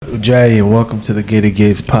Jay, and welcome to the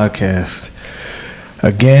ggas podcast.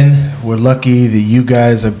 Again, we're lucky that you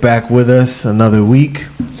guys are back with us another week.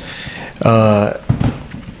 We're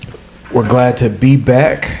glad to be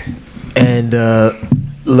back. And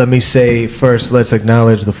let me say first, let's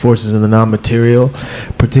acknowledge the forces in the non-material,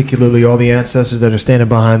 particularly all the ancestors that are standing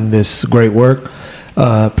behind this great work.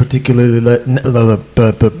 Particularly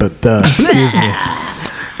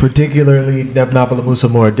Nebnapala Musa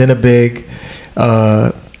Moradinabig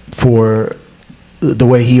for the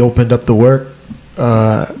way he opened up the work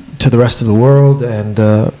to the rest of the world, and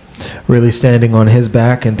really standing on his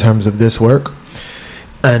back in terms of this work,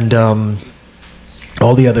 and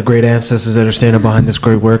all the other great ancestors that are standing behind this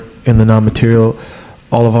great work in the non-material,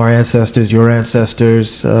 all of our ancestors, your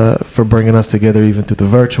ancestors, for bringing us together even through the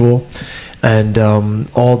virtual, and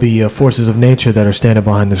all the forces of nature that are standing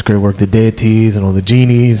behind this great work, the deities and all the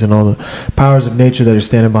genies and all the powers of nature that are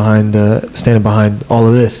standing behind all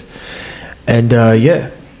of this. And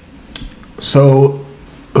so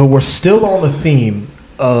we're still on the theme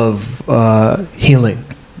of healing,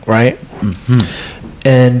 right? Mm-hmm.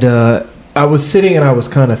 And I was sitting and I was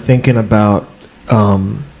kind of thinking about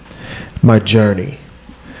my journey,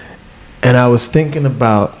 and I was thinking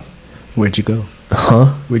about, where'd you go?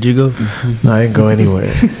 Huh? Where'd you go? Mm-hmm. No, I didn't go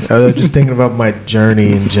anywhere. I was just thinking about my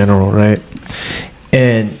journey in general, right?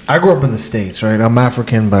 And I grew up in the States, right? I'm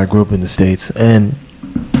African, but I grew up in the States. And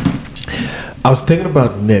I was thinking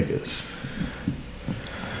about niggas.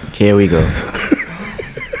 Here we go.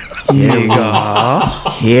 Here we go.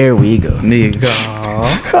 Here we go. Nigga.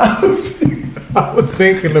 I was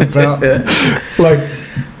thinking about, like,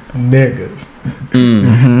 niggas.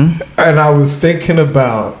 Mm-hmm. And I was thinking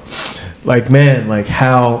about, like, man, like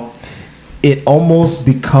how it almost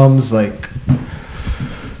becomes like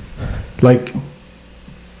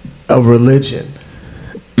a religion.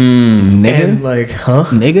 Nigga? And like, huh?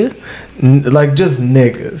 Nigga? Like just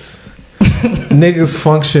niggas. Niggas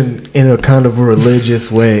function in a kind of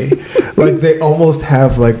religious way. Like they almost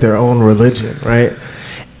have like their own religion, right?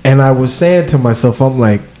 And I was saying to myself, I'm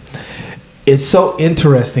like, it's so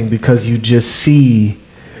interesting because you just see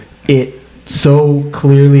it so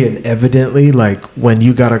clearly and evidently, like when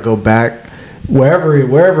you gotta go back wherever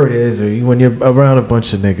it is, or when you're around a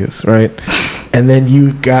bunch of niggas, right? And then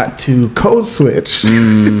you got to code switch.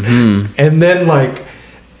 Mm-hmm. And then, like,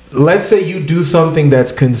 let's say you do something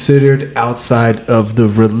that's considered outside of the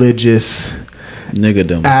religious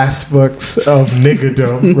niggadom aspects of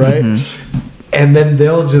niggadom, right? Mm-hmm. And then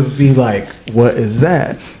they'll just be like, what is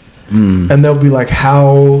that? And they'll be like,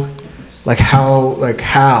 how,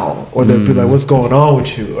 or they'll be like, what's going on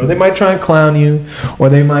with you? Or they might try and clown you, or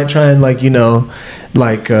they might try and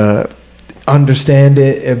understand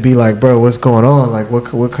it and be like, bro, what's going on? Like,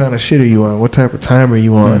 what kind of shit are you on? What type of time are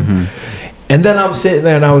you on? Mm-hmm. And then I'm sitting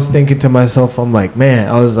there and I was thinking to myself, I'm like, man,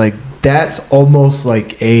 I was like, that's almost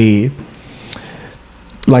like a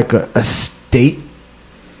state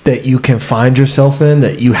that you can find yourself in,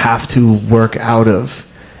 that you have to work out of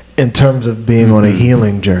in terms of being on a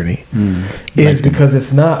healing journey, is because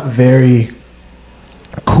it's not very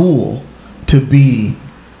cool to be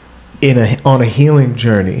on a healing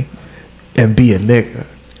journey and be a nigga.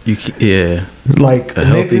 Like a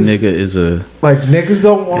healthy nigga is a like niggas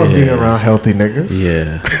don't want to be around healthy niggas.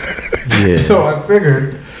 Yeah. So I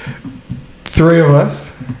figured three of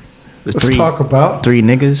us let's talk about three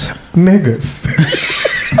niggas.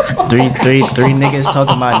 three niggas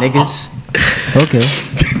talking about niggas. Okay.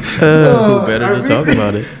 Who better to talk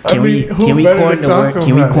about it? Can we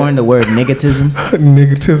coin the word niggatism?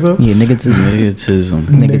 Niggatism? Yeah, niggatism.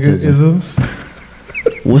 Niggatisms.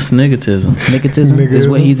 What's niggatism? Niggatism is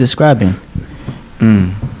what he's describing.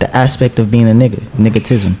 The aspect of being a nigga.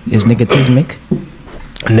 Niggatism. Is niggatismic?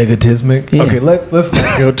 Niggatismic? Yeah. Okay, let's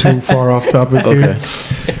not go too far off topic here.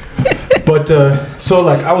 But so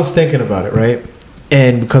like I was thinking about it, right?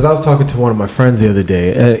 And because I was talking to one of my friends the other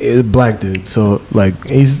day, a black dude, so like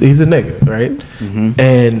he's a nigga, right?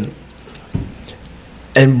 Mm-hmm.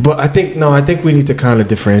 But I think we need to kind of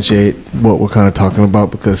differentiate what we're kind of talking about,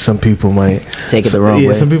 because some people might take it the wrong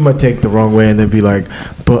way. Some people might take it the wrong way and then be like,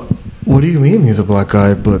 but what do you mean he's a black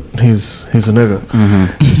guy, but he's a nigga?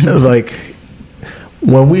 Mm-hmm. Like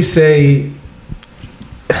when we say,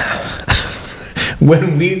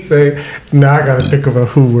 now I gotta think about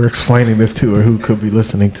who we're explaining this to, or who could be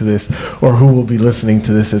listening to this, or who will be listening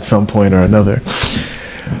to this at some point or another.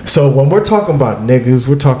 So when we're talking about niggas,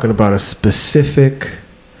 we're talking about a specific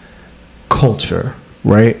culture,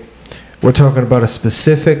 right? We're talking about a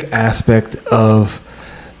specific aspect of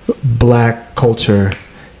black culture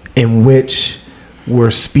in which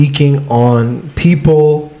we're speaking on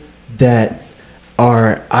people that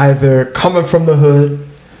are either coming from the hood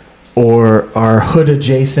or are hood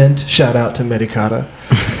adjacent. Shout out to Medicata.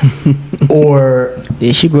 Or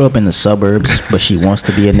Yeah, she grew up in the suburbs, but she wants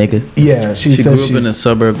to be a nigga. yeah, She says grew up in a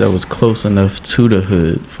suburb that was close enough to the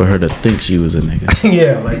hood for her to think she was a nigga.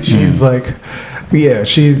 yeah, like she's like, yeah,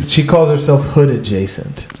 she calls herself hood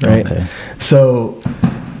adjacent, right? Okay. So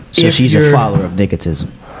if she's a you're- follower of niggatism.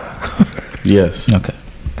 Yes. Okay.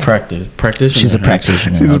 Practitioner. She's a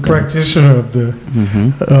practitioner. She's a okay. practitioner of the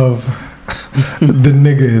the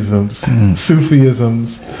niggaisms,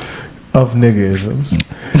 Sufisms of niggaisms.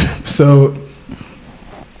 So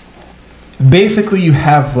basically, you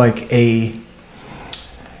have like and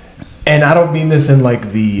I don't mean this in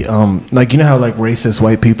like the like, you know how like racist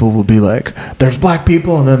white people will be like, there's black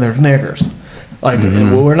people and then there's niggers. Like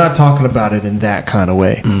we're not talking about it in that kind of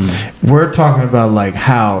way. We're talking about like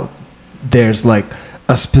how there's like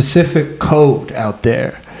a specific code out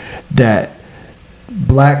there that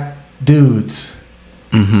black dudes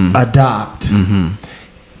adopt,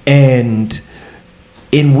 and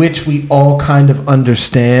in which we all kind of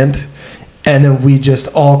understand, and then we just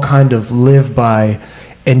all kind of live by,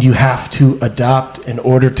 and you have to adopt in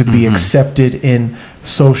order to be accepted in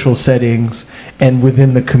social settings and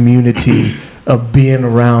within the community of being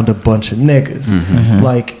around a bunch of niggas.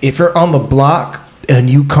 Like if you're on the block and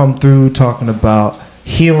you come through talking about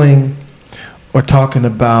healing or talking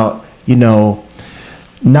about, you know,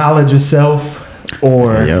 knowledge of self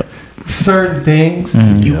or certain things,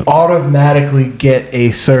 you automatically get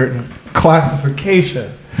a certain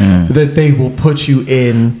classification that they will put you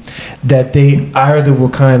in, that they either will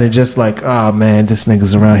kind of just like, oh man, this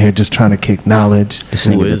nigga's around here just trying to kick knowledge. This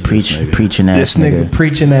nigga's a preaching ass This nigga nigga.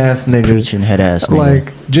 preaching ass nigga. Preaching head ass nigga.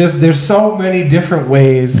 Like, just there's so many different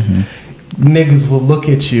ways niggas will look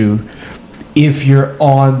at you if you're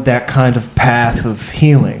on that kind of path of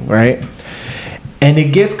healing, right? And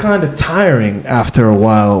it gets kind of tiring after a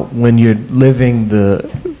while when you're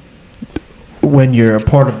when you're a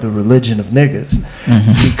part of the religion of niggas,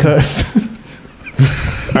 because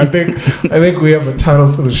I think we have a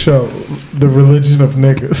title to the show, The Religion of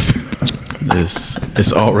Niggas.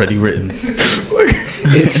 It's already written.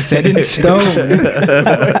 It's set in stone.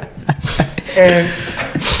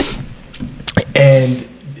 and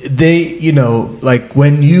they, you know, like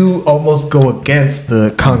when you almost go against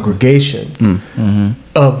the congregation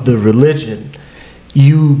of the religion,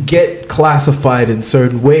 you get classified in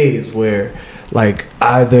certain ways where, like,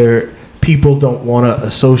 either people don't want to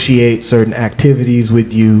associate certain activities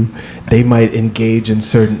with you, they might engage in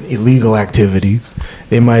certain illegal activities,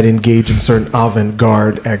 they might engage in certain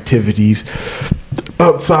avant-garde activities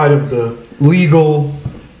outside of the legal,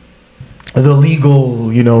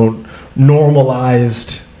 you know,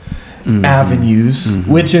 normalized avenues,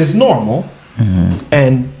 which is normal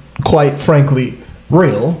and quite frankly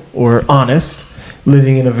real or honest.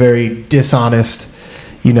 Living in a very dishonest,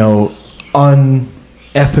 you know,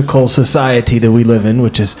 unethical society that we live in,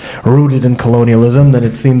 which is rooted in colonialism, then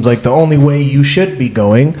it seems like the only way you should be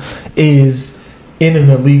going is in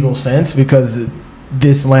an illegal sense, because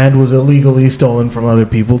this land was illegally stolen from other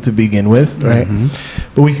people to begin with, right?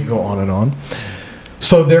 But we could go on and on.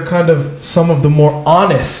 So they're kind of some of the more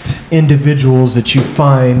honest individuals that you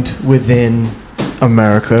find within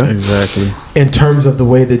America. Exactly. In terms of the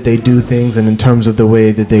way that they do things and in terms of the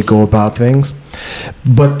way that they go about things.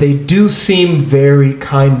 But they do seem very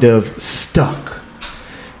kind of stuck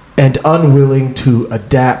and unwilling to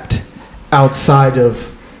adapt outside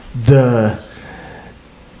of the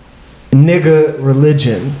nigga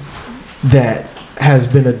religion that has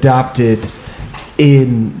been adopted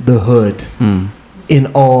in the hood,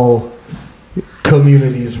 in all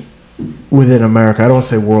communities within America. I don't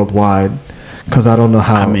say worldwide, because I don't know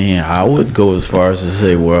how. I mean, I would go as far as to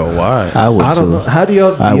say worldwide. I would I don't too. know. How do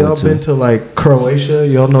y'all been to like Croatia?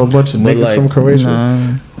 Y'all know a bunch of But, niggas like, from Croatia?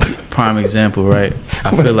 Nah. Prime example, right?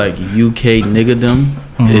 I feel like UK niggadom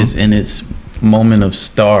is in its moment of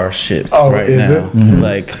starship right is now. it?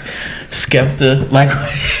 Like Skepta, like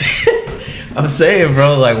I'm saying,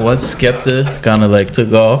 bro, like once Skepta kind of like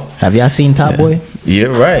took off. Have y'all seen Top Boy? Yeah,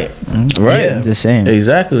 right. Right. Yeah. Just saying.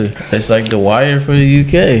 Exactly. It's like The Wire for the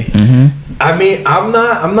UK. I mean, I'm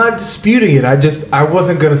not disputing it. I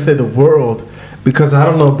wasn't gonna say the world, because I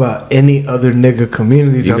don't know about any other nigga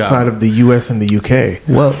communities You got outside it. of the US and the UK.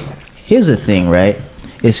 Well, here's the thing, right?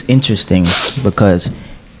 It's interesting because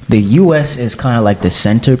the U.S. is kind of like the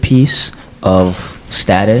centerpiece of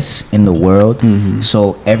status in the world.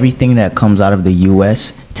 So everything that comes out of the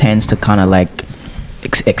U.S. tends to kind of like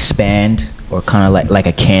expand, or kind of like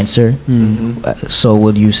a cancer. So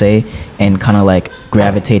would you say, and kind of like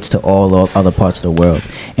gravitates to all other parts of the world.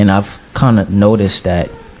 And I've kind of noticed that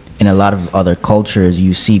in a lot of other cultures,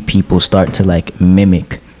 you see people start to like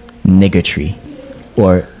mimic niggertry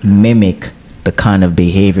or mimic the kind of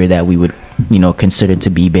behavior that we would, you know, consider to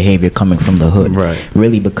be behavior coming from the hood. Right.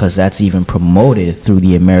 Really, because that's even promoted through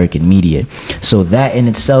the American media. So that in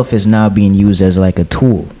itself is now being used as like a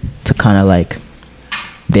tool to kind of like,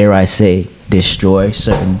 dare I say, destroy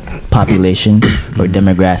certain population or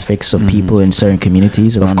demographics of people in certain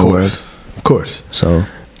communities around the world. Of course. So,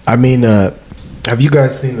 I mean, have you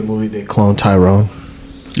guys seen the movie They Clone Tyrone?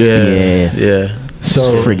 Yeah.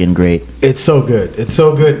 So it's friggin' great. It's so good. It's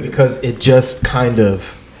so good because it just kind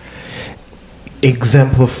of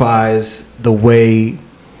exemplifies the way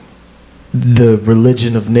the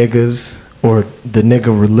religion of niggas or the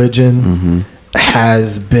nigga religion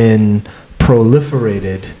has been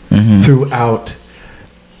proliferated throughout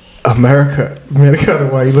America. America,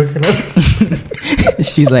 why are you looking at us?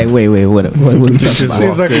 She's like, wait, what are you talking about?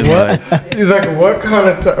 He's like, what? He's like, what kind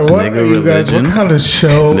of what are you guys? religion. What kind of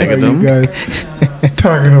show are you guys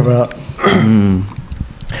talking about?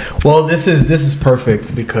 Well, this is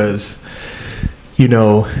perfect because, you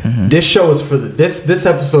know, this show is for this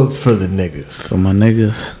episode's for the niggas. For my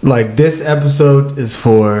niggas. Like, this episode is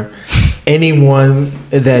for anyone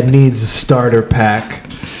that needs a starter pack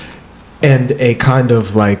and a kind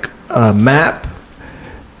of like a map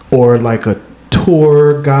or like a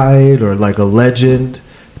tour guide or like a legend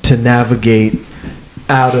to navigate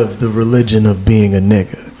out of the religion of being a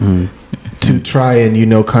nigga, to try and, you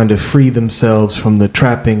know, kind of free themselves from the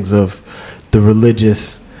trappings of the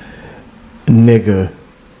religious niggaisms.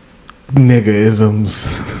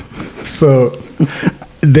 So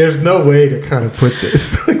there's no way to kind of put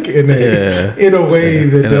this like in a way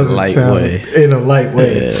that doesn't sound in a light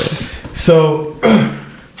way. Yeah. So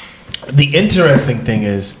the interesting thing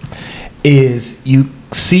is you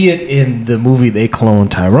see it in the movie They Clone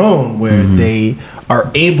Tyrone, where they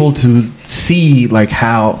are able to see like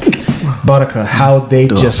how they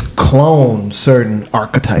just clone certain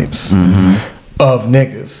archetypes of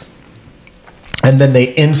niggas, and then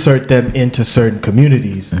they insert them into certain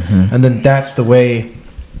communities, and then that's the way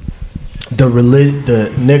the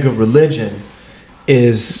nigga religion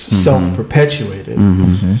is self-perpetuated.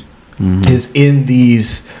 Is in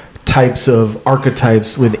these types of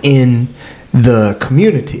archetypes within the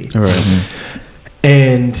community.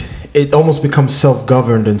 And it almost becomes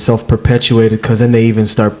self-governed and self-perpetuated, because then they even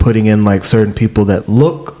start putting in like certain people that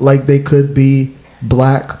look like they could be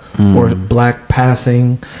black or black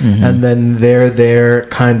passing, and then they're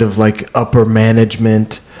kind of like upper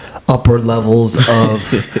management, upper levels of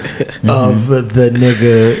the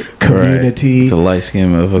nigga community. Right. The light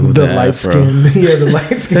skin motherfucker. The light skin, the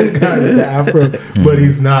light skin guy with the afro, but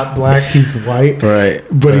he's not black. He's white, right?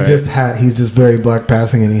 But he's just very black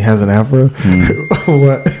passing, and he has an afro.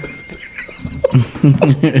 What?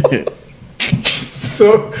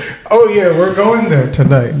 So, we're going there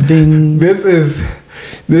tonight. Ding. This is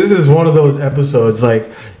one of those episodes. Like,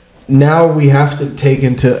 now we have to take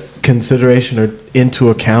into consideration or into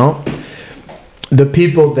account the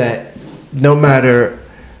people that, no matter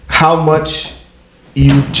how much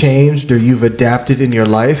you've changed or you've adapted in your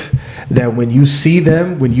life, that when you see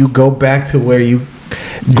them, when you go back to where you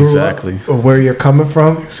grew up or where you're coming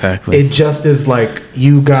from, it just is like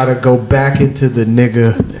you gotta go back into the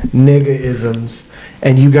nigga-isms,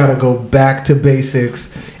 and you gotta go back to basics,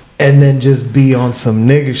 and then just be on some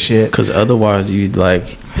nigga shit. Because otherwise, it's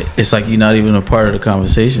like you're not even a part of the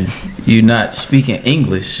conversation. You're not speaking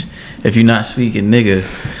English if you're not speaking nigga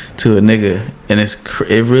to a nigga, and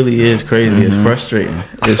it really is crazy. It's frustrating.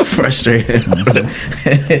 It's frustrating.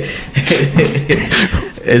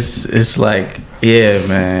 It's like, yeah,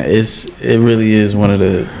 man. It really is one of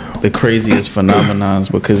the craziest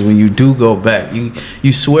phenomenons, because when you do go back,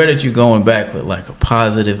 you swear that you're going back with like a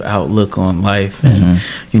positive outlook on life, and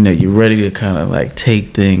you know, you're ready to kind of like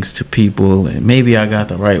take things to people, and maybe I got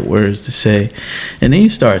the right words to say, and then you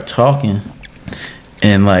start talking,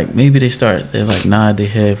 and like maybe they like nod their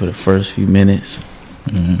head for the first few minutes,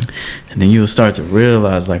 and then you'll start to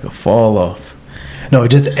realize like a fall off. No,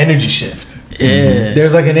 just the energy shift. Yeah,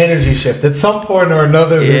 there's like an energy shift at some point or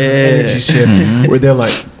another. There's an energy shift where they're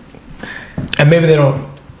like, and maybe they don't,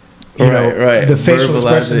 you know, the facial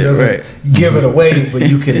expression doesn't give it away, but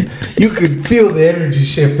you could feel the energy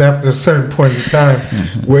shift after a certain point in time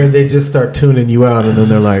where they just start tuning you out, and then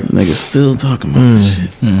they're like, niggas still talking about this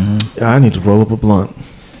shit. I need to roll up a blunt.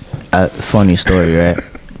 Funny story, right?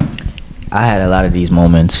 I had a lot of these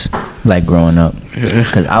moments like growing up,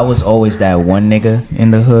 because I was always that one nigga in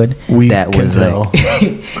the hood that was like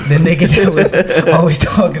the nigga that was always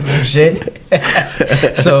talking some shit.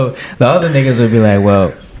 So the other niggas would be like,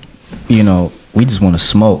 well, you know, we just want to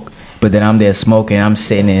smoke. But then I'm there smoking, I'm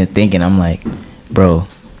sitting there thinking, I'm like, bro,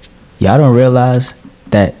 y'all don't realize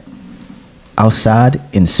that outside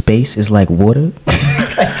in space is like water?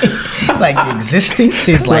 Like existence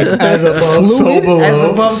is like as above, so below. As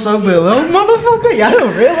above, so below. Motherfucker, y'all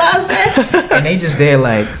don't realize that? And they just there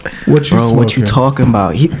like, what you talking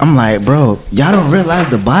about? I'm like, bro, y'all don't realize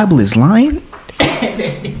the Bible is lying?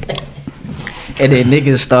 And then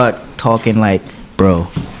niggas start talking like, bro,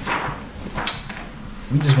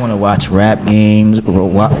 we just want to watch rap games,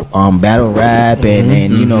 battle rap,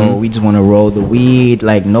 and you know, we just want to roll the weed.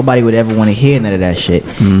 Like, nobody would ever want to hear none of that shit.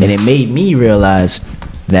 And it made me realize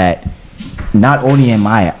that not only am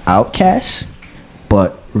I an outcast,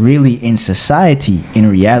 but really in society, in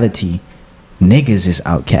reality, niggas is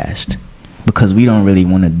outcast. Because we don't really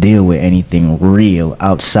want to deal with anything real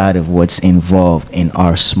outside of what's involved in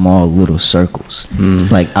our small little circles.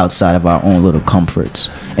 Like outside of our own little comforts.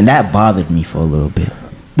 And that bothered me for a little bit.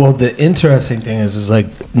 Well, the interesting thing is like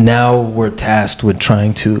now we're tasked with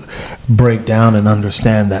trying to break down and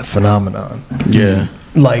understand that phenomenon. Yeah.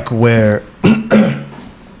 Like where,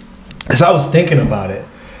 as I was thinking about it,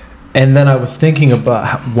 and then I was thinking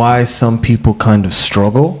about why some people kind of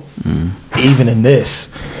struggle, even in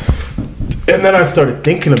this. And then I started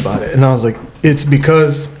thinking about it, and I was like, it's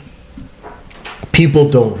because people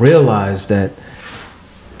don't realize that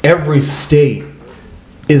every state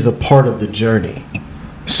is a part of the journey.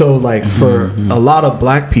 So, like, for a lot of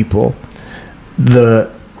black people,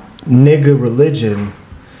 the nigga religion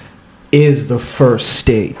is the first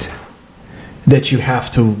state that you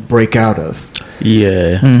have to break out of.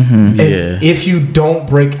 Yeah. And if you don't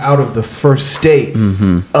break out of the first state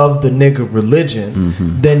of the nigga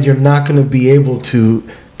religion, then you're not going to be able to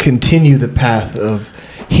continue the path of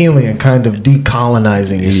healing and kind of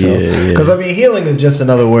decolonizing yourself. Because I mean, healing is just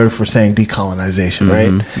another word for saying decolonization,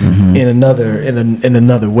 right? In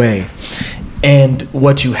another way. And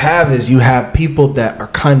what you have is you have people that are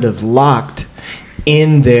kind of locked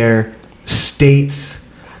in their states,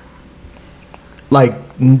 like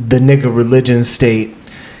the nigga religion state,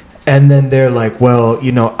 and then they're like, well,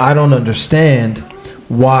 you know, I don't understand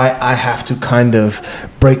why I have to kind of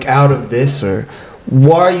break out of this, or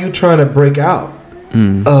why are you trying to break out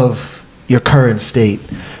of your current state,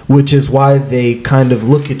 which is why they kind of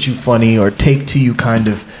look at you funny or take to you kind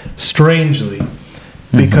of strangely,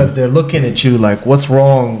 because they're looking at you like, what's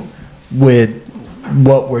wrong with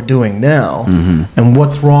what we're doing now, and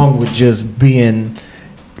what's wrong with just being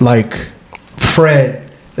like Fred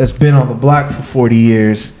that's been on the block for 40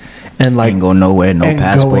 years and like ain't go nowhere, no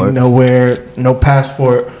passport, no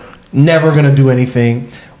passport, never gonna do anything.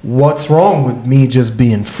 What's wrong with me just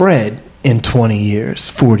being Fred in 20 years,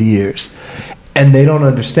 40 years? And they don't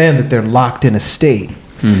understand that they're locked in a state.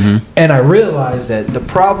 And I realized that the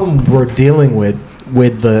problem we're dealing with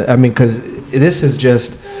the, I mean, because this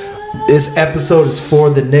episode is for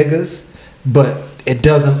the niggas, but it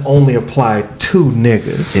doesn't only apply to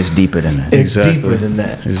niggas. It's deeper than that. It's deeper than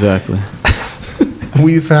that. Exactly.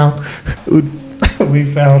 we sound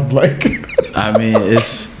like. I mean,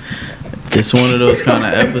 it's one of those kind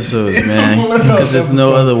of episodes, man. Because there's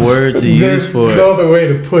no other word to use for it. There's no other way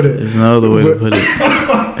to put it. There's no other way to put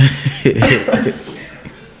it.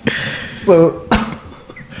 So,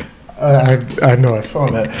 I know I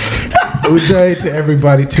saw that. Ujai to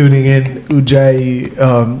everybody tuning in. Ujai,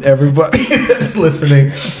 everybody that's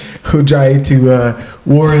listening. Ujai to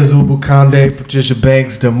Warriors Ubukande, Patricia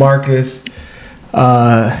Banks, DeMarcus,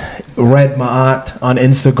 Red Ma'at on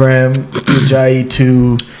Instagram. Ujai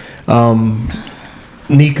to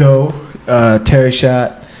Nico, Terry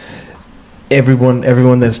Shot.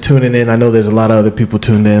 Everyone that's tuning in. I know there's a lot of other people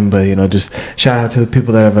tuned in, but you know, just shout out to the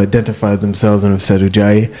people that have identified themselves and have said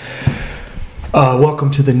Ujai.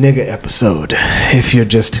 Welcome to the nigga episode, if you're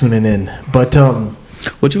just tuning in. But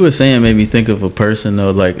what you were saying made me think of a person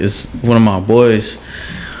though. Like, it's one of my boys,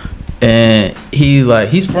 and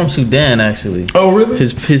he's from Sudan actually. Oh, really?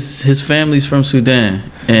 His family's from Sudan,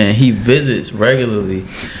 and he visits regularly.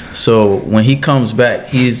 So when he comes back,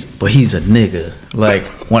 he's a nigga. Like,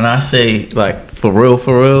 when I say like for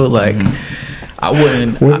real, like I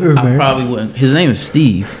wouldn't. What's his name? I probably wouldn't. His name is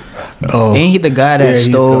Steve. Oh, ain't he the guy that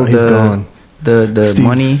stole the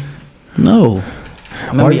money? No.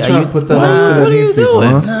 Why are you trying to put that on what are you doing?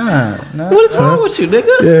 Huh? Nah. What is wrong with you,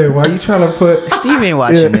 nigga? Yeah, why are you trying to put... Steve ain't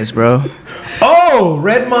watching this, bro. Oh,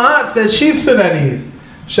 Red Ma'at said she's Sudanese.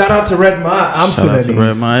 Shout out to Red Ma'at. I'm Sudanese. Shout out to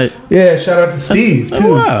Red Ma'at. Yeah, shout out to Steve, too.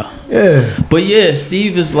 Oh, wow. Yeah. But yeah,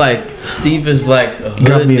 Steve is like a hood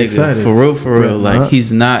Got me nigga. excited. For real. Like,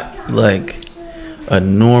 he's not like a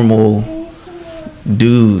normal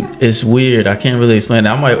Dude, it's weird. I can't really explain it.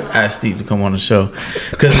 I might ask Steve to come on the show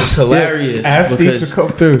because it's hilarious. Ask Steve to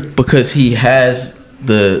come through because he has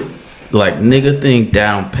the like nigga thing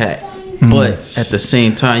down pat. But at the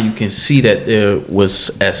same time, you can see that there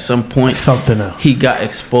was at some point something else. He got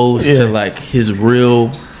exposed to like his real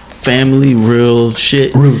family, real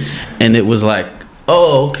shit roots, and it was like,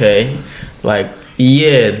 oh, okay, like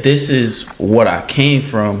yeah, this is what I came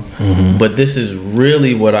from, but this is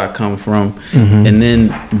really what I come from, and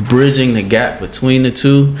then bridging the gap between the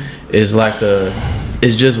two is like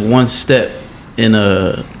it's just one step in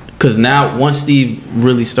a. Because now, once Steve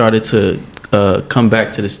really started to come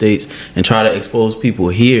back to the States and try to expose people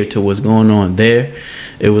here to what's going on there,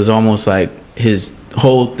 it was almost like his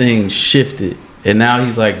whole thing shifted. And now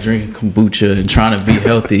he's like drinking kombucha and trying to be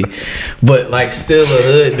healthy, but like still a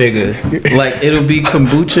hood nigga. Like it'll be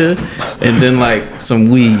kombucha and then like some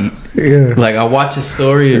weed. Yeah. Like I watch his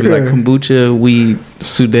story, it'll be like kombucha, weed,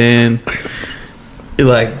 Sudan,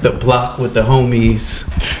 like the block with the homies,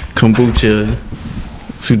 kombucha,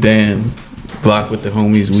 Sudan, block with the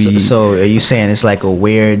homies, weed. So are you saying it's like a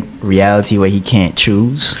weird reality where he can't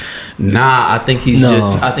choose? Nah, I think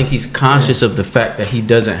he's conscious of the fact that he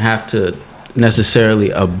doesn't have to necessarily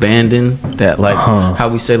abandon that, like how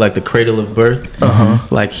we say like the cradle of birth.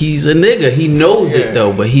 Like he's a nigga, he knows it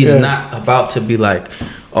though, but he's not about to be like,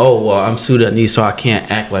 oh well, I'm Sudanese so I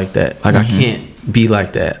can't act like that, like I can't be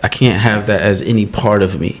like that, I can't have that as any part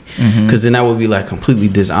of me, because then that would be like completely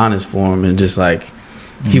dishonest for him, and just like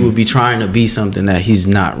he would be trying to be something that he's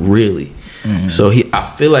not really. So I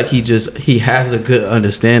feel like he has a good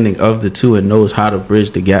understanding of the two and knows how to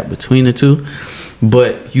bridge the gap between the two.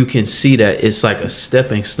 But you can see that it's like a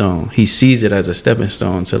stepping stone. He sees it as a stepping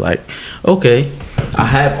stone to like, okay, I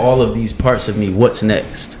have all of these parts of me. What's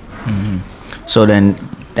next? So then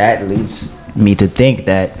that leads me to think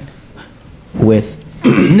that with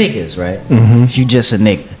niggas, right? If you just a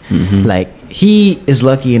nigga, like he is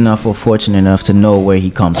lucky enough or fortunate enough to know where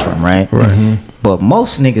he comes from, right? But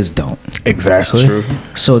most niggas don't. Exactly. True.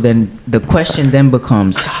 So then the question then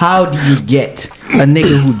becomes, how do you get a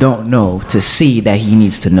nigga who don't know to see that he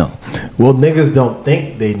needs to know? Well, niggas don't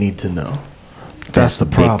think they need to know. That's the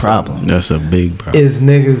problem. Big problem. That's a big problem. Is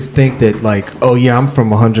niggas think that like, oh yeah, I'm from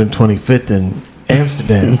 125th in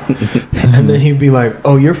Amsterdam. And then he'd be like,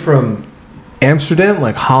 oh, you're from Amsterdam,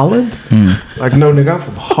 like Holland? Like, no, nigga, I'm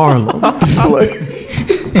from Harlem.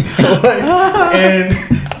 And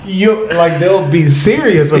you like they'll be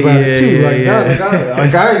serious about it too. Like,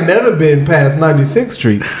 I ain't never been past 96th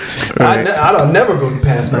Street. Right. I don't never go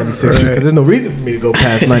past 96th Street because there's no reason for me to go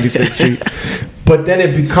past 96th Street. But then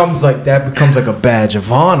it becomes like a badge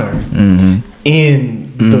of honor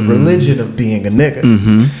in the religion of being a nigga.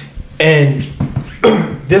 And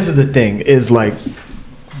this is the thing, is like,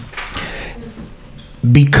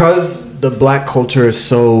 because the black culture is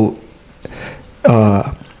so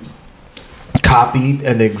copied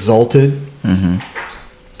and exalted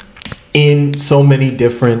in so many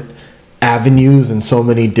different avenues and so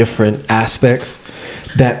many different aspects,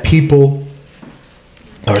 that people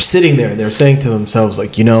are sitting there and they're saying to themselves,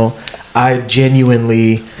 like, you know, I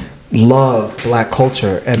genuinely love black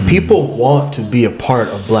culture, and people want to be a part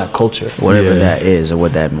of black culture, whatever that is, or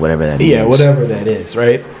whatever that means. Yeah, whatever that is,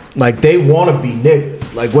 right? Like, they want to be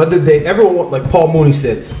niggas. Like, everyone, like Paul Mooney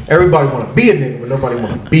said, everybody want to be a nigga, but nobody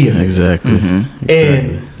want to be a nigga. Exactly.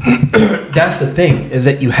 And that's the thing, is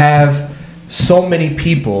that you have so many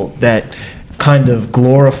people that kind of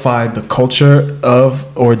glorify the culture of,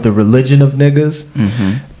 or the religion of niggas,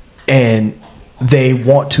 and they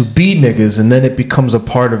want to be niggas, and then it becomes a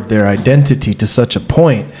part of their identity to such a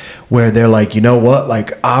point where they're like, you know what,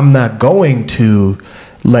 like, I'm not going to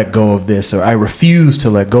let go of this, or I refuse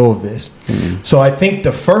to let go of this. So I think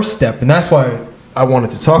the first step, and that's why I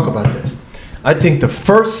wanted to talk about this, I think the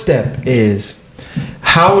first step is,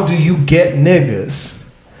 how do you get niggas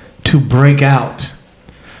to break out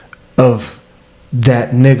of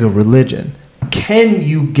that nigga religion? Can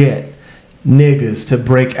you get niggas to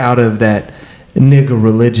break out of that nigga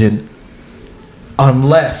religion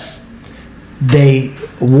unless they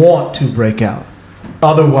want to break out?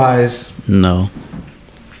 Otherwise, no.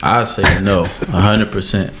 I say no,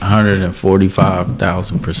 100%,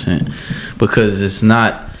 145,000%, because it's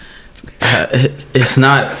not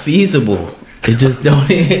feasible. It just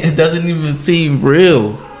it doesn't even seem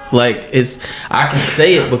real. Like, I can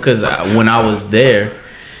say it because when I was there,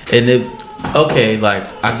 and like,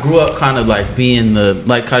 I grew up kind of like being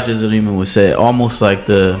like Kaja Zaliman would say, almost like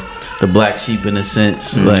the black sheep in a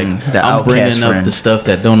sense. Like, I'm bringing up the stuff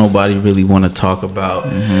that don't nobody really want to talk about,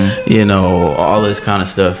 you know, all this kind of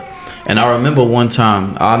stuff. And I remember one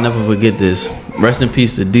time, I'll never forget this. rest in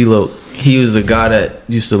peace to D-Lo. He was a guy that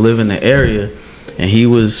used to live in the area, and he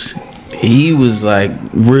was like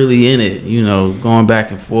really in it, you know, going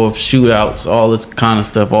back and forth, shootouts, all this kind of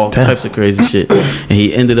stuff, all types of crazy shit. And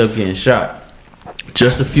he ended up getting shot.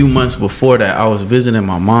 Just a few months before that, I was visiting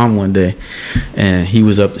my mom one day, and he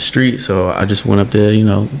was up the street, so I just went up there, you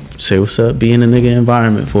know, say what's up, be in the nigga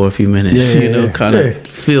environment for a few minutes, kind of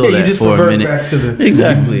feel that just for a minute. Back to the,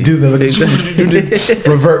 exactly. Do the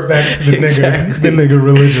revert back to the nigga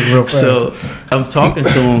religion real fast. So I'm talking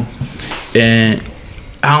to him, and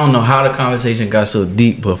I don't know how the conversation got so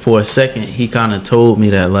deep, but for a second, he kind of told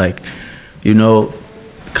me that, like, you know,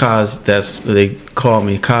 Kaz, that's what they call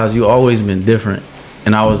me, Kaz, you always been different.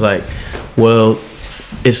 And I was like, well,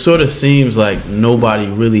 it sort of seems like nobody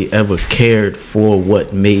really ever cared for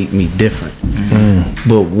what made me different. Mm-hmm.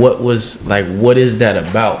 But what is that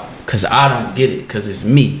about? Because I don't get it, because it's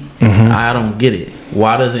me. Mm-hmm. I don't get it.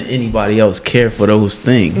 Why doesn't anybody else care for those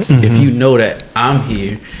things? Mm-hmm. If you know that I'm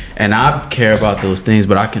here and I care about those things,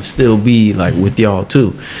 but I can still be like with y'all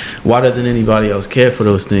too, why doesn't anybody else care for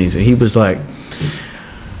those things? And he was like,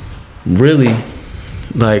 really,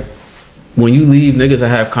 like, when you leave, niggas that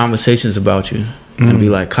have conversations about you and be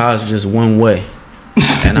like, Kaz just one way,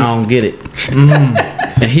 and I don't get it.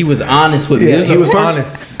 And he was honest with me. Yeah, he was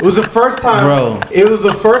honest. It was the first time, bro. It was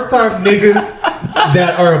the first time niggas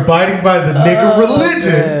that are abiding by the nigga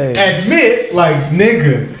religion admit, like,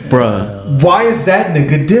 nigga, bruh, why is that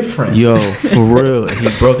nigga different? Yo, for real. He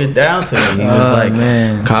broke it down to me. He was like,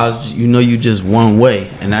 Kaz, you know you just one way,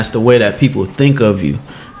 and that's the way that people think of you.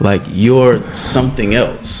 Like, you're something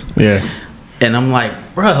else. Yeah. And I'm like,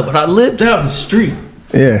 bruh, but I lived out in the street.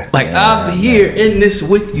 Yeah. Like, I'm here in this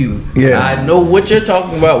with you. Yeah. I know what you're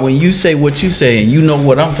talking about when you say what you say, and you know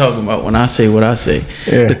what I'm talking about when I say what I say.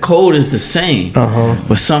 Yeah. The code is the same.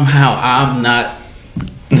 But somehow I'm not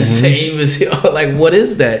the same as you. Like, what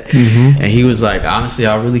is that? And he was like, honestly,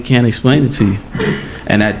 I really can't explain it to you.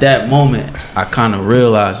 And at that moment, I kind of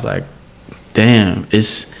realized, like, damn,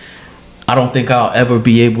 I don't think I'll ever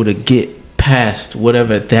be able to get past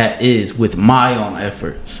whatever that is with my own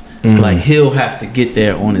efforts. Like, he'll have to get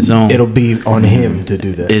there on his own. It'll be on him to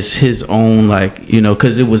do that. It's his own, like, you know,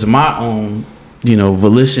 because it was my own, you know,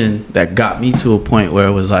 volition that got me to a point where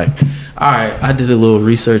it was like, all right, I did a little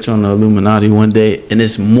research on the Illuminati one day, and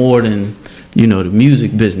it's more than, you know, the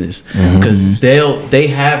music business, because they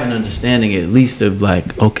have an understanding at least of,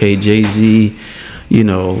 like, okay, Jay-Z, you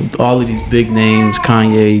know, all of these big names,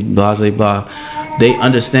 Kanye, blah, blah, blah, they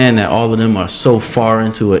understand that all of them are so far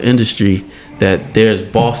into an industry that there's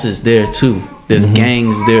bosses there too. There's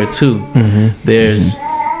gangs there too. There's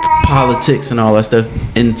politics and all that stuff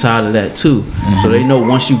inside of that too. So they know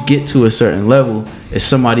once you get to a certain level, it's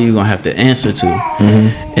somebody you're going to have to answer to.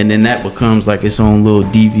 And then that becomes like its own little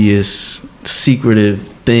devious, secretive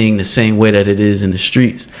thing, the same way that it is in the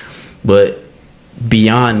streets. But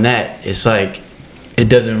beyond that, it's like, it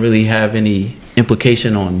doesn't really have any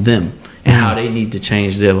implication on them and how they need to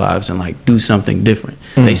change their lives and like do something different.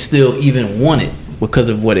 They still even want it because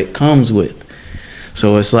of what it comes with.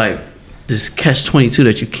 So it's like this catch-22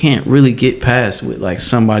 that you can't really get past with like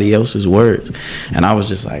somebody else's words. And I was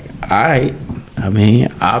just like, all right. I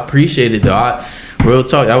mean, I appreciate it though. Real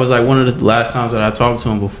talk, that was like one of the last times that I talked to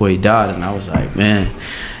him before he died, and I was like, man,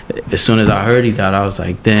 as soon as I heard he died, I was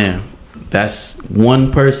like, damn, that's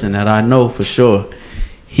one person that I know for sure.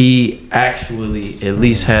 He actually at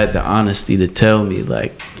least had the honesty to tell me,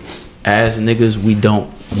 like, as niggas, we don't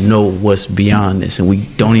know what's beyond this, and we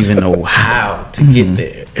don't even know how to get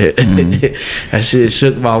there. That shit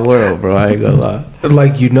shook my world, bro. I ain't gonna lie.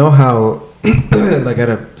 Like, you know how, like, at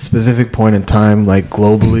a specific point in time, like,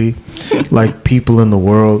 globally, like, people in the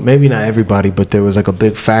world, maybe not everybody, but there was, like, a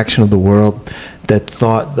big faction of the world that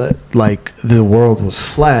thought that, like, the world was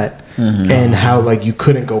flat, and how, like, you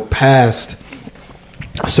couldn't go past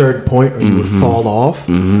a certain point or you would fall off,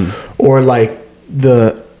 or like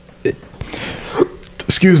the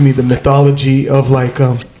mythology of like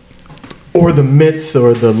or the myths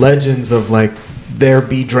or the legends of like there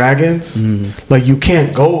be dragons, like you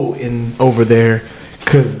can't go in over there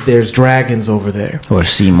because there's dragons over there, or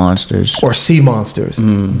sea monsters,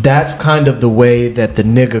 That's kind of the way that the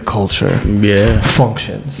nigga culture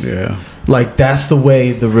functions. Like, that's the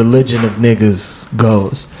way the religion of niggas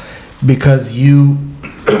goes, because you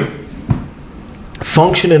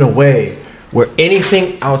function in a way where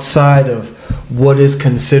anything outside of what is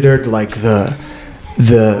considered like the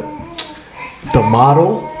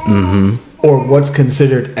model, or what's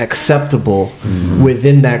considered acceptable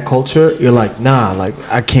within that culture, you're like, nah, like,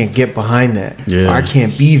 I can't get behind that. I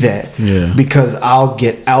can't be that, because I'll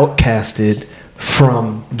get outcasted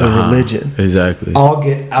from the religion. Exactly. All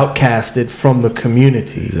get outcasted from the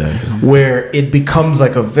community. Exactly. Where it becomes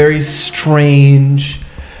like a very strange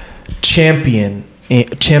championing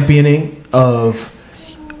of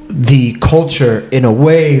the culture in a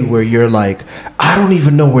way where you're like, I don't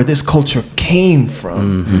even know where this culture came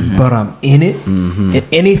from, but I'm in it. And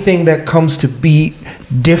anything that comes to be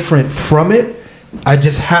different from it, I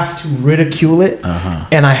just have to ridicule it,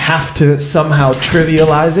 and I have to somehow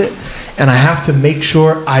trivialize it, and I have to make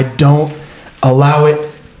sure I don't allow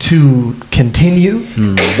it to continue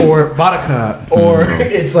or baraka, or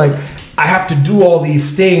it's like I have to do all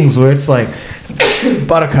these things where it's like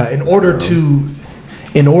baraka in order to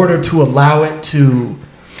allow it to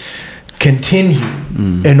continue,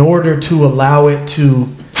 in order to allow it to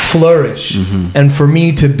flourish, and for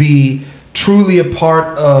me to be truly a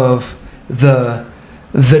part of the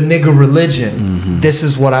nigga religion. This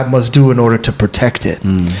is what I must do in order to protect it.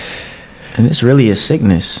 And it's really a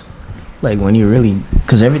sickness. Like when you really,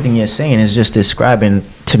 because everything you're saying is just describing,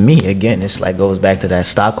 to me, again, it's like goes back to that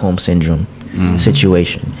Stockholm syndrome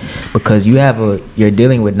situation. Because you're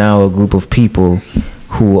dealing with now a group of people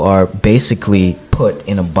who are basically put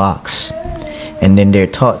in a box, and then they're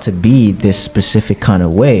taught to be this specific kind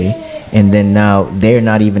of way, and then now they're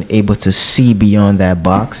not even able to see beyond that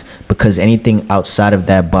box, because anything outside of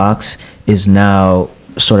that box is now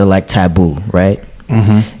sort of like taboo, right?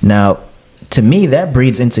 Now, to me, that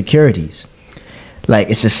breeds insecurities. Like,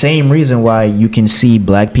 it's the same reason why you can see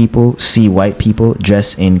black people see white people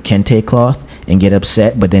dress in kente cloth and get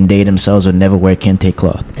upset, but then they themselves will never wear kente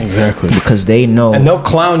cloth. Exactly. Because they know. And they'll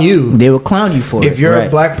clown you. They will clown you for it. If you're a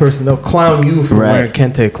black person, they'll clown you for wearing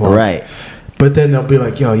kente cloth. Right. But then they'll be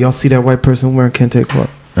like, yo, y'all see that white person wearing kente cloth?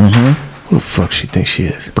 Who the fuck she thinks she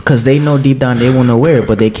is? Because they know deep down they want to wear it,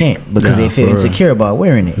 but they can't, because they feel insecure about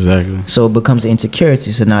wearing it. Exactly. So it becomes an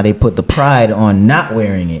insecurity. So now they put the pride on not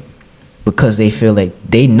wearing it, because they feel like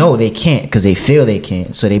they know they can't, because they feel they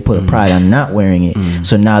can't. So they put a pride on not wearing it.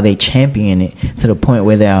 So now they champion it to the point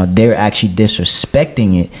where they're actually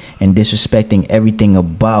disrespecting it and disrespecting everything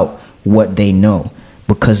about what they know,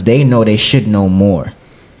 because they know they should know more.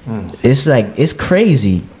 It's like, it's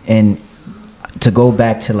crazy. And to go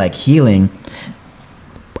back to like healing,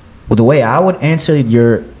 the way I would answer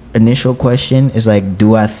your initial question is like,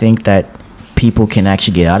 do I think that people can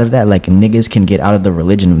actually get out of that? Like niggas can get out of the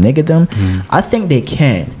religion of niggadom? I think they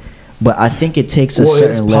can, but I think it takes a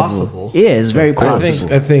certain level. Yeah, it's very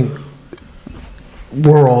possible. I think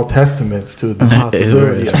we're all testaments to the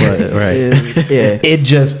possibility. Right.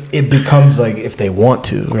 It becomes like if they want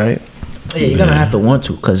to, right? Yeah, you're gonna have to want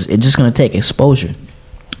to, because it's just gonna take exposure.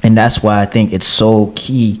 And that's why I think it's so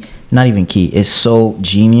key, not even key, it's so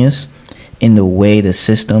genius in the way the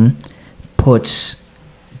system puts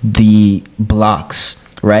the blocks,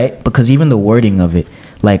 right? Because even the wording of it,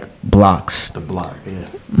 like blocks. The block, yeah.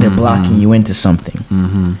 They're blocking you into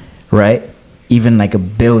something, right? Even like a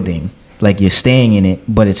building, like you're staying in it,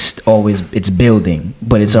 but it's building,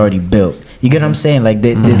 but it's already built. You get what I'm saying? Like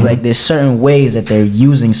there's certain ways that they're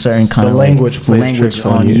using certain kind of language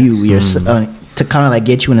on you. To kind of like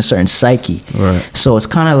get you in a certain psyche. Right. So it's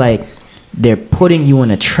kind of like they're putting you in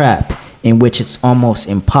a trap in which it's almost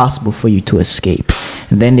impossible for you to escape.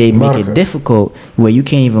 And then they make it difficult where you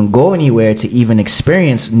can't even go anywhere to even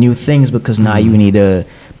experience new things, because now you need a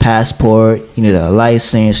passport, you need a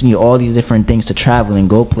license, you need all these different things to travel and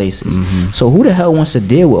go places. So who the hell wants to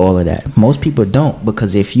deal with all of that? Most people don't,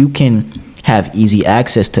 because if you can have easy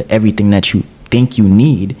access to everything that you think you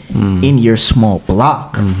need in your small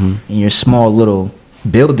block, in your small little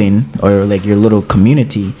building, or like your little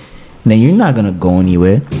community, then you're not gonna go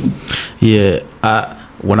anywhere. Yeah,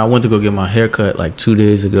 when I went to go get my hair cut like 2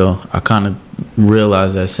 days ago, I kind of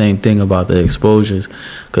realized that same thing about the exposures,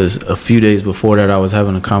 because a few days before that I was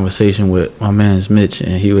having a conversation with my man's Mitch,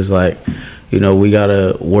 and he was like, you know, we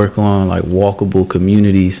gotta work on like walkable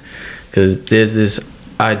communities, because there's this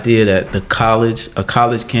idea that a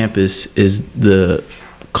college campus is the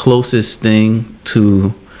closest thing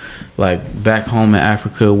to like back home in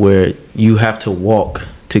Africa, where you have to walk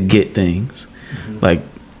to get things. Like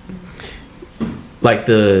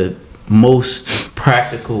the most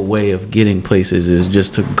practical way of getting places is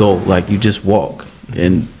just to go, like you just walk.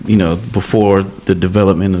 And you know, before the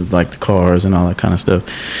development of like the cars and all that kind of stuff,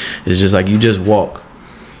 it's just like you just walk.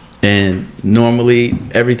 And normally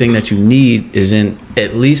everything that you need is in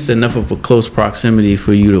at least enough of a close proximity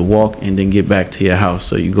for you to walk and then get back to your house.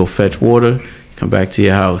 So you go fetch water, you come back to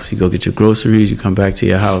your house. You go get your groceries, you come back to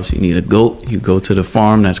your house. You need a goat, you go to the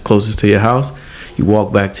farm that's closest to your house, you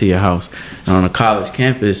walk back to your house. And on a college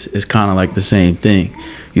campus, it's kind of like the same thing.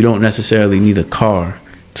 You don't necessarily need a car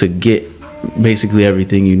to get basically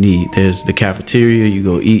everything you need. There's the cafeteria, you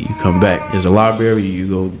go eat, you come back. There's a library, you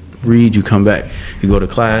go read, you come back. You go to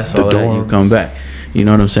class, all that, you come back. You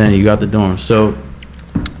know what I'm saying? You got the dorm. So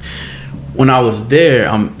when I was there,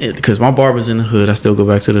 because my barber's in the hood, I still go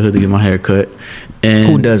back to the hood to get my hair cut. And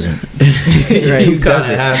who doesn't? Right, you kind of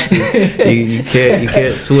have to. You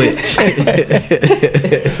can't switch.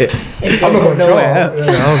 I'm not gonna try.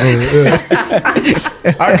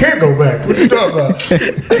 I can't go back. What you talking about?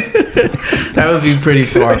 That would be pretty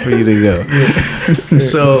far for you to go.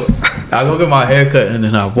 So I go get my hair cut, and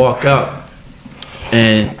then I walk out,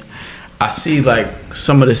 and I see like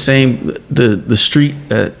some of the same the street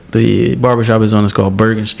that the barbershop is on is called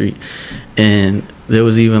Bergen Street, and there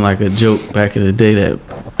was even like a joke back in the day that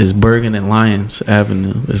is Bergen and Lyons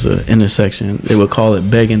Avenue. There's an intersection. They would call it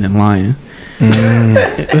Begging and Lying.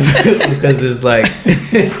 Because it's like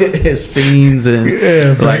it's fiends and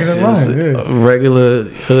like regular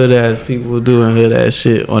hood ass people doing hood ass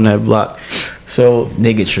shit on that block. So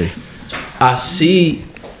niggatry. I see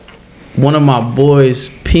one of my boys,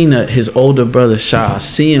 Peanut, his older brother Sha. I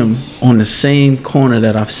see him on the same corner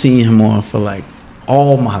that I've seen him on for like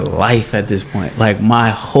all my life at this point, like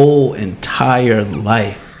my whole entire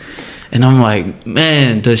life. And I'm like,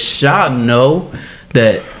 man, does Sha know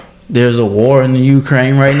that there's a war in the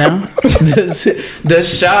Ukraine right now?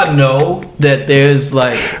 does Sha know that there's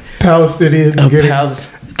like Palestinians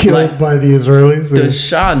getting killed by the Israelis? Does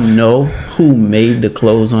Sha know who made the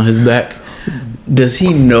clothes on his back? Does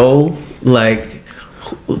he know that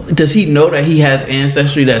he has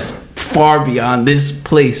ancestry that's far beyond this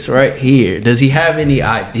place right here? Does he have any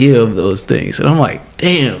idea of those things? And I'm like,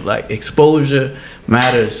 damn, like exposure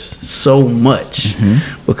matters so much.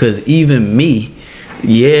 Because even me,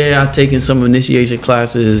 yeah, I've taken some initiation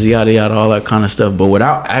classes, yada yada, all that kind of stuff, but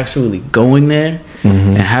without actually going there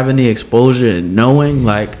and having the exposure and knowing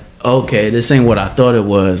like, okay, this ain't what I thought it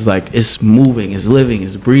was. Like, it's moving, it's living,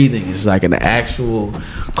 it's breathing. It's like an actual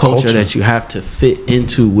culture that you have to fit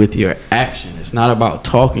into with your action. It's not about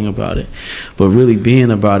talking about it, but really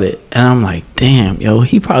being about it. And I'm like, damn, yo,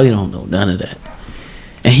 he probably don't know none of that.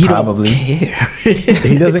 And he don't care.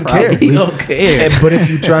 He doesn't care. He don't care. But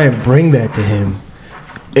if you try and bring that to him,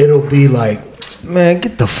 it'll be like, man,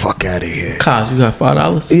 get the fuck out of here. Cos, you got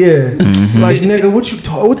 $5? Yeah. Like, nigga,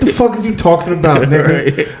 what the fuck is you talking about,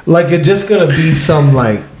 nigga? Right. Like, it's just gonna be some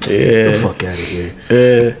like, get the fuck out of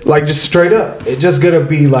here. Like, just straight up. It's just gonna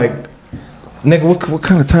be like, nigga, what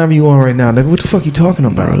kind of time are you on right now, nigga? What the fuck you talking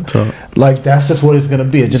about? Like, that's just what it's gonna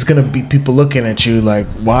be. It's just gonna be people looking at you like,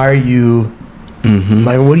 why are you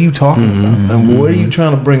like, what are you talking about? And what are you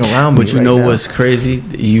trying to bring around me? But you know what's crazy?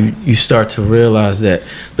 You start to realize that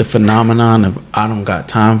the phenomenon of I don't got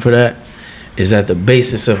time for that is at the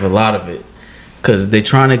basis of a lot of it. Because they're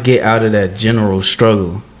trying to get out of that general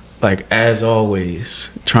struggle. Like, as always,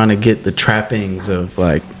 trying to get the trappings of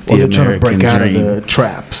like the they're American trying to break out of dream. the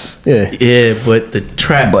traps. Yeah, but the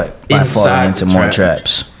trap, but by falling into more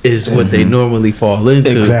traps, is what they normally fall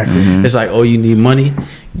into. Exactly. It's like, oh, you need money?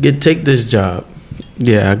 Take this job.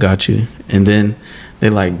 Yeah, I got you. And then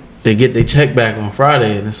they get their check back on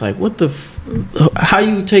Friday, and it's like, what the how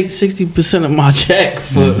you take 60% of my check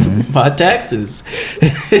for my taxes?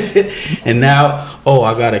 And now,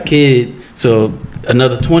 I got a kid, so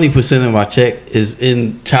another 20% of my check is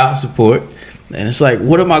in child support. And it's like,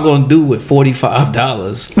 what am I going to do with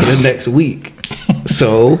 $45 for the next week?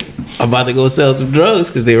 So I'm about to go sell some drugs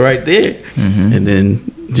because they're right there. And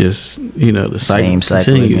then just, the cycle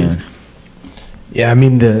continues. Again. Yeah, I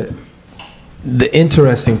mean, the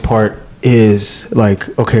interesting part is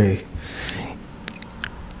like, okay,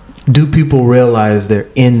 do people realize they're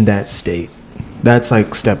in that state? That's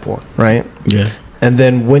like step one, right? Yeah. And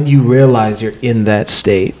then when you realize you're in that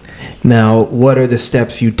state, now what are the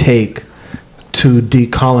steps you take to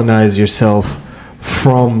decolonize yourself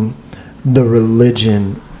from the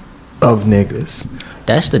religion of niggas?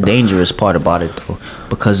 That's the dangerous part about it, though,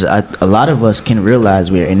 because a lot of us can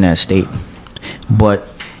realize we're in that state, but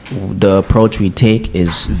the approach we take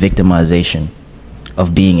is victimization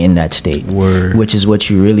of being in that state. Word. Which is what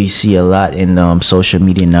you really see a lot in social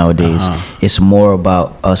media nowadays. It's more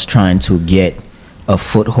about us trying to get a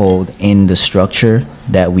foothold in the structure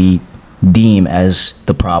that we deem as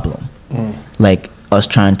the problem. Like us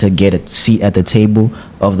trying to get a seat at the table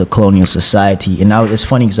of the colonial society. And now it's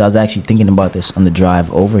funny because I was actually thinking about this on the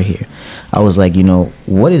drive over here. I was like,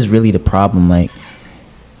 what is really the problem? Like,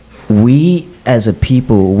 we as a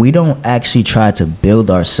people, we don't actually try to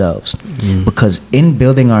build ourselves, because in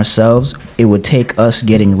building ourselves, it would take us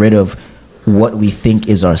getting rid of what we think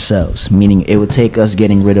is ourselves, meaning it would take us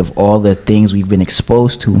getting rid of all the things we've been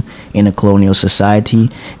exposed to in a colonial society,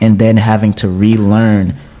 and then having to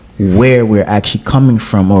relearn where we're actually coming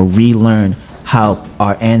from, or relearn how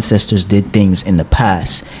our ancestors did things in the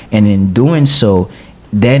past. And in doing so,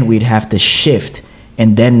 then we'd have to shift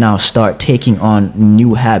and then now start taking on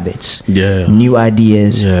new habits, new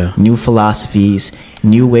ideas, new philosophies,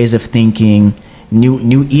 new ways of thinking,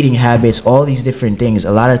 new eating habits, all these different things.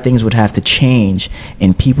 A lot of things would have to change,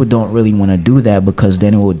 and people don't really want to do that because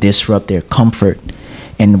then it will disrupt their comfort.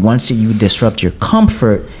 And once you disrupt your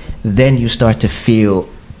comfort, then you start to feel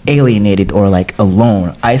alienated or like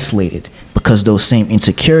alone, isolated, because those same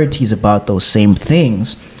insecurities about those same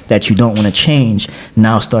things that you don't want to change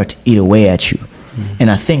now start to eat away at you.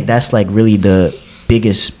 And I think that's like really the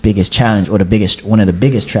biggest challenge, or one of the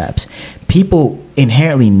biggest traps. People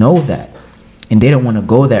inherently know that, and they don't want to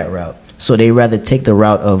go that route. So they rather take the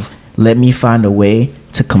route of, let me find a way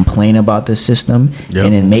to complain about the system,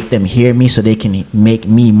 and then make them hear me so they can make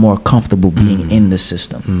me more comfortable being in the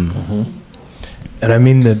system. And I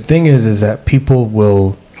mean, the thing is that people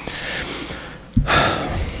will,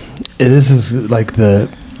 this is like this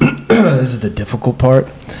is the difficult part,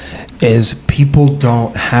 is people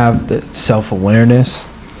don't have the self-awareness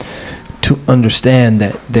to understand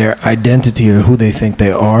that their identity, or who they think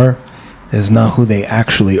they are, is not who they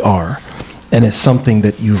actually are, and it's something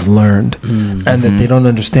that you've learned. And that they don't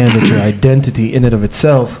understand that your identity in and of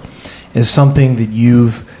itself is something that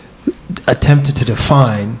you've attempted to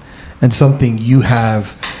define, and something you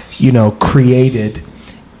have, created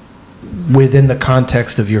within the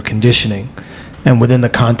context of your conditioning, and within the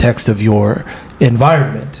context of your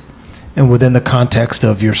environment, and within the context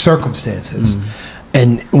of your circumstances.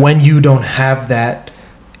 And when you don't have that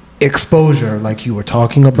exposure, like you were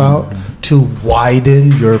talking about, to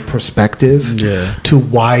widen your perspective, to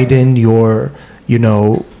widen your,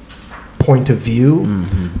 point of view,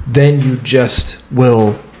 then you just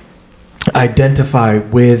will identify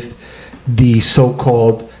with the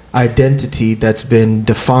so-called identity that's been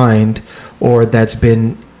defined, or that's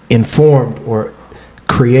been informed or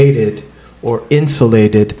created or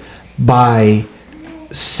insulated by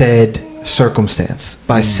said circumstance,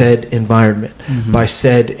 by said environment, by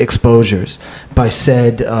said exposures, by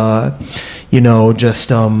said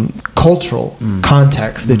cultural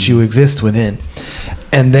context that you exist within.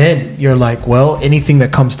 And then you're like, well, anything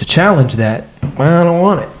that comes to challenge that, well, I don't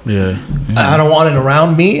want it. I don't want it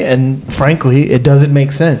around me, and frankly, it doesn't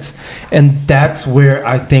make sense. And that's where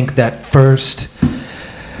I think that first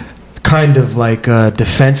kind of like a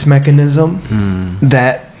defense mechanism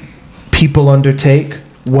that people undertake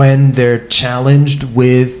when they're challenged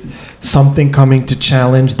with something coming to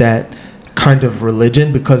challenge that kind of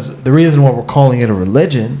religion, because the reason why we're calling it a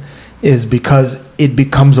religion is because it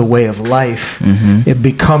becomes a way of life. It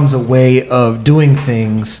becomes a way of doing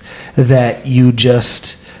things that you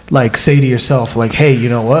just like say to yourself, like, hey, you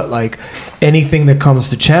know what, like anything that comes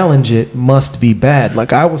to challenge it must be bad.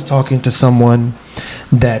 Like I was talking to someone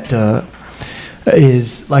that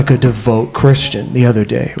is like a devout Christian the other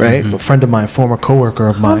day, right? A friend of mine, former coworker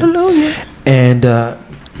of mine. Hallelujah. And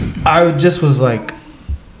I just was like,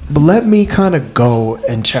 but let me kind of go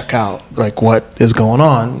and check out like what is going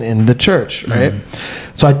on in the church, right?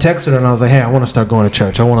 So I texted her and I was like, hey, I want to start going to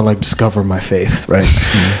church. I want to like discover my faith, right?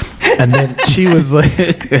 And then she was like,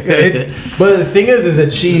 but the thing is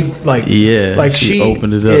that she like, she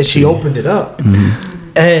opened it up. Yeah, she opened it up.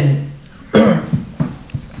 And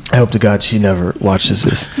I hope to God she never watches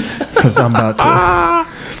this, because I'm about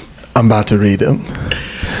to read them.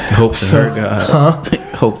 Hope to her God.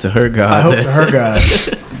 Hope to her God. I hope to her God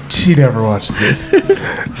she never watches this.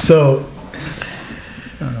 So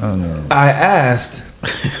I asked,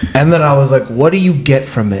 and then I was like, what do you get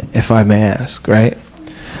from it, if I may ask, right?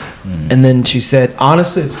 And then she said,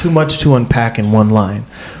 honestly, it's too much to unpack in one line.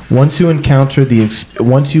 Once you encounter and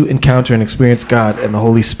experience God and the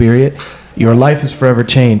Holy Spirit, your life is forever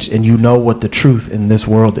changed, and you know what the truth in this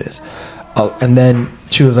world is. And then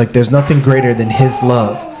she was like, there's nothing greater than His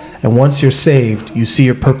love. And once you're saved, you see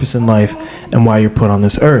your purpose in life and why you're put on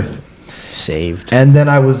this earth. Saved. And then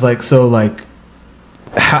I was like, so like,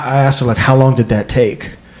 I asked her like, how long did that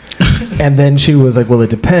take? And then she was like, well,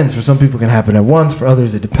 it depends. For some people it can happen at once. For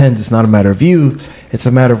others, it depends. It's not a matter of you. It's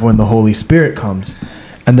a matter of when the Holy Spirit comes.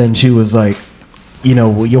 And then she was like,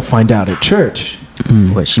 well, you'll find out at church.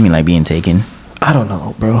 What, she mean like being taken? I don't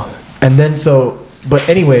know, bro. And then but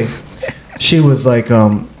anyway, she was like,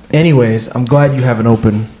 anyways, I'm glad you have an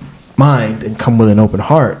open mind and come with an open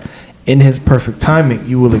heart. In His perfect timing,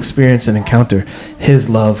 you will experience and encounter His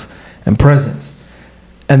love and presence.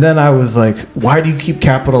 And then I was like, why do you keep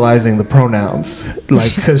capitalizing the pronouns?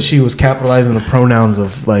 Like, because she was capitalizing the pronouns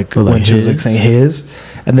of like, Well, like when she was like his? saying his.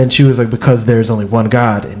 And then she was like, because there's only one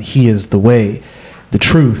God and he is the way, the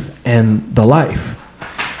truth, and the life.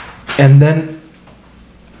 And then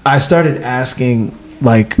I started asking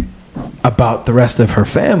like about the rest of her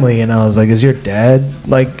family. And I was like, is your dad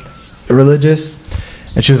like religious?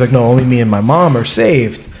 And she was like, no, only me and my mom are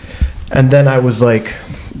saved. And then I was like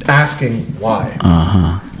asking why.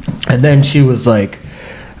 And then she was like,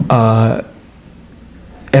 and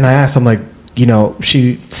I asked, I'm like, you know,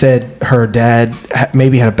 she said her dad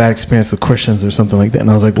maybe had a bad experience with Christians or something like that. And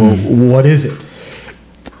I was like, well, what is it?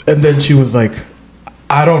 And then she was like,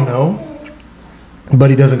 I don't know, but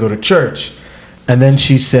he doesn't go to church. And then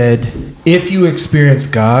she said, if you experience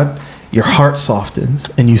God, your heart softens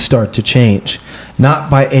and you start to change. Not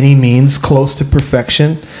by any means close to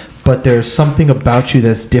perfection, but there's something about you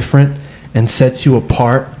that's different and sets you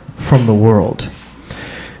apart from the world.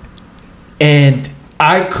 And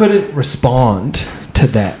I couldn't respond to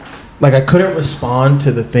that. Like, I couldn't respond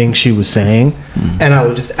to the thing she was saying. And I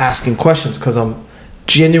was just asking questions because I'm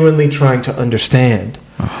genuinely trying to understand,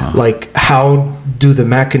 like, how do the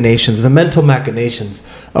machinations, the mental machinations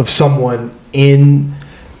of someone in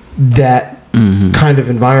that kind of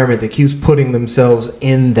environment that keeps putting themselves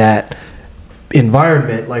in that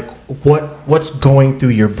environment, like what's going through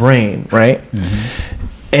your brain, right?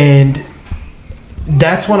 And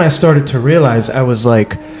that's when I started to realize, I was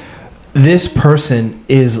like, this person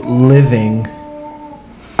is living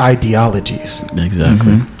ideologies.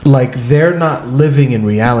 Exactly. Like, they're not living in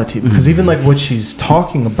reality, because even like what she's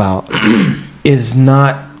talking about is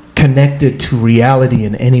not connected to reality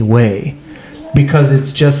in any way, because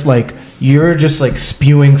it's just like you're just like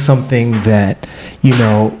spewing something that, you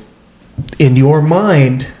know, in your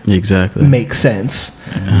mind Exactly. makes sense,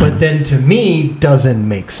 but then to me doesn't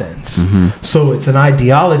make sense. So it's an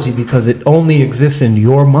ideology because it only exists in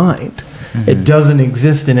your mind. It doesn't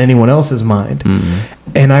exist in anyone else's mind.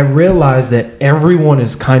 And I realized that everyone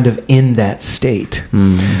is kind of in that state.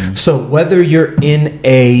 So whether you're in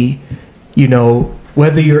a, you know,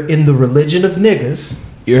 whether you're in the religion of niggas,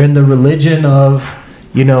 you're in the religion of,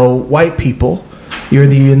 you know, white people, you're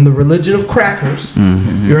in the religion of crackers,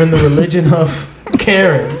 you're in the religion of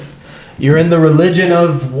Karens, you're in the religion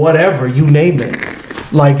of whatever, you name it.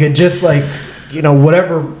 Like, it just like, you know,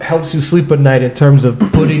 whatever helps you sleep at night in terms of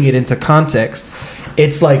putting it into context.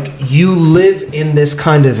 It's like you live in this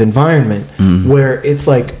kind of environment where it's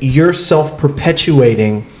like you're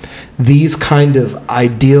self-perpetuating these kind of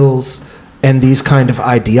ideals and these kind of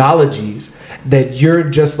ideologies that you're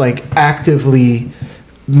just like actively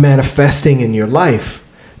manifesting in your life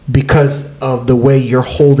because of the way you're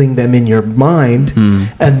holding them in your mind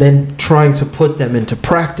and then trying to put them into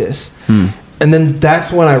practice. And then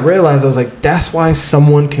that's when I realized, I was like, that's why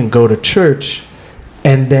someone can go to church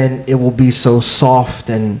and then it will be so soft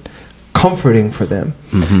and comforting for them,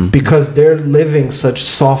 because they're living such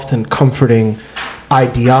soft and comforting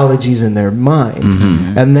ideologies in their mind.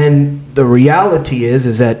 And then the reality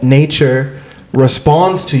is that nature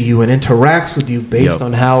responds to you and interacts with you based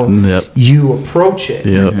on how you approach it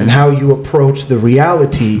and how you approach the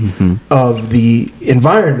reality of the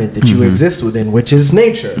environment that you exist within, which is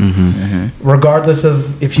nature. Regardless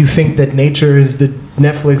of if you think that nature is the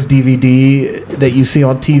Netflix DVD that you see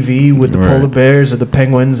on TV with the polar bears or the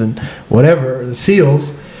penguins and whatever, the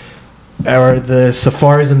seals, or the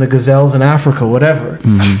safaris and the gazelles in Africa, whatever.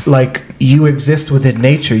 Like, you exist within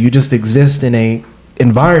nature. You just exist in a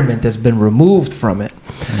environment that's been removed from it.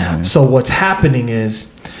 So what's happening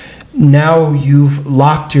is now you've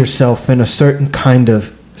locked yourself in a certain kind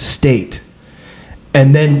of state,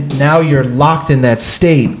 and then now you're locked in that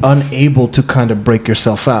state, unable to kind of break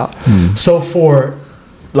yourself out. So for,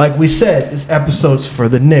 like we said, this episode's for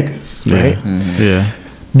the niggas, right?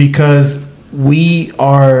 Because we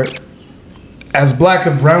are, as black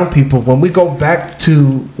and brown people, when we go back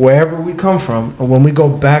to wherever we come from, or when we go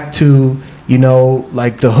back to, you know,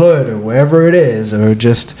 like the hood or wherever it is, or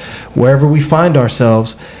just wherever we find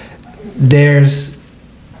ourselves, there's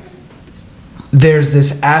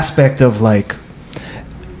this aspect of like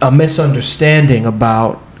a misunderstanding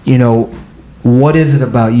about, you know, what is it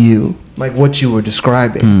about you, like what you were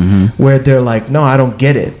describing, where they're like, no, I don't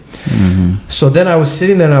get it. So then I was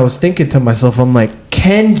sitting there and I was thinking to myself, I'm like,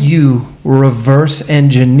 can you reverse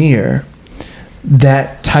engineer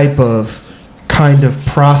that type of kind of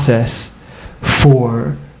process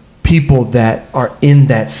for people that are in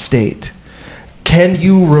that state? Can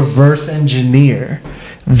you reverse engineer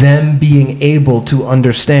them being able to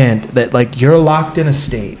understand that, like, you're locked in a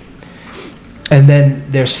state and then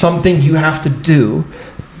there's something you have to do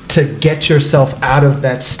to get yourself out of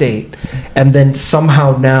that state, and then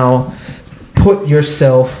somehow now put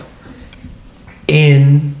yourself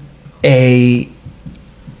in on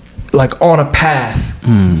a path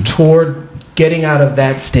toward getting out of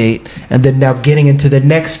that state, and then now getting into the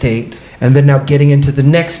next state, and then now getting into the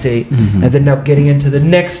next state, and then now getting into the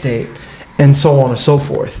next state, and so on and so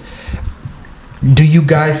forth. Do you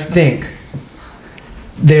guys think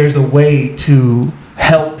there's a way to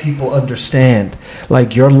help people understand,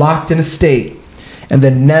 like, you're locked in a state, and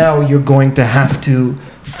then now you're going to have to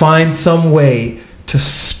find some way to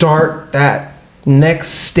start that next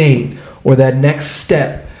state or that next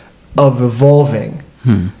step of evolving,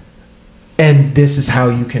 and this is how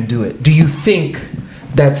you can do it? Do you think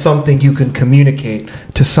that's something you can communicate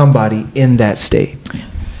to somebody in that state?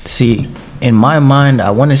 See, in my mind, I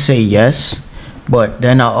want to say yes, but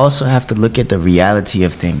then I also have to look at the reality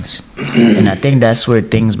of things. And I think that's where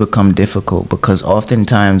things become difficult, because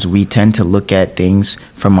oftentimes we tend to look at things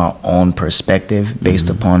from our own perspective based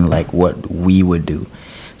upon like what we would do.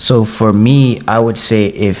 So for me, I would say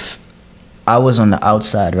if I was on the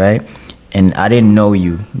outside, right, and I didn't know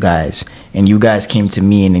you guys, and you guys came to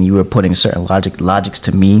me and then you were putting certain logics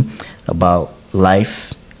to me about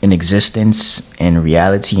life and existence and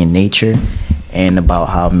reality and nature, and about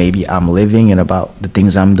how maybe I'm living and about the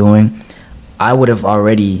things I'm doing, I would have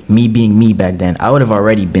already, me being me back then, I would have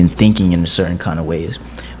already been thinking in a certain kind of ways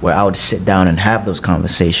where I would sit down and have those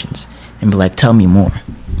conversations and be like, tell me more.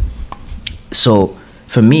 So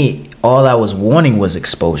for me, all I was wanting was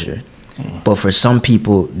exposure. But for some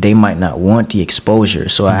people, they might not want the exposure.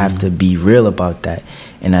 So I have to be real about that.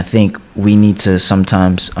 And I think we need to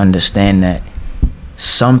sometimes understand that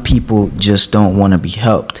some people just don't want to be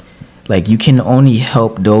helped. Like, you can only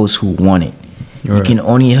help those who want it. Right. You can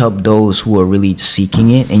only help those who are really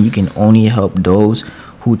seeking it. And you can only help those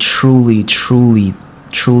who truly, truly,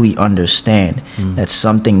 truly understand that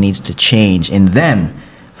something needs to change in them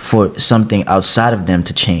for something outside of them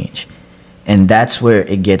to change. And that's where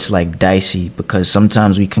it gets like dicey, because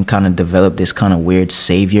sometimes we can kind of develop this kind of weird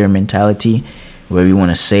savior mentality where we want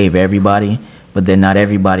to save everybody, but then not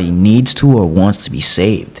everybody needs to or wants to be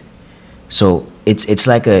saved. So it's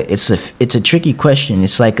a tricky question.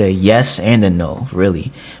 It's like a yes and a no,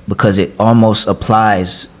 really, because it almost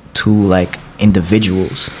applies to like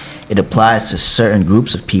individuals. It applies to certain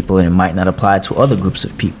groups of people, and it might not apply to other groups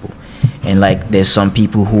of people. And like, there's some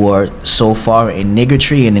people who are so far in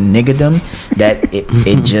niggotry and in niggerdom that it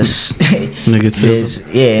just in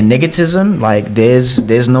niggertism, like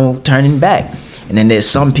there's no turning back. And then there's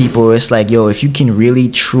some people, it's like, yo, if you can really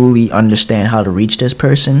truly understand how to reach this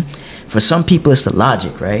person, for some people it's the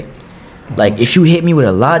logic, right? Like, if you hit me with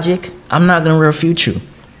a logic, I'm not gonna refute you.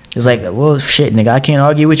 It's like, well, shit, nigga, I can't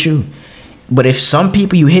argue with you. But if some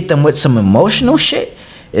people, you hit them with some emotional shit,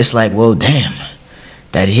 it's like, well, damn,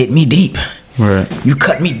 that hit me deep. Right. You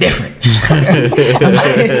cut me different. I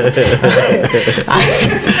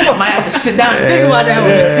might have to sit down and think about that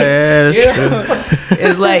one.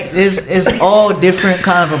 It's like, it's all different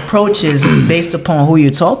kind of approaches based upon who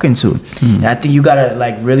you're talking to. And I think you gotta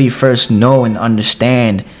like really first know and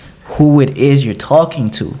understand who it is you're talking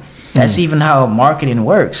to. That's even how marketing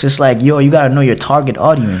works. It's like, yo, you gotta know your target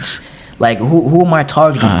audience. Like, who am I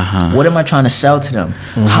targeting? What am I trying to sell to them?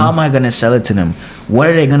 How am I going to sell it to them? What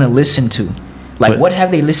are they going to listen to? Like, what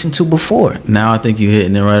have they listened to before? Now I think you're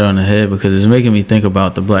hitting it right on the head, because it's making me think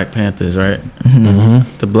about the Black Panthers, right?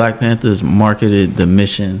 The Black Panthers marketed the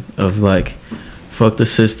mission of, like, fuck the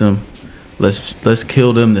system. Let's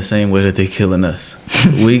kill them the same way that they're killing us.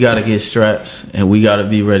 We got to get straps, and we got to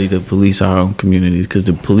be ready to police our own communities, because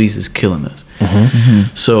the police is killing us.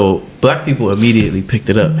 So black people immediately picked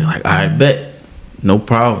it up. They're like, I bet, no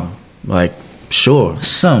problem. Like, sure. But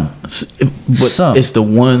it's the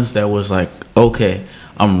ones that was like, okay,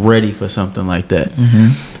 I'm ready for something like that.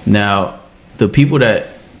 Now, the people that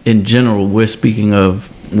in general we're speaking of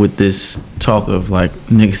with this talk of like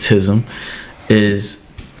negativism is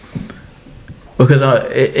because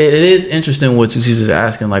it is interesting what you just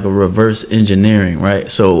asking, like a reverse engineering,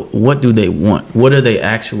 right? So what do they want? What are they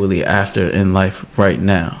actually after in life right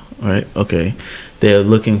now, right? Okay, they're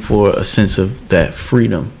looking for a sense of that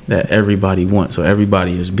freedom that everybody wants. So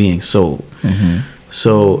everybody is being sold.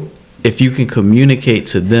 So if you can communicate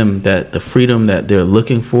to them that the freedom that they're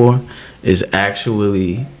looking for is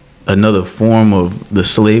actually another form of the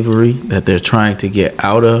slavery that they're trying to get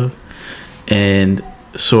out of, and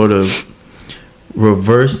sort of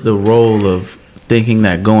reverse the role of thinking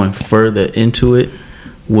that going further into it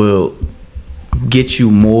will get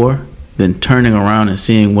you more than turning around and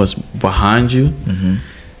seeing what's behind you,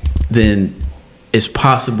 then it's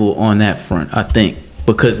possible on that front, I think.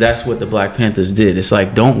 because that's what the Black Panthers did. It's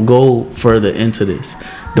like, don't go further into this.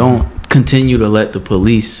 Don't continue to let the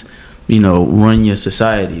police, run your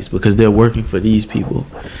societies, because they're working for these people,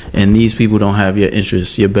 and these people don't have your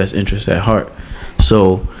interests, your best interest at heart.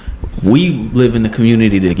 So we live in the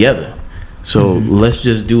community together. So let's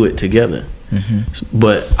just do it together.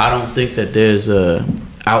 But I don't think that there's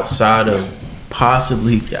outside of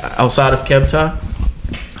Kepta,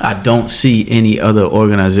 I don't see any other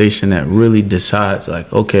organization that really decides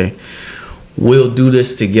like, okay, we'll do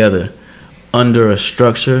this together under a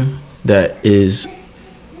structure that is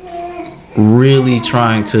really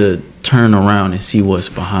trying to turn around and see what's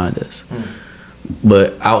behind us.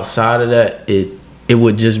 But outside of that, it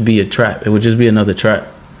would just be a trap. It would just be another trap.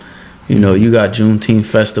 You got Juneteenth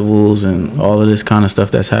festivals and all of this kind of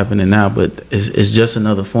stuff that's happening now, but it's just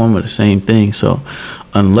another form of the same thing. So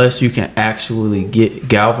unless you can actually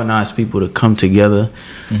galvanize people to come together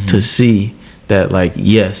to see that, like,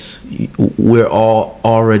 yes, we're all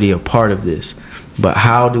already a part of this, but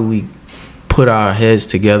how do we put our heads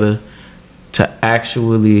together to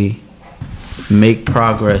actually make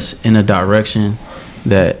progress in a direction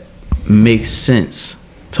that makes sense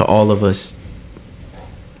to all of us,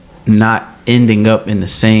 not ending up in the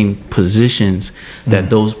same positions that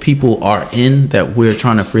those people are in, that we're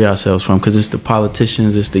trying to free ourselves from, because it's the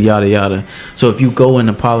politicians, it's the yada yada. So if you go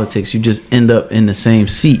into politics, you just end up in the same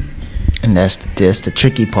seat. And that's the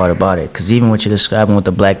tricky part about it, because even what you're describing with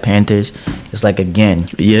the Black Panthers, it's like, again,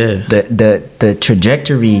 the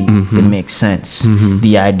trajectory, it makes sense.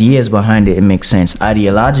 The ideas behind it makes sense.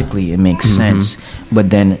 Ideologically, it makes sense.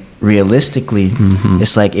 But then realistically,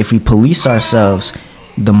 it's like, if we police ourselves,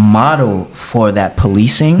 the model for that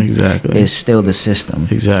policing is still the system.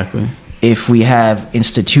 Exactly. If we have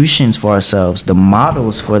institutions for ourselves, the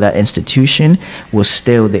models for that institution will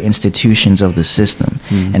still the institutions of the system.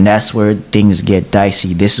 And that's where things get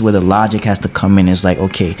dicey. This is where the logic has to come in. It's like,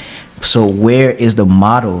 okay, so where is the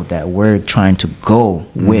model that we're trying to go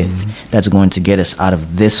with that's going to get us out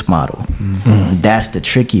of this model? That's the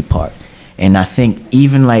tricky part. And I think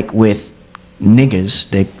even like with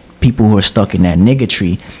niggas, the people who are stuck in that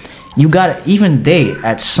niggatry, even they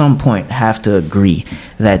at some point have to agree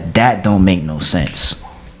that don't make no sense.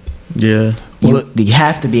 Yeah. You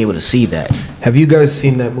have to be able to see that. Have you guys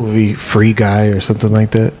seen that movie Free Guy or something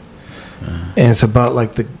like that? And it's about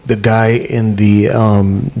like the guy in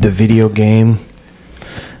the video game,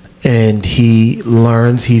 and he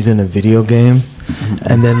learns he's in a video game,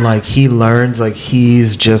 and then like he learns like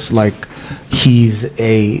he's just like he's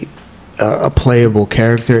a playable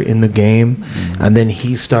character in the game, and then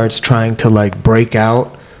he starts trying to like break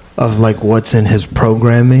out of like what's in his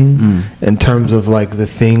programming in terms of like the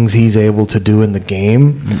things he's able to do in the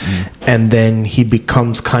game, and then he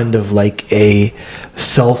becomes kind of like a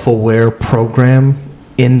self-aware program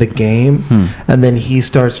in the game, and then he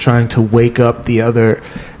starts trying to wake up the other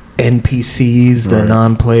NPCs, the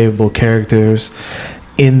non-playable characters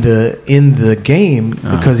in the game,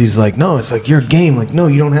 because he's like, no, it's like your game, like, no,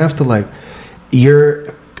 you don't have to, like,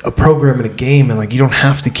 you're a program in a game, and like you don't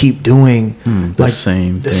have to keep doing the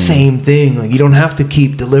same thing, like you don't have to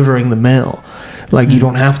keep delivering the mail, like you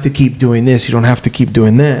don't have to keep doing this, you don't have to keep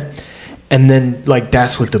doing that. And then like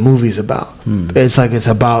that's what the movie's about. It's like it's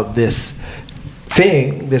about this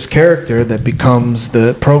thing, this character that becomes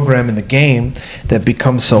the program in the game, that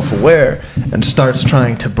becomes self-aware and starts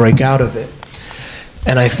trying to break out of it.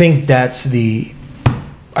 And I think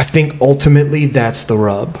ultimately that's the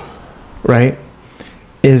rub, right?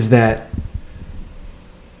 Is that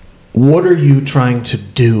what are you trying to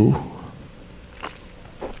do?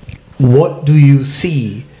 What do you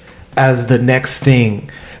see as the next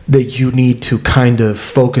thing that you need to kind of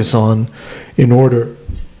focus on in order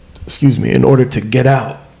to get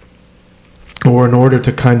out, or in order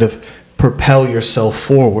to kind of propel yourself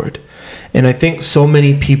forward? And I think so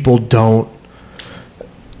many people don't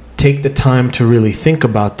take the time to really think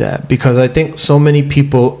about that, because I think so many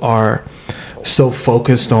people are so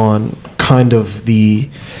focused on kind of the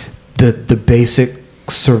basic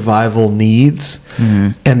survival needs,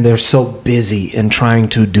 and they're so busy in trying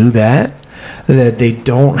to do that they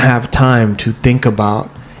don't have time to think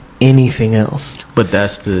about anything else. But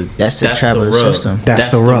that's the traveler system. That's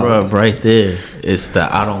the rub right there. It's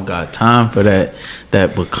the I don't got time for that.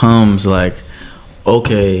 That becomes like,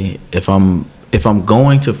 okay, if I'm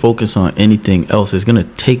going to focus on anything else, it's gonna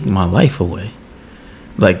take my life away.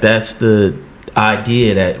 Like that's the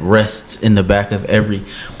idea that rests in the back of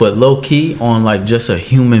but low key on like just a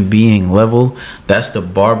human being level, that's the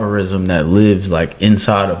barbarism that lives like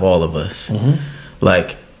inside of all of us.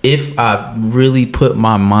 Like if I really put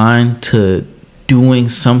my mind to doing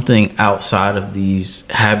something outside of these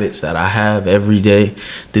habits that I have every day,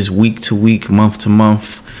 this week to week, month to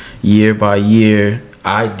month, year by year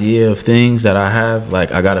idea of things that I have.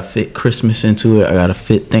 Like, I gotta fit Christmas into it, I gotta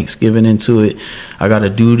fit Thanksgiving into it, I gotta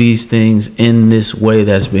do these things in this way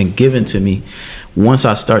that's been given to me. Once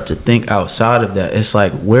I start to think outside of that, it's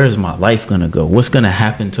like, where's my life gonna go? What's gonna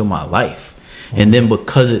happen to my life? And then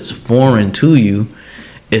because it's foreign to you,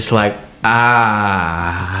 it's like,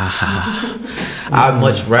 I'd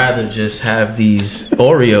much rather just have these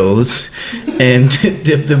Oreos and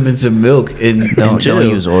dip them in some milk and Don't chill.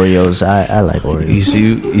 use Oreos. I like Oreos.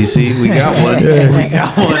 You see, we got one. We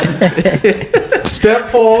got one. Step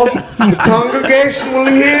 4, the congregation will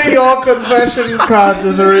hear your confession,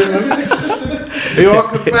 Carter's Arena. Your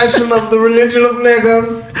confession of the religion of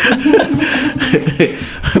niggas.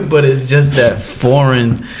 But it's just that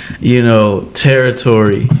foreign,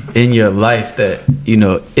 territory in your life that,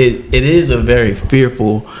 it is a very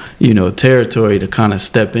fearful, territory to kind of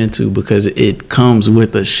step into, because it comes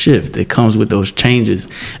with a shift. It comes with those changes,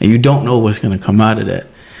 and you don't know what's going to come out of that.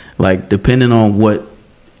 Like, depending on what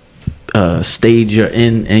stage you're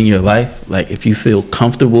in your life, like if you feel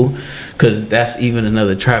comfortable, because that's even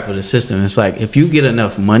another trap of the system. It's like, if you get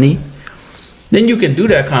enough money, then you can do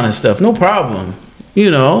that kind of stuff, no problem.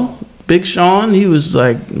 Big Sean, he was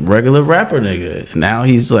like regular rapper nigga. Now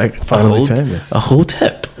he's like finally famous. A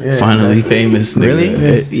hotep. Yeah, Finally exactly. famous nigga.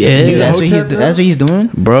 Really? Yeah. That's what he's doing?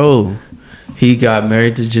 Bro, he got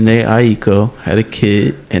married to Janae Aiko, had a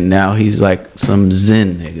kid, and now he's like some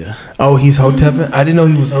Zen nigga. Oh, he's hotepping? I didn't know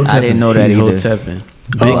he was hotepping. I didn't know that He either. hotepping.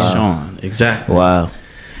 Big wow. Sean, exactly. Wow.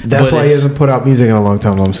 That's But why he it's- hasn't put out music in a long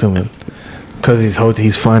time, I'm assuming. Because he's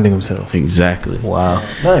finding himself. Exactly. Wow.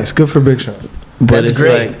 Nice. Good for Big Sean. But That's it's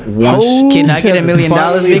great. like once Can I get $1 million,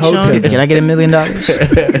 Finally Big Sean? hotepping. Can I get $1 million?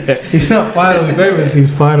 He's not finally famous. He's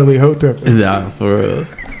finally hotepping. Nah, for real.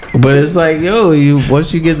 But it's like,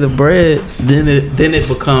 once you get the bread, then it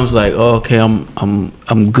becomes like, oh, okay,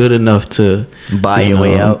 I'm good enough to Buy your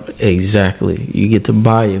way out. Exactly. You get to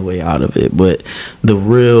buy your way out of it. But the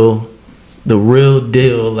real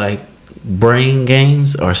deal, like, brain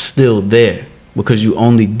games are still there, because you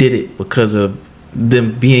only did it because of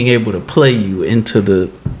them being able to play you into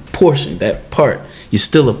the portion, that part. You're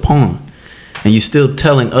still a pawn, and you're still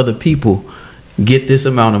telling other people, get this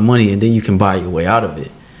amount of money and then you can buy your way out of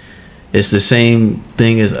it. It's the same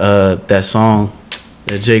thing as that song,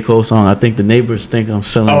 that J. Cole song, I think the neighbors think I'm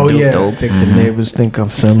selling Oh, dope. yeah. I think the neighbors think I'm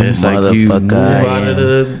selling. It's like you move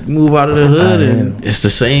out of the hood, and it's the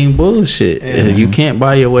same bullshit. You can't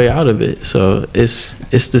buy your way out of it. So it's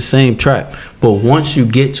the same trap. But once you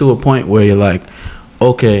get to a point where you're like,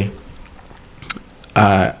 okay,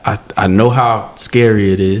 I know how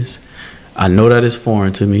scary it is. I know that it's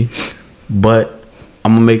foreign to me, but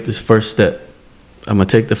I'm gonna make this first step. I'm gonna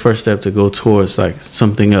take the first step to go towards like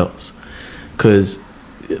something else. Cause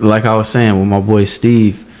like I was saying with my boy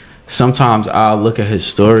Steve, sometimes I'll look at his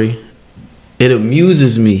story. It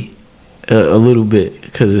amuses me a little bit,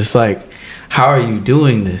 because it's like, how are you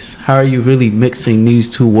doing this? How are you really mixing these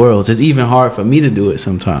two worlds? It's even hard for me to do it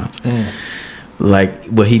sometimes.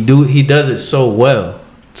 Like, but he does it so well,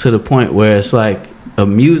 to the point where it's like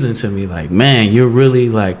amusing to me. Like, man, you're really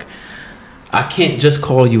like, I can't just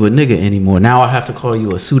call you a nigga anymore. Now I have to call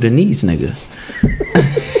you a Sudanese nigga.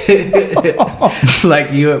 Like,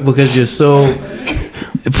 because you're so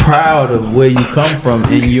proud of where you come from,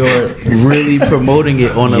 and you're really promoting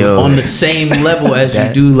it on the same level as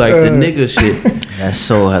you do like the nigga shit. That's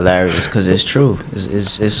so hilarious, because it's true.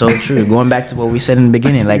 It's so true. Going back to what we said in the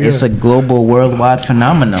beginning, like, it's a global, worldwide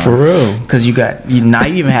phenomenon. For real. Because now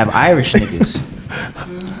you even have Irish niggas.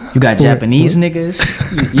 You got Japanese niggas.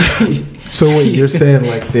 So wait, you're saying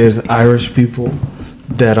like there's Irish people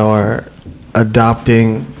that are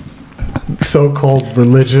adopting so-called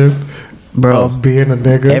religion, Bro, of being a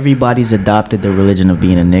nigga? Everybody's adopted the religion of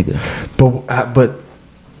being a nigga. But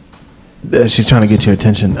she's trying to get your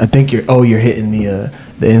attention. I think you're hitting the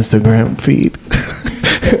Instagram feed.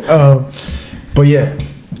 But yeah,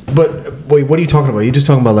 but wait, what are you talking about? You just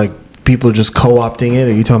talking about like people just co-opting it,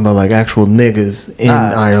 or you talking about like actual niggas in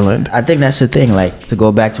Ireland? I think that's the thing. Like, to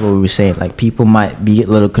go back to what we were saying, like, people might be a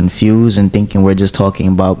little confused and thinking we're just talking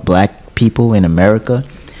about black people in America,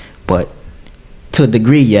 but to a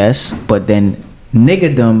degree, yes. But then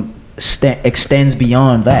niggadom extends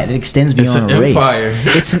beyond that. It extends beyond It's an race. empire.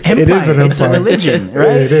 It's an empire. It is an It's a empire. religion, right?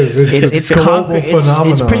 Yeah, it is. It's a global It's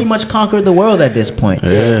phenomenon. pretty much conquered the world at this point.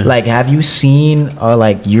 Yeah. Like, have you seen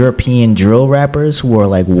like European drill rappers who are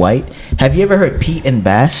like white? Have you ever heard Pete and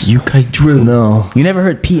Bass? UK drill. No. You never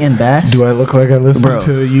heard Pete and Bass? Do I look like I listen Bro.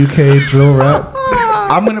 to UK drill rap?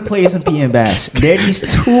 I'm gonna play you some P and Bass. They're these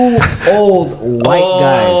two old white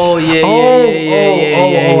guys. Oh yeah.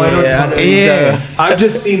 I know what you're talking about. I've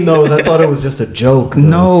just seen those. I thought it was just a joke. Though.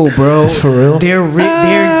 No, bro. It's for real? They're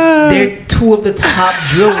two of the top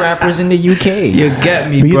drill rappers in the UK. You get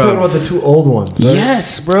me, But bro. you're talking about the two old ones. Right?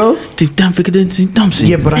 Yes, bro.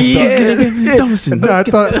 Yeah, but I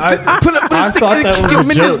thought I thought that was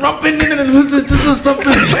a joke.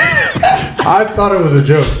 I thought it was a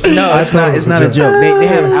joke. No, it's not. It's not a joke. They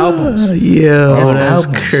have albums. Yeah, that's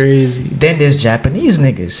crazy. Then there's Japanese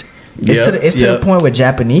niggas. It's to the Yep. point where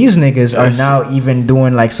Japanese niggas are now even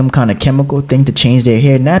doing like some kind of chemical thing to change their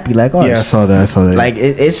hair nappy like ours. Yeah, I saw that. Like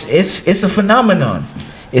it's a phenomenon.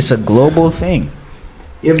 It's a global thing.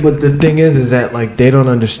 Yeah, but the thing is that like they don't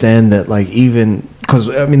understand that like even because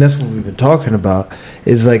I mean that's what we've been talking about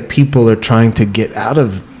is like people are trying to get out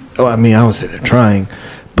of. Oh, I mean I would say they're trying,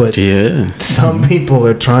 but some people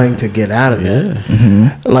are trying to get out of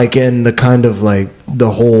it. Like in the kind of like the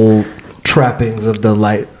whole trappings of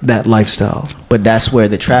that lifestyle. But that's where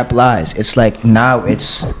the trap lies. It's like now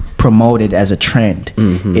it's promoted as a trend.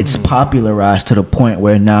 It's popularized to the point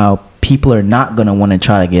where now people are not going to want to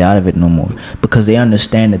try to get out of it no more because they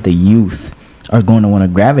understand that the youth are going to want to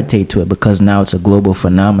gravitate to it because now it's a global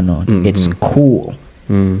phenomenon. It's cool.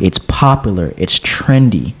 It's popular. It's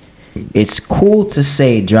trendy. It's cool to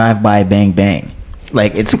say drive by bang bang.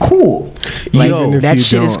 Like it's cool. Like Yo, that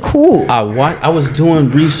shit is cool. I was doing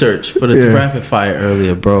research for the rapid fire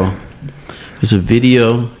earlier, bro. There's a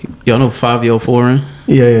video. Y'all know Fabio Foreign?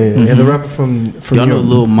 Yeah. The rapper from y'all know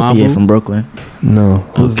Lil Mabu? Yeah, from Brooklyn. No.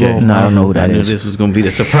 Okay. No, I don't know who that I knew is. this was gonna be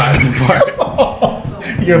the surprising part.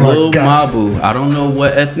 Lil Mabu. I don't know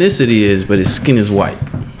what ethnicity is, but his skin is white.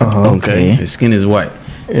 Okay. His skin is white.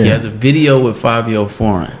 He has a video with Fabio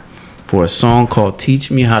Foreign for a song called "Teach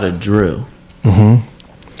Me How to Drill."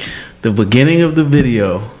 The beginning of the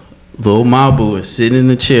video, Lil Mabu is sitting in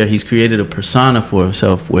the chair. He's created a persona for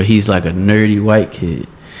himself where he's like a nerdy white kid,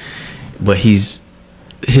 but his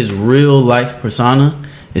real life persona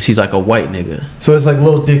is he's like a white nigga. So it's like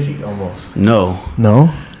Lil Dicky almost. No.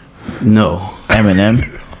 Eminem.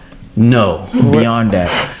 No. Beyond that.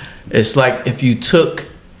 It's like if you take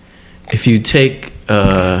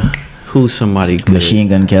who's somebody good? Machine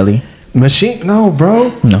Gun Kelly. No, bro.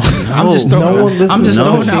 No. I'm just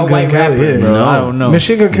throwing out white rappers, bro. No. I don't know.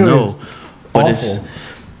 Machine Gun Kelly No. But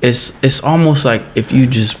it's almost like if you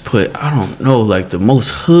just put, I don't know, like the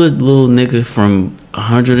most hood little nigga from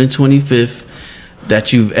 125th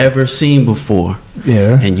that you've ever seen before.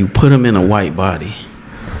 Yeah. And you put him in a white body.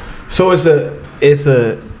 So it's a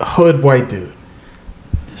hood white dude.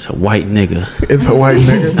 It's a white nigga. It's a white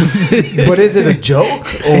nigga. But is it a joke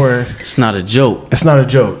or It's not a joke. it's not a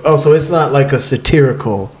joke? Oh, so it's not like a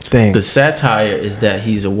satirical thing. The satire is that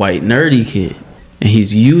he's a white nerdy kid. And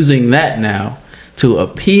he's using that now to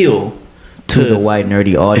appeal to the white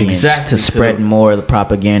nerdy audience, Exactly, to spread more of the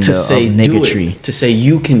propaganda to say of do niggatry. it, to say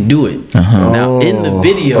you can do it. Now in the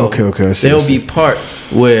video, Okay, I see, there'll be parts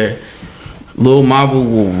where Lil Mabu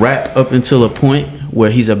will rap up until a point where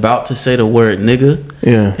he's about to say the word nigga,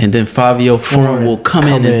 and then Fabio Foreign will come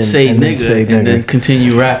in and say nigga, and then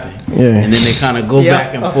continue rapping, and then they kind of go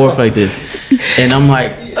back and forth like this, and I'm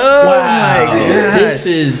like, wow, this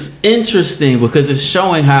is interesting because it's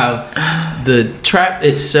showing how the trap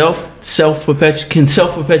itself can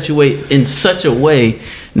self-perpetuate in such a way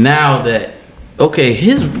now that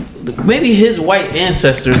maybe his white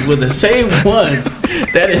ancestors were the same ones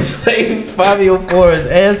that enslaved Fabio Foreign's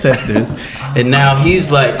ancestors, and now he's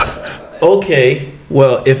like, okay,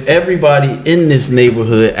 well, if everybody in this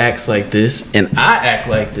neighborhood acts like this and I act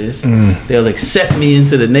like this, they'll accept me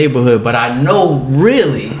into the neighborhood, but I know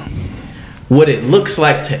really what it looks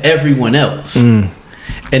like to everyone else.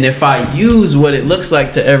 And if I use what it looks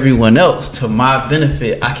like to everyone else to my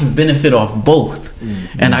benefit, I can benefit off both.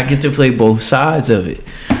 And I get to play both sides of it.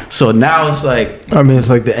 So now it's like, I mean, it's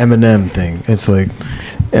like the Eminem thing. It's like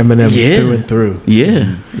Eminem through and through.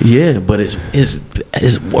 Yeah, but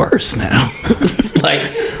it's worse now. Like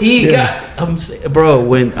he got, bro.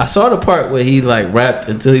 When I saw the part where he like rapped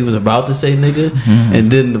until he was about to say nigga,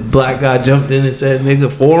 and then the black guy jumped in and said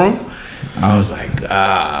nigga for him, I was like,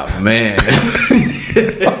 man,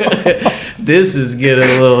 this is getting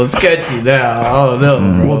a little sketchy now. I don't know,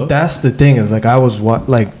 bro. Well, that's the thing is like I was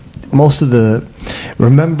most of the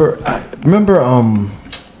remember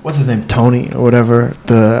what's his name, Tony or whatever,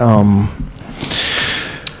 the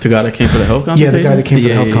guy that came for the health consultation? Yeah, the guy that came for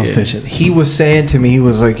the health consultation. He was saying to me, he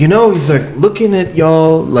was like, he's like looking at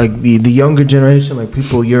y'all, like the younger generation, like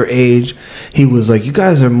people your age. He was like, you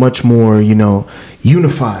guys are much more,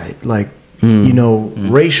 unified, like,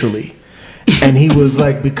 racially. And he was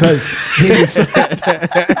like, because he was, he said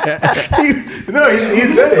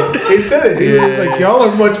it. He said it. He was like, y'all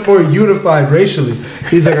are much more unified racially.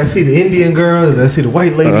 He's like, I see the Indian girls, I see the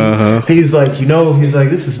white lady. He's like, he's like,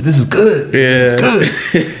 this is good. Yeah. It's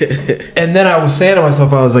good. And then I was saying to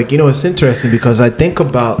myself, I was like, it's interesting because I think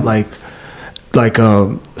about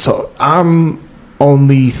so I'm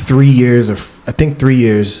only 3 years or I think 3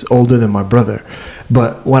 years older than my brother.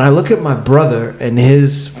 But when I look at my brother and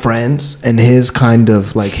his friends and his kind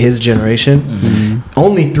of like his generation,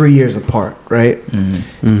 only 3 years apart, right?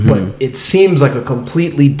 But it seems like a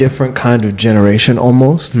completely different kind of generation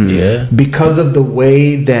almost. Yeah. Because of the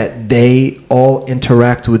way that they all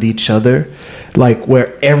interact with each other, like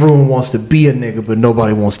where everyone wants to be a nigga, but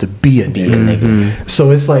nobody wants to be a nigga.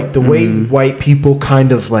 So it's like the way white people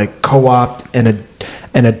kind of like co-opt and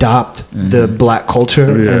adopt the black culture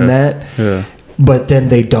and that. Yeah. But then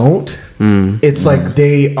they don't. It's like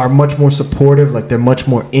they are much more supportive. Like they're much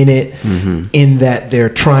more in it, in that they're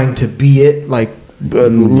trying to be it. Like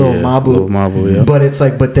Lil Mabu. Yeah. But it's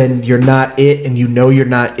like, but then you're not it, and you're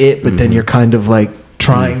not it. But then you're kind of like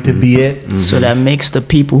trying to be it. So that makes the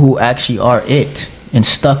people who actually are it and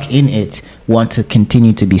stuck in it want to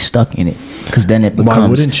continue to be stuck in it, because then it becomes. Why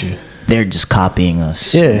wouldn't you? They're just copying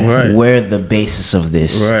us. Yeah. Right. We're the basis of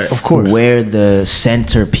this. Right. Of course. We're the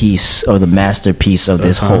centerpiece or the masterpiece of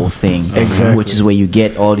this whole thing. Exactly. Which is where you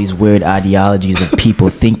get all these weird ideologies of people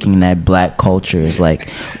thinking that black culture is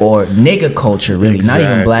like, or nigga culture, really. Not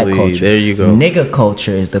even black culture. There you go. Nigga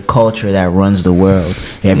culture is the culture that runs the world.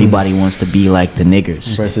 Everybody wants to be like the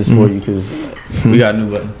niggers. Press this for you because we got new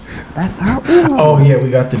buttons. That's how. Oh yeah, we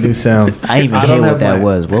got the new sounds. I even hear what that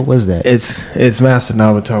was. What was that? It's Master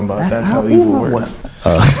Nava talking about that's how evil works.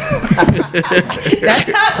 That's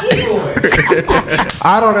how evil works.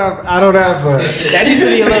 I don't have. That needs to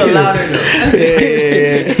be a little louder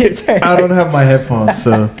though. I don't have my headphones,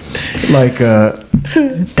 so like.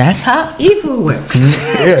 That's how evil works.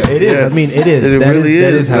 Yeah, it is. Yes. I mean, it is. That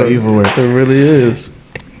is how evil works. It really is.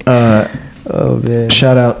 Oh man!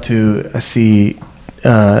 Shout out to I see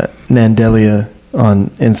Nandelia on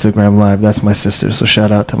Instagram Live. That's my sister, so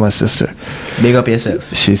shout out to my sister. Big up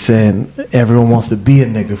yourself. She's saying everyone wants to be a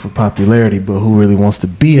nigga for popularity, but who really wants to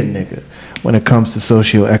be a nigga when it comes to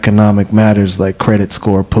socioeconomic matters like credit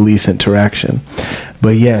score, police interaction?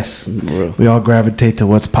 But yes, we all gravitate to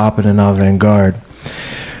what's popping in avant-garde,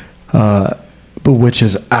 but which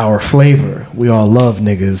is our flavor. We all love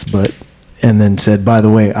niggas, but. And then said, by the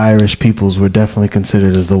way, Irish peoples were definitely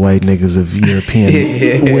considered as the white niggas of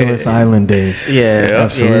European Willis Island days. Yeah,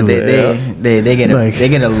 absolutely. Yeah, they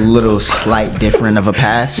get a little slight different of a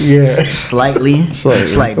pass. Yeah, slight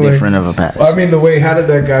different of a pass. I mean, the way how did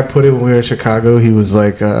that guy put it when we were in Chicago? He was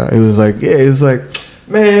like,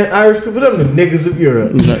 man, Irish people, them the niggas of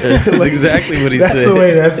Europe. That's exactly what he said.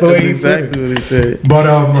 That's the way he exactly what he said. But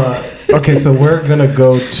okay, so we're gonna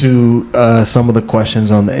go to some of the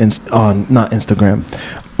questions on the not Instagram,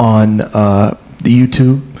 on the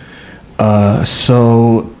YouTube.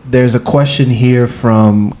 So there's a question here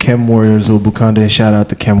from Kem Warrior Zulbukande. Shout out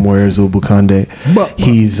to Kem Warrior Zulbukande.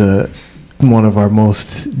 He's one of our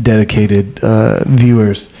most dedicated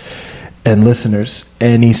viewers and listeners,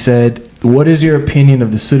 and he said, "What is your opinion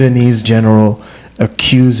of the Sudanese general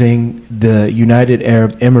accusing the United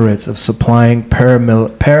Arab Emirates of supplying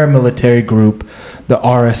paramilitary group, the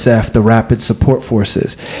RSF, the Rapid Support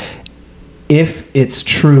Forces? If it's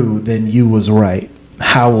true, then you was right.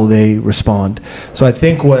 How will they respond?" So I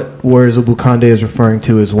think what Bukande is referring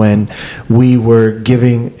to is when we were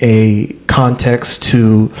giving a context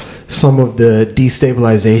to some of the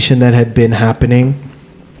destabilization that had been happening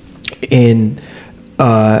in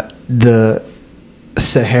the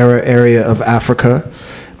Sahara area of Africa,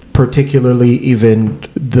 particularly even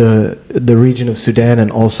the region of Sudan and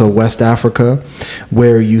also West Africa,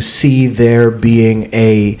 where you see there being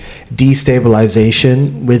a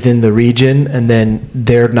destabilization within the region, and then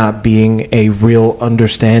there not being a real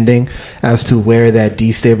understanding as to where that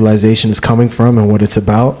destabilization is coming from and what it's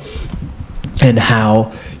about, and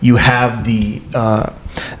how you have the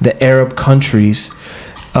Arab countries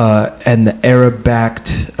and the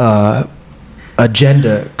Arab-backed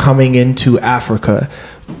agenda coming into Africa,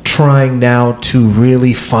 trying now to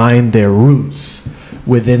really find their roots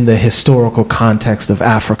within the historical context of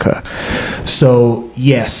Africa. So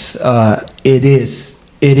yes, it is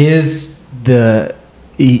the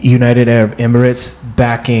United Arab Emirates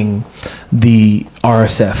backing the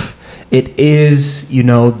RSF. It is,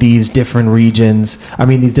 these different regions,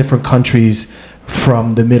 these different countries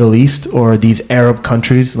from the Middle East, or these Arab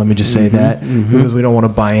countries, let me just say that, because we don't want to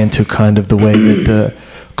buy into kind of the way that the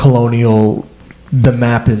colonial the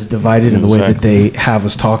map is divided in the way that they have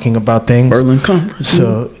us talking about things. Berlin Conference.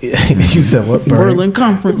 So you said what? Berlin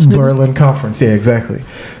Conference. Nigga. Berlin Conference. Yeah, exactly.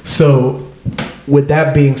 So with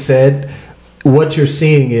that being said, what you're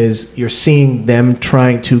seeing is you're seeing them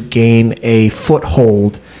trying to gain a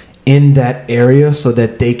foothold in that area so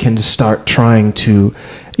that they can start trying to,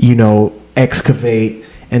 excavate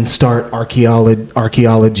and start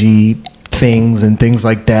archaeology things and things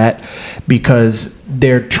like that, because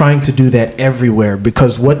they're trying to do that everywhere.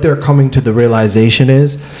 Because what they're coming to the realization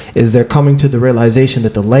is they're coming to the realization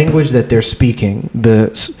that the language that they're speaking,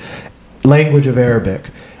 the language of Arabic,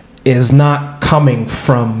 is not coming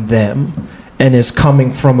from them and is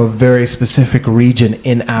coming from a very specific region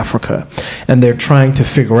in Africa. And they're trying to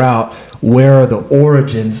figure out where are the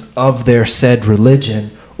origins of their said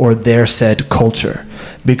religion or their said culture.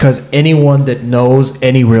 Because anyone that knows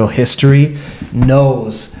any real history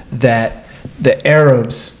knows that the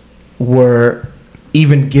Arabs were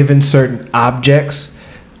even given certain objects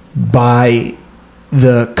by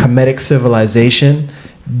the Kemetic civilization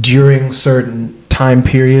during certain time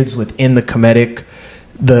periods within the Kemetic,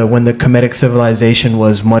 when the Kemetic civilization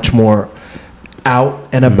was much more out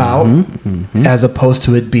and about, as opposed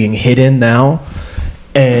to it being hidden now.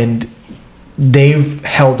 And they've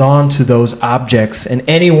held on to those objects, and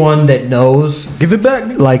anyone that knows, give it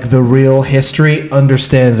back, like the real history,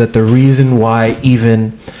 understands that the reason why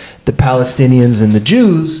even the Palestinians and the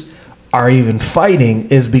Jews are even fighting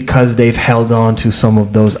is because they've held on to some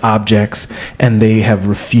of those objects and they have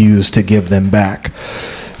refused to give them back.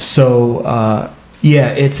 So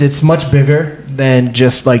it's much bigger than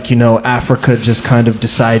just like, Africa just kind of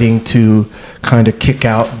deciding to kind of kick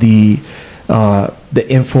out the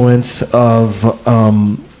influence of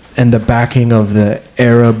and the backing of the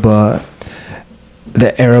Arab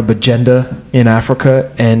agenda in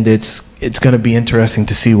Africa, and it's going to be interesting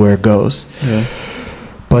to see where it goes. Yeah.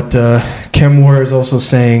 But Kemwar is also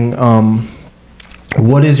saying,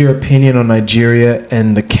 what is your opinion on Nigeria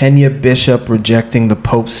and the Kenya bishop rejecting the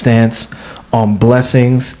Pope's stance on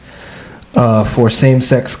blessings for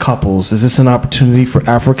same-sex couples? Is this an opportunity for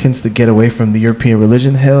Africans to get away from the European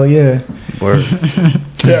religion? Hell yeah. Word.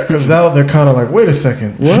 Yeah, because now they're kind of like, wait a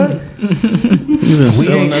second, what? You've been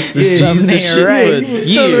selling us this shit. Right.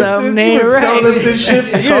 Selling us this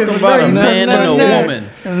shit. Talking about a man and a woman.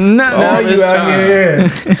 Now you out here,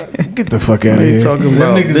 get the fuck out of here. Talking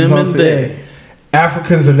about them and they.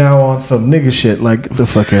 Africans are now on some nigga shit. Like, get the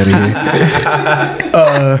fuck out of here.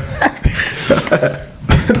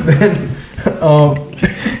 Then,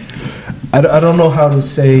 I don't know how to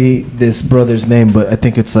say this brother's name, but I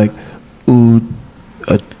think it's like Atukwe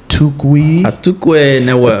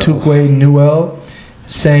Newell,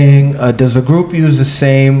 saying, does the group use the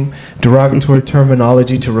same derogatory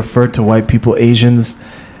terminology to refer to white people, Asians,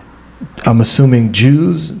 I'm assuming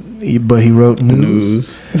Jews, but he wrote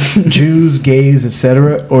news. Jews, gays,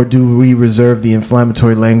 etc., or do we reserve the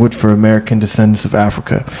inflammatory language for American descendants of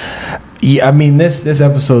Africa? Yeah, I mean, this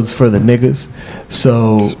episode's for the niggas,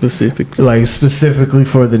 so specifically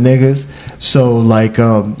for the niggas. So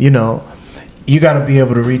you got to be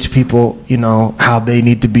able to reach people, how they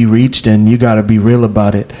need to be reached, and you got to be real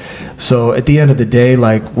about it. So at the end of the day,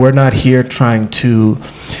 we're not here trying to,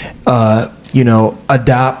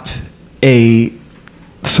 adopt a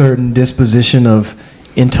certain disposition of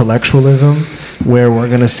intellectualism where we're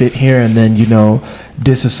going to sit here and then,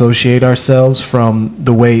 disassociate ourselves from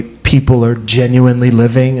the way people are genuinely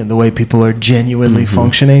living and the way people are genuinely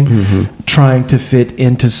functioning, trying to fit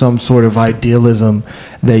into some sort of idealism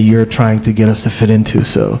that you're trying to get us to fit into.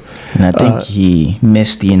 So, and I think he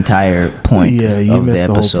missed the entire point of the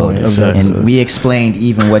episode. And we explained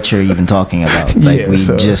even what you're even talking about.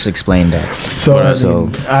 Just explained that. So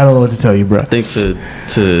I don't know what to tell you, bro. I think to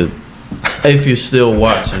if you're still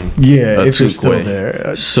watching, if you're still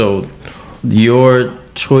there, so your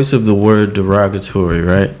choice of the word derogatory,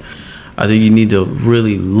 right? I think you need to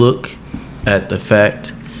really look at the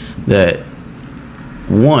fact that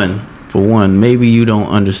for one, maybe you don't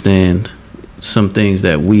understand some things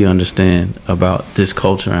that we understand about this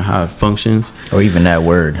culture and how it functions, or even that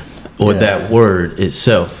word, or that word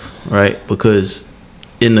itself, right? Because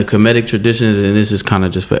in the Kemetic traditions, and this is kind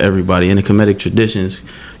of just for everybody, in the Kemetic traditions,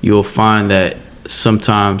 you'll find that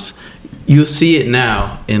sometimes you'll see it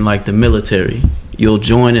now in the military. You'll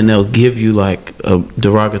join and they'll give you a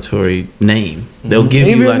derogatory name. They'll give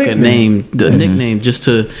you a nickname just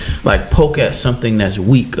to poke at something that's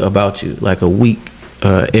weak about you, like a weak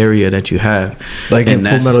area that you have. Like in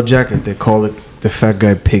Full Metal Jacket, they call it the fat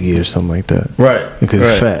guy Piggy or something like that. Right. Because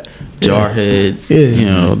he's fat.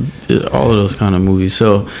 Jarhead, all of those kind of movies.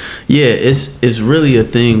 So, yeah, it's really a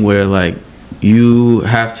thing where you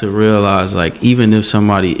have to realize, like, even if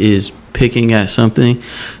somebody is picking at something,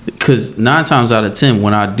 because 9 times out of 10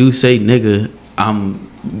 when I do say nigga,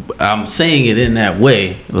 I'm saying it in that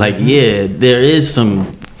way, like, yeah, there is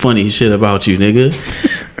some funny shit about you, nigga.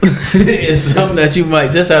 It's something that you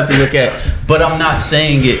might just have to look at, but I'm not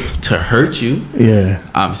saying it to hurt you. Yeah,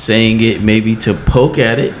 I'm saying it maybe to poke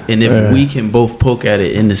at it, and if we can both poke at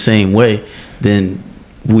it in the same way, then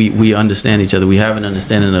we understand each other. We have an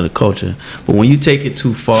understanding of the culture. But when you take it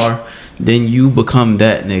too far, then you become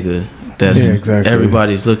that nigga that's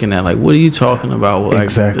everybody's looking at, like, what are you talking about? Like,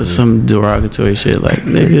 some derogatory shit, like,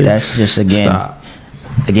 nigga. That's just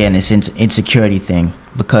again, it's insecurity thing,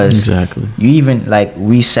 because you even, like,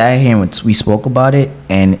 we sat here and we spoke about it,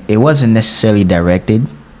 and it wasn't necessarily directed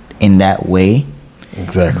in that way.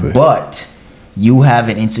 Exactly. But you have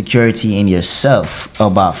an insecurity in yourself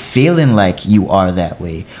about feeling like you are that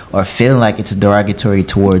way, or feeling like it's derogatory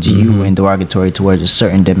towards you and derogatory towards a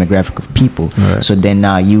certain demographic of people. Right. So then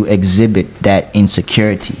now you exhibit that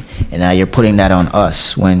insecurity, and now you're putting that on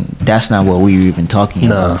us when that's not what we were even talking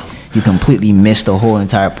about. You completely missed the whole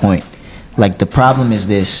entire point. Like, the problem is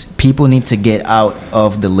this: people need to get out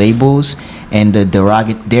of the labels and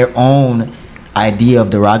their own idea of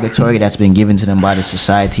derogatory that's been given to them by the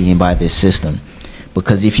society and by this system.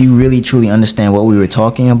 Because if you really truly understand what we were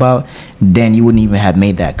talking about, then you wouldn't even have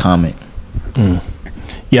made that comment.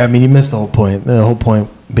 Yeah, I mean, you missed the whole point. The whole point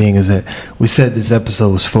being is that we said this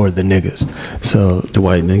episode was for the niggas. So the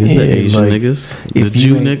white niggas, the Asian niggas, the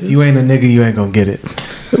Jew niggas. If you ain't a nigga, you ain't gonna get it.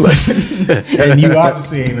 Like, and you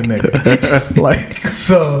obviously ain't a nigga. Like,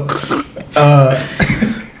 so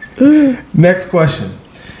next question.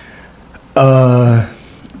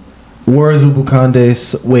 Where's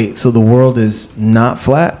Ubukande? Wait, so the world is not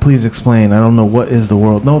flat? Please explain. I don't know, what is the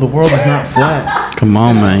world? No, the world is not flat. Come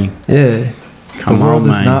on, man. Yeah. The world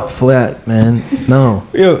is not flat, man. No.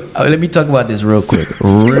 Yo, let me talk about this real quick.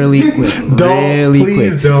 Please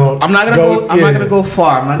don't. I'm not gonna go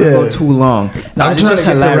far. I'm not gonna go too long. No, I'm trying to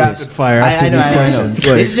get to rapid fire after these questions.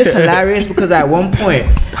 Like, it's just hilarious because at one point,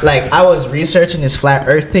 like, I was researching this flat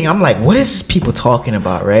Earth thing. I'm like, what is this people talking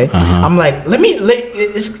about, right? I'm like, maybe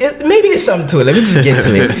there's something to it. Let me just get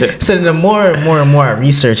to it. So the more and more I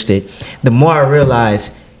researched it, the more I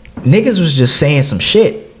realized niggas was just saying some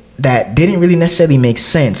shit that didn't really necessarily make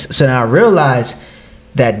sense. So now I realized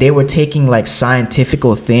that they were taking, like,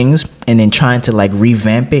 scientifical things and then trying to, like,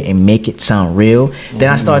 revamp it and make it sound real. Then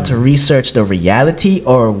I started to research the reality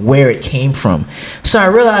or where it came from. So I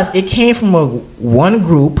realized it came from one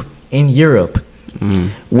group in Europe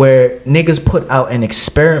where niggas put out an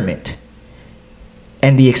experiment.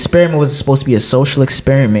 And the experiment was supposed to be a social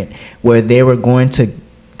experiment where they were going to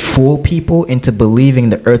fool people into believing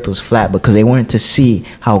the earth was flat because they wanted to see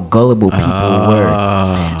how gullible people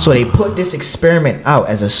were. So they put this experiment out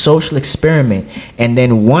as a social experiment, and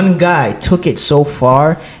then one guy took it so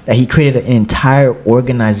far that he created an entire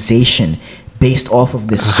organization based off of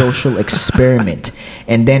this social experiment.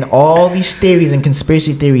 And then all these theories and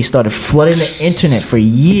conspiracy theories started flooding the internet for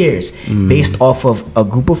years based off of a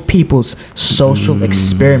group of people's social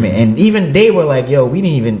experiment. And even they were like, yo, we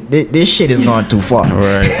didn't even, this shit has gone too far.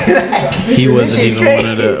 Right. He wasn't even one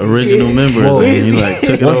of the original members. Well, and he, like,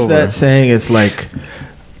 took it what's over. That saying? It's like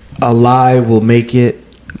a lie will make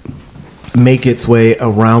its way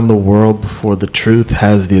around the world before the truth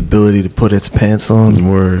has the ability to put its pants on.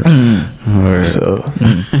 Word. So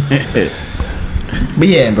but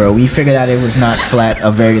yeah, bro, we figured out it was not flat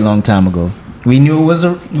a very long time ago. We knew it was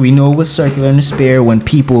circular in the sphere when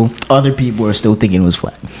other people were still thinking it was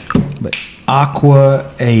flat. But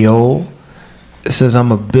Aqua Ayo says,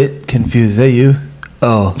 I'm a bit confused. Is that you?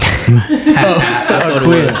 Oh.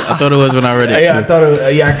 I thought it was when I read it. Yeah, I thought it was,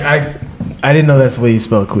 I didn't know that's the way you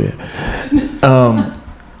spell queer.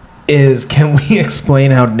 Can we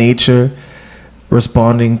explain how nature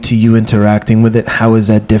responding to you interacting with it, how is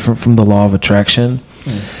that different from the law of attraction?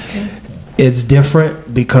 It's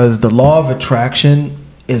different because the law of attraction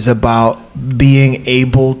is about being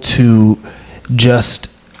able to just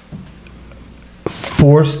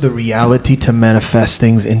force the reality to manifest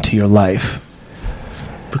things into your life.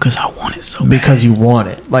 Because I want it so bad. Because you want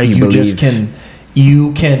it. Like, you just can,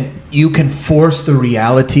 you can force the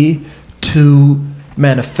reality to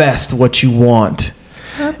manifest what you want.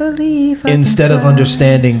 I believe instead of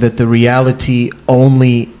understanding that the reality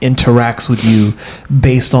only interacts with you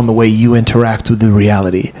based on the way you interact with the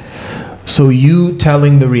reality. So you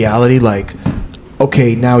telling the reality, like,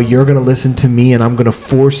 okay, now you're going to listen to me and I'm going to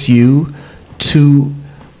force you to,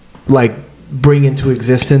 like, bring into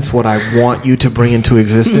existence what I want you to bring into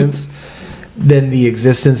existence, then the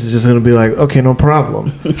existence is just going to be like, okay, no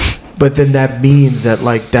problem. But then that means that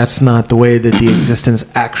like that's not the way that the existence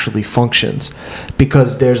actually functions,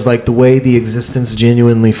 because there's like the way the existence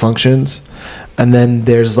genuinely functions, and then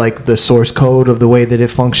there's like the source code of the way that it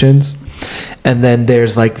functions, and then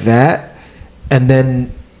there's like that, and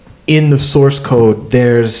then in the source code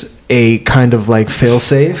there's a kind of like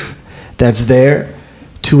failsafe that's there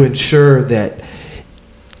to ensure that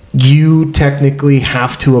you technically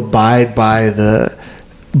have to abide by the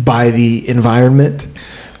environment.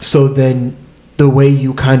 So then the way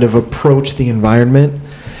you kind of approach the environment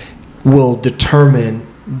will determine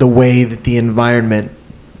the way that the environment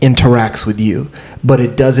interacts with you. But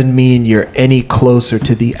it doesn't mean you're any closer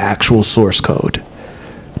to the actual source code.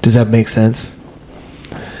 Does that make sense?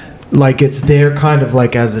 Like it's there kind of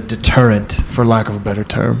like as a deterrent, for lack of a better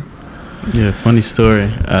term. Yeah, funny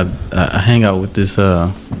story. I hang out with this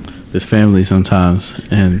family sometimes,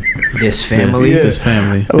 and This family? this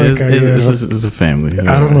family. It's a family.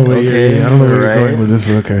 I don't know where you're going with this,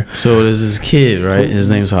 but okay. So there's this kid, right? His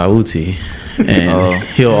name's Hauti, and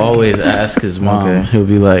he'll always ask his mom. Okay. He'll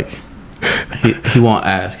be like, he won't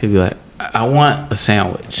ask. He'll be like, I want a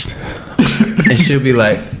sandwich, and she'll be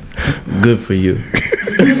like, good for you.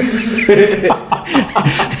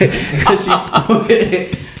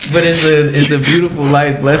 But it's a beautiful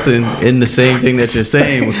life lesson in the same thing that you're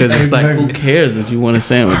saying, because it's like, who cares that you want a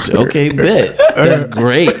sandwich? Okay, bet. That's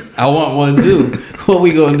great. I want one too. What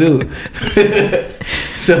we gonna do?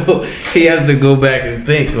 So he has to go back and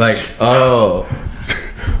think like, oh,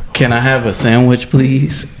 can I have a sandwich,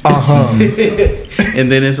 please?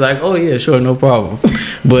 And then it's like, oh yeah, sure, no problem.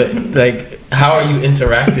 But like, how are you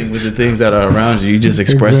interacting with the things that are around you? You just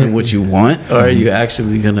expressing what you want, or are you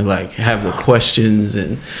actually gonna like have the questions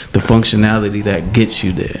and the functionality that gets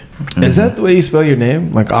you there? Is that the way you spell your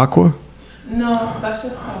name? Like Aqua? No, that's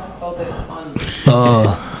just how I spelled it on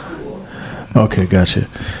Google. Okay, gotcha.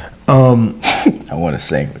 I want a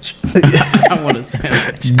sandwich. I want a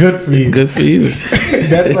sandwich. Good for you. Good for you.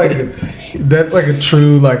 That's like a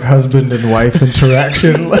true like husband and wife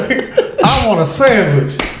interaction. Like, I want a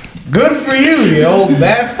sandwich. Good for you, you old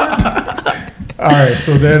bastard. All right,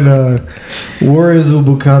 so then Warriors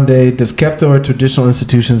Ubukande, does Kepto or traditional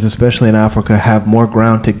institutions, especially in Africa, have more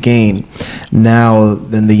ground to gain now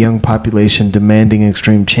than the young population demanding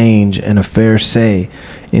extreme change and a fair say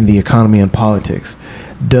in the economy and politics?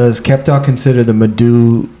 Does Kepto consider the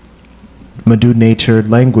Madu-natured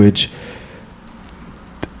language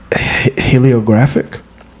heliographic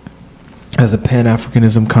as a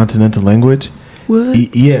Pan-Africanism continental language? What?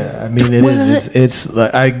 Yeah, I mean it is. It's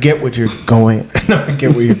like, I get what you're going. I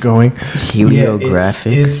get where you're going.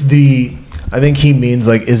 Heliographic. Yeah, it's the. I think he means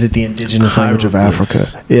like, is it the indigenous language of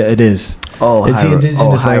Africa? Yeah, it is. Oh, it's the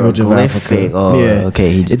indigenous language of Africa. Oh, yeah,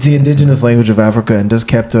 okay. It's the indigenous language of Africa, and does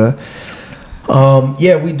Kepta?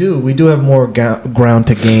 Yeah, we do. We do have more ground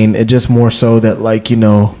to gain. It just more so that like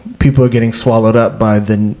people are getting swallowed up by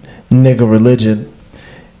the nigga religion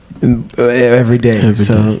every day.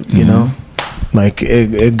 So you know. Like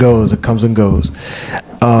it goes, it comes and goes.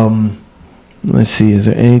 Let's see, is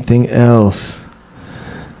there anything else?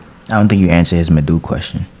 I don't think you answered his Madu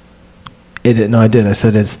question. No, I did. I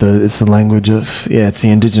said it's the language of it's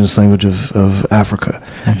the indigenous language of Africa.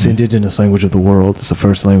 Mm-hmm. It's the indigenous language of the world. It's the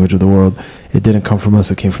first language of the world. It didn't come from us.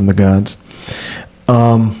 It came from the gods.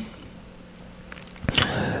 Hold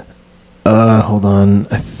on.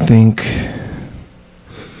 I think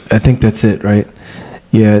that's it, right?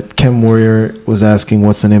 Yeah, Chem Warrior was asking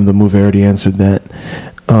what's the name of the movie. I already answered that.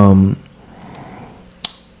 And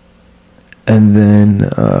then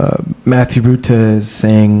Matthew Ruta is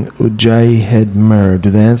saying, Ujjayi Head Mer, do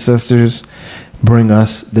the ancestors bring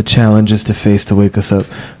us the challenges to face to wake us up?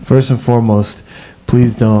 First and foremost,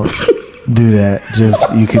 please don't do that.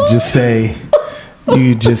 You could just say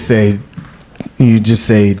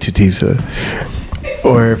Tutipsa.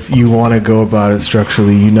 Or if you want to go about it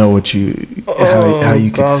structurally, you know what how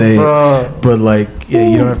you could say it. But like, yeah,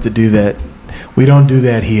 you don't have to do that. We don't do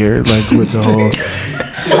that here. Like with the whole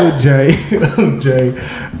OJ,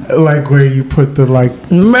 like where you put the like.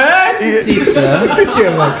 Yeah,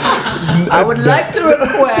 like, I would like to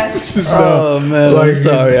request. Oh man, like, I'm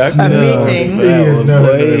sorry. A meeting.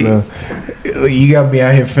 No. You got me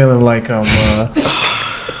out here feeling like I'm.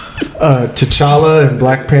 T'Challa and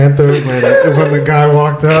Black Panther when the guy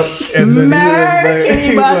walked up and then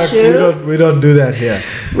he was like, we don't do that here.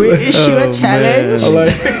 We issue a challenge.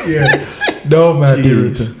 No,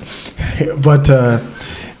 Matthew. But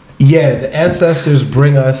the ancestors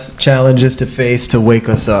bring us challenges to face to wake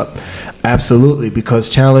us up. Absolutely, because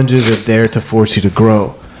challenges are there to force you to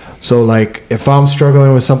grow. So like if I'm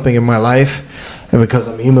struggling with something in my life and because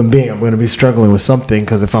I'm a human being, I'm going to be struggling with something.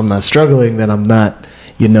 Because if I'm not struggling, then I'm not,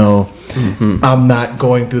 I'm not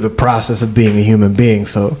going through the process of being a human being.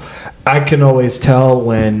 So I can always tell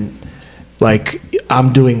when, like,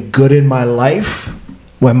 I'm doing good in my life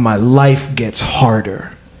when my life gets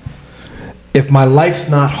harder. If my life's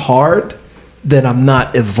not hard, then I'm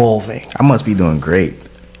not evolving. I must be doing great.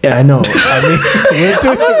 Yeah, I know. I mean,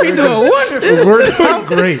 we're doing wonderful. We're doing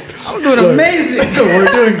great. I'm doing amazing.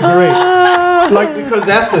 We're doing great. Like, because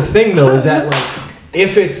that's the thing, though, is that, like,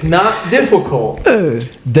 if it's not difficult,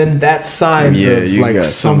 then that's signs of, like,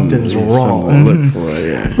 something's wrong. To look for,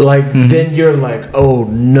 yeah. Like, then you're like, oh,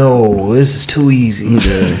 no, this is too easy.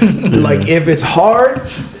 Like, if it's hard,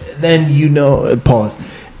 then pause.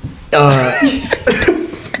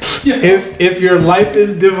 If your life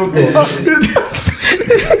is difficult,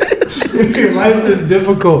 if your life is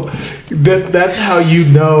difficult, that's how you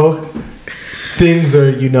know things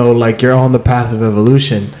are, like you're on the path of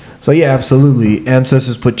evolution. So yeah, absolutely.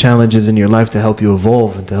 Ancestors put challenges in your life to help you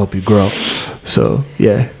evolve and to help you grow. So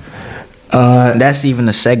yeah, that's even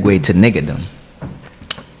a segue to niggerdom.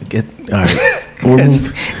 All right.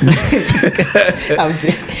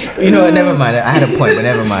 You know what? Never mind. I had a point, but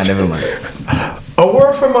never mind. A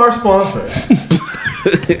word from our sponsor.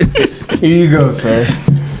 Here you go, sir.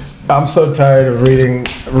 I'm so tired of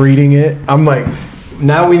reading it. I'm like,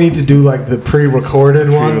 now we need to do like the pre-recorded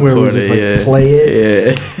one where we just like play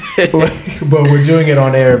it. Yeah. But we're doing it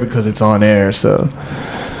on air because it's on air. So,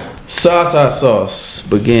 Sauce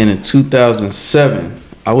began in 2007.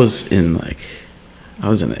 I was in the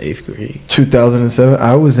 8th grade. 2007.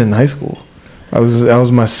 I was in high school. That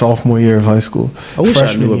was my sophomore year of high school. I wish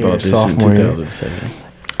I knew about this in 2007.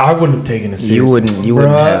 I wouldn't have taken it seriously. You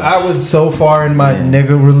wouldn't have. I was so far in my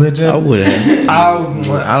nigga religion. I would have.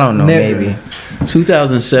 I don't know, maybe.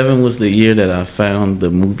 2007 was the year that I found the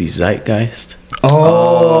movie Zeitgeist. On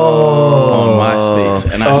MySpace.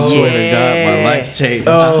 And I swear to God, my life changed.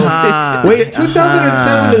 Wait,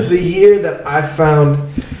 2007 is the year that I found...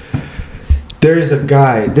 There's a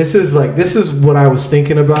guy. This is what I was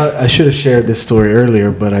thinking about. I should have shared this story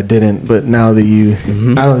earlier, but I didn't. But now that I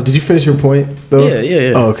don't know. Did you finish your point though?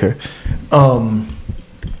 Yeah. Oh, okay.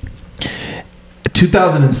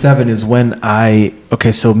 2007 is when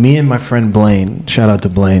so me and my friend Blaine, shout out to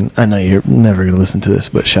Blaine. I know you're never going to listen to this,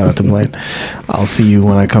 but shout out to Blaine. I'll see you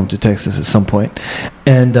when I come to Texas at some point.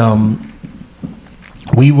 And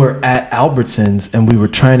we were at Albertsons and we were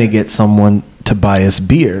trying to get someone to buy us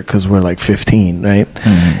beer because we're like 15, right?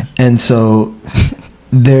 And so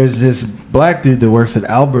there's this black dude that works at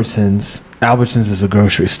Albertsons. Albertsons is a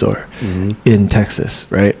grocery store in Texas,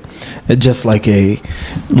 right? Just like a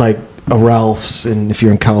Ralph's, and if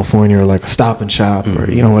you're in California, or like a Stop and Shop, or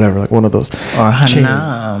whatever, like one of those or chains.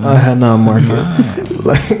 A Hanam market.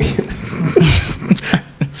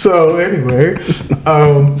 So anyway,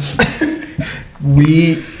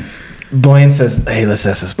 Blaine says, hey, let's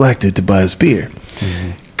ask this black dude to buy us beer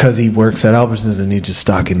because he works at Albertsons and he's just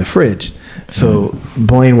stocking the fridge. So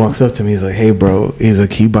Blaine walks up to me, he's like, hey bro, he's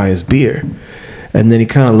like, can you buy us beer? And then he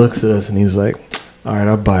kind of looks at us and he's like, all right,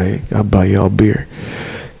 I'll buy y'all beer.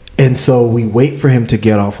 And so we wait for him to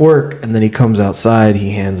get off work, and then he comes outside,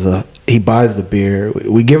 he buys the beer.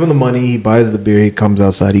 We give him the money, he buys the beer, he comes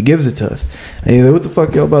outside, he gives it to us. And he's like, what the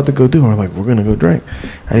fuck y'all about to go do? And we're like, we're gonna go drink.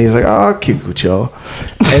 And he's like, I'll kick with y'all.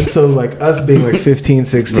 And so like us being like 15,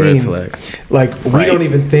 16, like we don't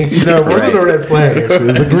even think, it wasn't a red flag actually,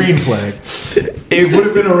 it was a green flag. It would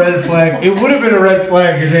have been a red flag. It would have been a red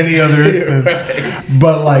flag in any other instance.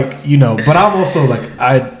 But like, but I'm also like,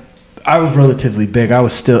 I was relatively big. I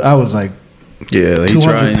was like, yeah, like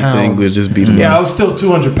 200 pounds. Would just be I was still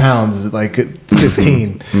 200 pounds, like at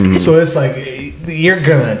 15. So it's like, you're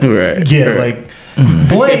gonna, like,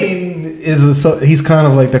 Blaine he's kind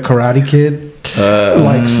of like the Karate Kid.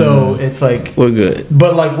 So it's like, we're good.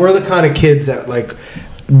 But like, we're the kind of kids that like,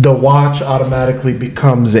 the watch automatically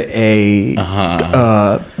becomes a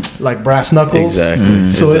like brass knuckles.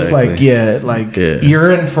 Exactly. So it's like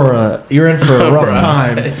you're in for a rough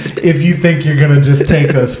time if you think you're gonna just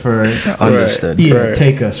take us for understood.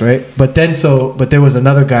 Take us, right? But there was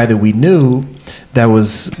another guy that we knew that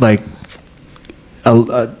was like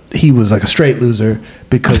he was like a straight loser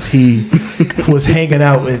because he was hanging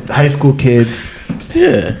out with high school kids.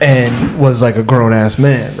 Yeah. And was like a grown ass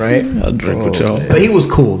man, right? I'll drink with y'all. But he was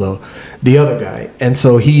cool though, the other guy. And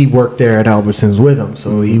so he worked there at Albertsons with him,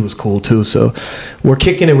 so he was cool too. So we're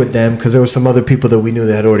kicking it with them because there were some other people that we knew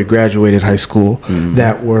that had already graduated high school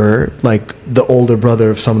that were like the older brother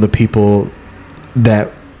of some of the people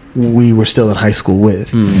that we were still in high school with.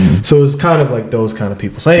 So it was kind of like those kind of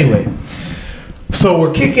people. So anyway, So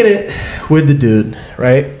we're kicking it with the dude,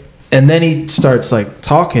 right? And then he starts like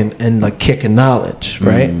talking and like kicking knowledge,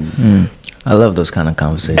 right? I love those kind of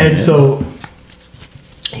conversations. And so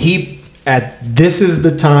this is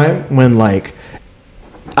the time when like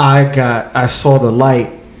I saw the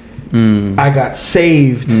light. I got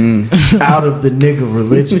saved out of the nigga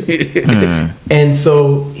religion. And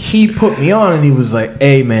so he put me on and he was like,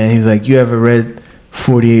 hey man, he's like, you ever read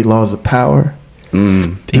 48 Laws of Power?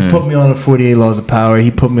 He put me on the 48 Laws of Power.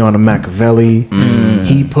 He put me on a Machiavelli.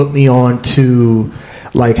 He put me on to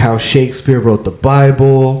like how Shakespeare wrote the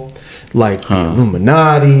Bible, like the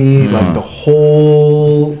Illuminati, like the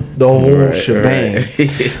whole shebang.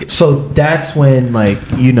 Right. So that's when like,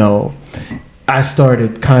 you know, I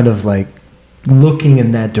started kind of like looking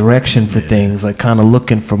in that direction for things, like kind of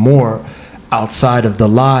looking for more outside of the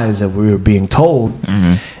lies that we were being told.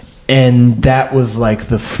 And that was like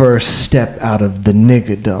the first step out of the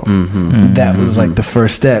nigga That was like the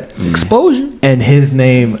first step. Exposure. And his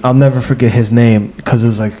name, I'll never forget his name because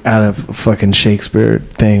it's like out of a fucking Shakespeare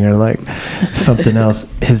thing or like something else.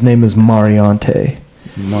 His name is Mariante.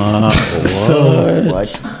 So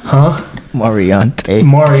what? Huh? Mariante.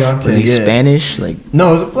 Was he Spanish? Like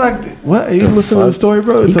no, it's a black dude. What? You listen to the story,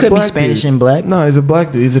 bro? He could be Spanish and black. No, he's a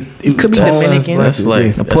black dude. He could be Dominican. That's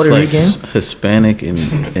like a Puerto Rican, Hispanic and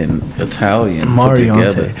Italian.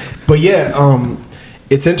 Mariante. But yeah,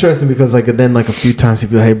 it's interesting because like then like a few times he'd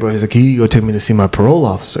be like, hey bro, he's like, can you go take me to see my parole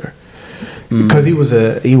officer? Because he was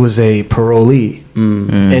a parolee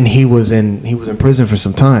and he was in prison for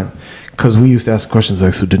some time. Because we used to ask questions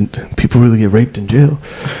like, so didn't people really get raped in jail?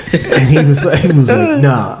 And he was like,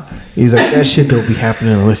 nah. He's like, that shit don't be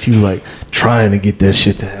happening unless you like trying to get that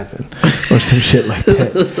shit to happen or some shit like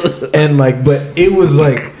that. And like, but it was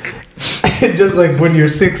like, just like when you're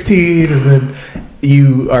 16 and then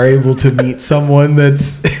you are able to meet someone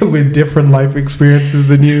that's with different life experiences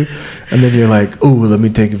than you, and then you're like, ooh, let me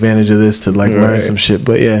take advantage of this to like learn some shit.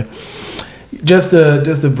 But yeah, just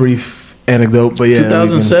a brief anecdote, but yeah,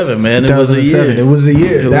 2007, man. 2007. It was a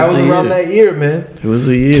year. That was around that year, man. It was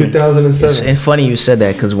a year. 2007. It's funny you said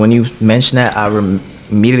that because when you mentioned that, I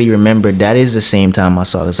immediately remembered that is the same time I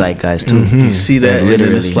saw the Zeitgeist too. You see that,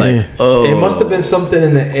 literally. It's like, oh, it must have been something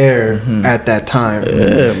in the air at that time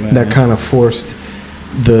that kind of forced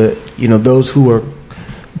those who are.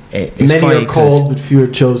 Many are called, but few are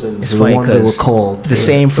chosen. It's the funny ones that were called. The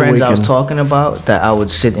same friends I was talking about that I would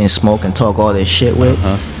sit and smoke and talk all this shit with.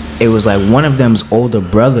 It was like one of them's older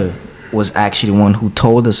brother was actually the one who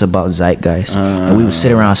told us about Zeitgeist, and we would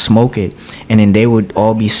sit around smoke it, and then they would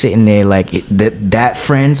all be sitting there like that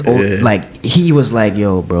friend's old, like he was like,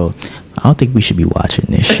 yo bro, I don't think we should be watching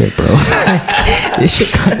this shit, bro. This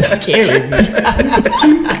shit kind of scaring me.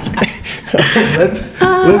 let's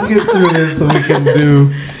get through this so we can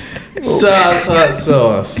do Sauce Hot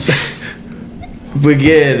Sauce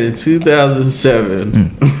began in 2007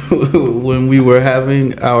 when we were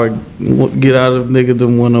having our Get Out of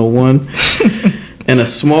Niggadom 101, and a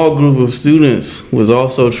small group of students was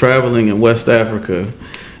also traveling in West Africa,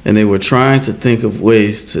 and they were trying to think of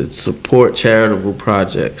ways to support charitable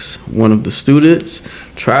projects. One of the students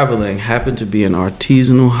traveling happened to be an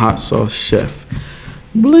artisanal hot sauce chef.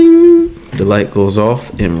 Bling! The light goes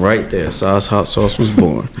off, and right there, Sauce Hot Sauce was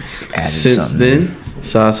born. Since then,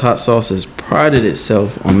 Sauce Hot Sauce has prided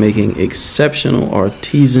itself on making exceptional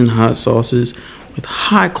artisan hot sauces with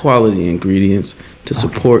high quality ingredients to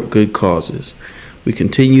support good causes. We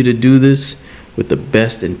continue to do this with the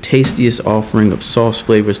best and tastiest offering of sauce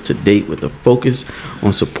flavors to date, with a focus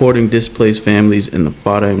on supporting displaced families in the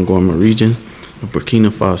Fada and Gorma region of Burkina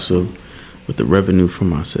Faso with the revenue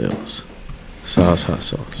from our sales. Sauce Hot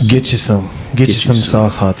Sauce. Get you some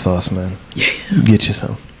Sauce Hot Sauce, man. Yeah. Get you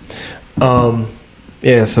some.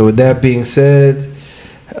 Yeah, so with that being said,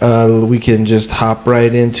 we can just hop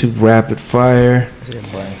right into rapid fire. Is there a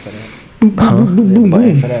button for that?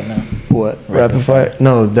 Button for that now? What? Rapid fire?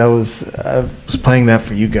 No, I was playing that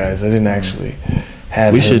for you guys. I didn't actually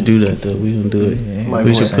have We should do that though. We gonna do it. Yeah,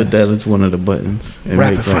 we should put that as one of the buttons. And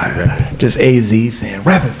rapid make fire. rapid. Just AZ saying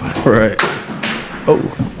rapid fire. Right.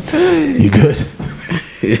 Oh. You good?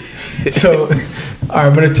 So, all right,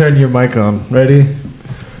 I'm going to turn your mic on. Ready?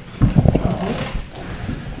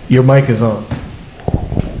 Your mic is on.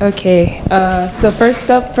 Okay, so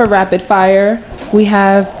first up for rapid fire, we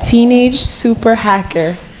have teenage super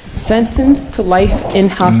hacker sentenced to life in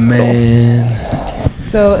hospital. Man.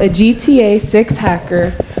 So a GTA 6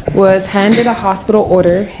 hacker was handed a hospital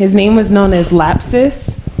order. His name was known as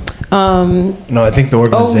Lapsus. No, I think the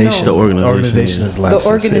organization. The organization, is Lapsus. The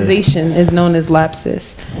organization is known as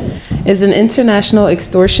Lapsus, is an international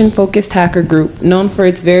extortion-focused hacker group known for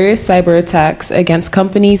its various cyber attacks against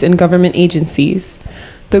companies and government agencies.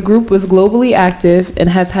 The group was globally active and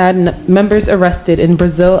has had members arrested in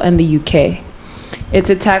Brazil and the UK. It's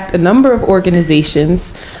attacked a number of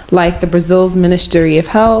organizations like the Brazil's Ministry of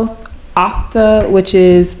Health, Okta, which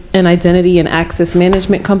is an identity and access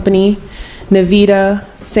management company, Nvidia,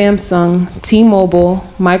 Samsung, T-Mobile,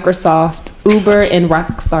 Microsoft, Uber, and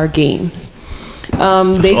Rockstar Games. They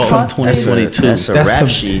all cost in 2022. That's a rap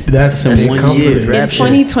sheet. That's in a one company. year. in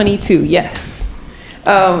 2022, yes.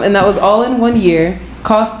 And that was all in 1 year,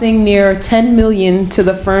 costing near $10 million to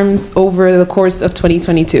the firms over the course of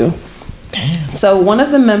 2022. Damn. So one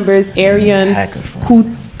of the members, Aryan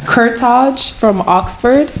Kurtaj from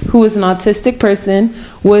Oxford, who is an autistic person,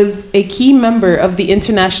 was a key member of the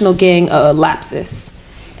international gang Lapsus.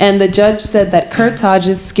 And the judge said that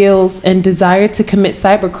Kurtaj's skills and desire to commit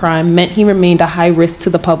cybercrime meant he remained a high risk to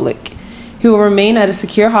the public. He will remain at a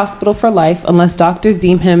secure hospital for life unless doctors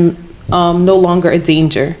deem him no longer a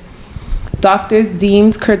danger. Doctors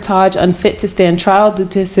deemed Kurtaj unfit to stand trial due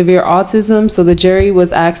to severe autism, so the jury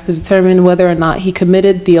was asked to determine whether or not he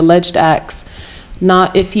committed the alleged acts,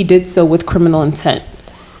 not if he did so with criminal intent.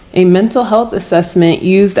 A mental health assessment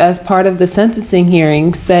used as part of the sentencing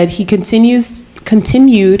hearing said he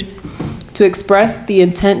continued to express the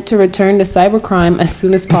intent to return to cybercrime as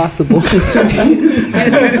soon as possible.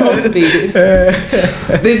 Motivated.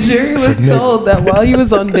 The jury was told that while he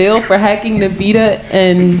was on bail for hacking Nvidia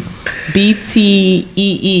and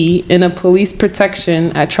BTEE in a police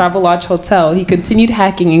protection at Travelodge Hotel, he continued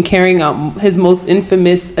hacking and carrying out his most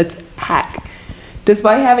infamous hack.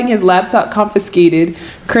 Despite having his laptop confiscated,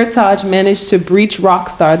 Kurtaj managed to breach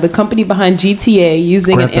Rockstar, the company behind GTA,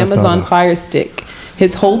 using Grand an Theft Amazon Auto. Fire Stick,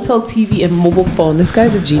 his hotel TV, and mobile phone. This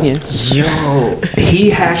guy's a genius. Yo,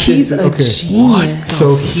 he hacked He's into. a genius.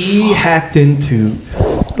 So he hacked into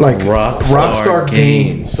like Rockstar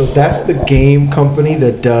Games. So that's the game company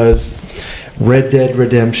that does Red Dead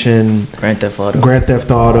Redemption, Grand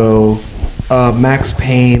Theft Auto, Max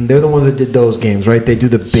Payne. They're the ones that did those games, right? They do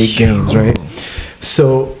the big games, right?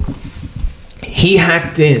 So he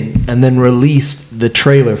hacked in and then released the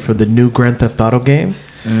trailer for the new Grand Theft Auto game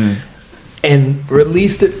and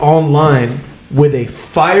released it online with a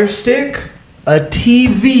Fire Stick, a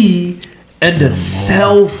TV, and a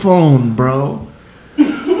cell phone, bro.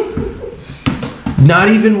 Not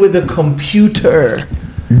even with a computer.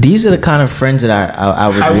 These are the kind of friends that I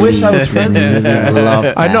would really, wish I was friends with really love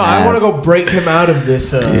to I know. I have. want to go break him out of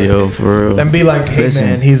this. Yo, for real. And be like, hey, Listen.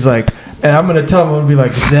 man. He's like, and I'm going to tell him, I'm going to be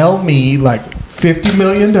like, sell me like $50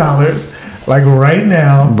 million, like right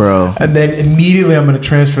now. Bro. And then immediately I'm going to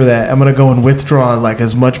transfer that. I'm going to go and withdraw like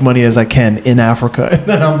as much money as I can in Africa. And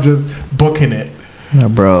then I'm just booking it.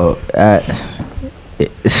 Bro,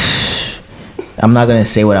 I'm not gonna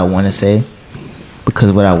say what I want to say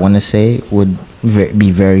because what I want to say would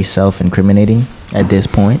be very self-incriminating at this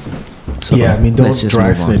point. So Yeah, I mean, don't let's just dry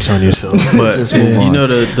move on. snitch on yourself. But just move you on. know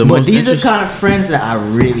the But most these are interesting. kind of friends that I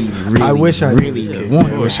really I wish I knew really this kid.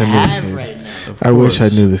 want I wish to I knew this have kid. right now. I wish I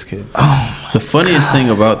knew this kid. The funniest thing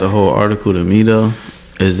about the whole article to me, though,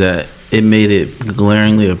 is that it made it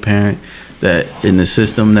glaringly apparent that in the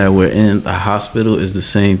system that we're in, a hospital is the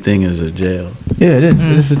same thing as a jail. Yeah, it is.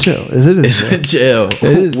 It is a jail. It's a jail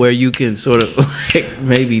is. where you can sort of like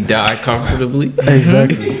maybe die comfortably.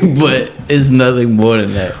 Exactly. But it's nothing more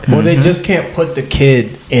than that. Well, they just can't put the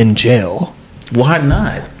kid in jail Why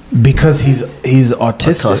not? because he's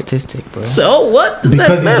autistic. Autistic, bro. So what? Does Because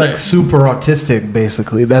that he's matter? like super autistic,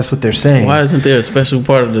 basically. That's what they're saying. Why isn't there a special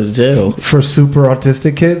part of the jail? For super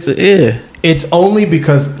autistic kids? Yeah. It's only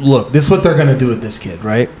because, look, this is what they're going to do with this kid,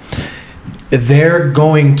 right? They're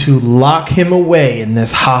going to lock him away in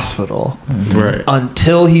this hospital Right.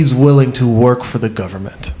 until he's willing to work for the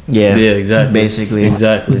government. Yeah, Yeah, exactly. Basically,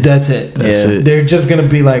 Exactly. That's it. That's it. They're just going to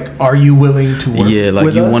be like, are you willing to work Yeah, like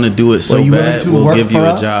with you us? want to do it so Are you willing bad, to we'll work give you for a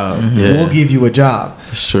us? job. Yeah. We'll give you a job.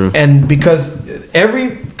 It's true. And because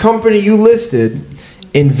every company you listed,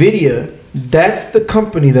 NVIDIA, that's the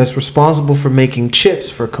company that's responsible for making chips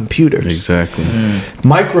for computers. Exactly.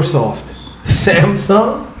 Microsoft,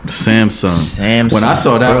 Samsung. Samsung. When I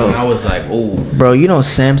saw that one, I was like, oh. bro. You know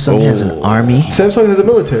Samsung has an Oh. army. Samsung has a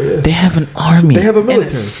military. Yeah. They have an army. They have a in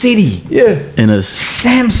military. city. Yeah. In a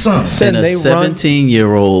Samsung, and a they run-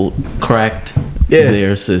 17-year-old cracked Yeah.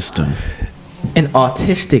 their system. an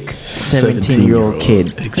autistic 17-year-old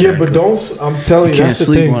kid. Exactly. Yeah, but don't. I'm telling you, Can't that's the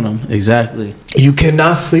sleep thing. on them. Exactly. You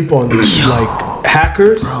cannot sleep on like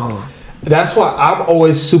hackers. That's why I'm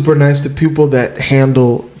always super nice to people that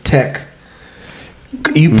handle tech.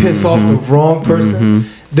 You piss off the wrong person.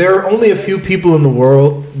 There are only a few people in the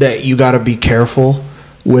world that you got to be careful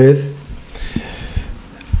with.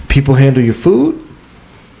 People handle your food.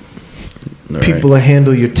 Right. People that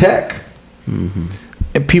handle your tech.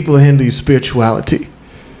 And people that handle your spirituality.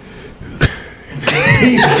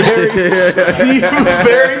 Be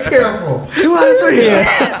very careful. 2 out of 3.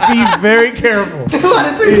 Yeah. Be very careful. 2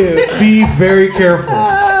 out of 3. Yeah. Be very careful.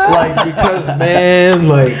 Like, because, man,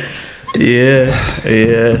 like. Yeah.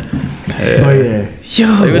 Oh, yeah. Yo,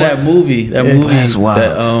 Look at that movie. That's wild.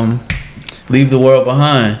 That Leave the World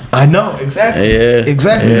Behind. I know, exactly. Yeah.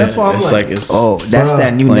 Exactly. That's why I'm it's like it's that's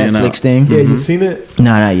that new playing Netflix out. thing? yeah, you seen it?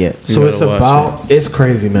 Nah, not yet. So gotta it's watch about, it's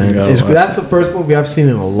crazy, man. gotta watch That's the first movie I've seen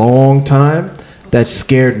in a long time that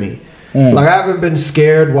scared me. Like, I haven't been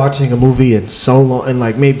scared watching a movie in so long, in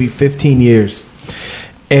like maybe 15 years.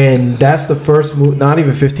 And that's the first movie, not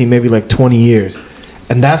even 15, maybe like 20 years.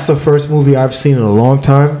 And that's the first movie I've seen in a long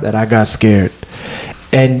time that I got scared.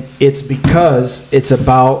 And it's because it's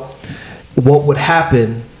about what would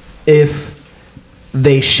happen if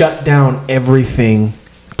they shut down everything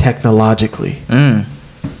technologically.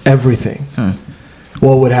 Everything.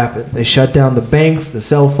 What would happen? They shut down the banks, the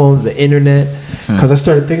cell phones, the internet. Because I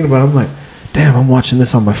started thinking about it. I'm like, damn, I'm watching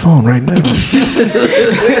this on my phone right now. And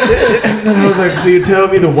then I was like, so you're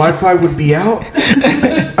telling me the Wi-Fi would be out?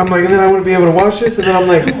 I'm like, and then I wouldn't be able to watch this? And then I'm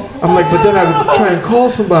like, but then I would try and call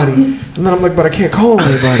somebody. And then I'm like, but I can't call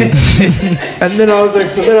anybody. And then I was like,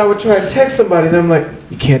 so then I would try and text somebody. And then I'm like,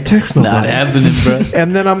 you can't text nobody. Not happening, bro.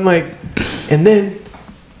 And then I'm like, and then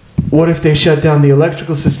what if they shut down the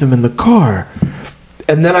electrical system in the car?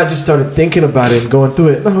 And then I just started thinking about it and going through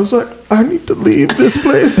it. And I was like, I need to leave this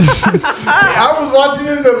place. I was watching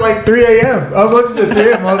this at like 3 a.m. I was watching this at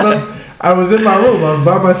 3 a.m. I was in my room. I was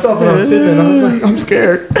by myself and I was sitting there and I was like, I'm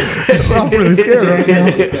scared. I'm really scared right now.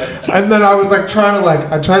 And then I was like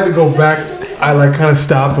I tried to go back. I like kind of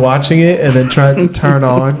stopped watching it and then tried to turn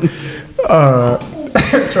on.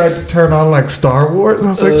 Tried to turn on like Star Wars. I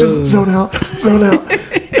was like, just zone out.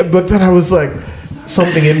 But then I was like,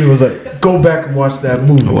 something in me was like, go back and watch that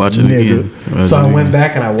movie. Watch it again. So I went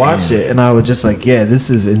back and I watched it and I was just like, yeah,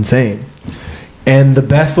 this is insane. And the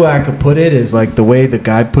best way I could put it is like the way the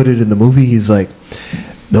guy put it in the movie. He's like,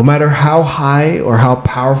 no matter how high or how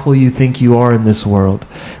powerful you think you are in this world,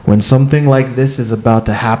 when something like this is about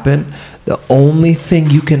to happen, the only thing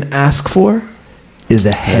you can ask for is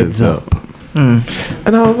a heads up. And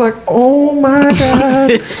I was like, oh my God.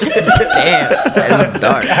 Damn, that was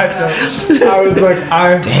dark. I was like,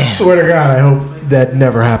 I swear to God, I hope that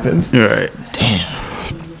never happens. Right. Damn.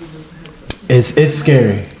 It's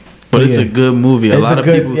scary. But it's a good movie. A lot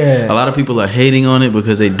of people are hating on it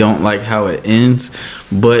because they don't like how it ends.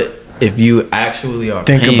 But if you actually are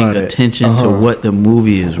paying attention to what the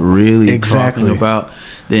movie is really talking about,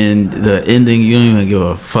 then the ending, you don't even give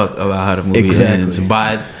a fuck about how the movie ends.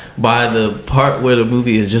 By the part where the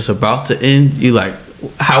movie is just about to end, you like,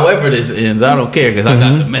 however this ends, I don't care because I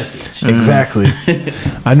got the message. Exactly.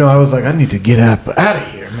 I know. I was like, I need to get out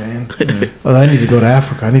of here, man. Well, I need to go to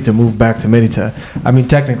Africa. I need to move back to Merita. I mean,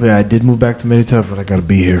 technically, I did move back to Merita, but I got to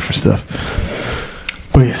be here for stuff.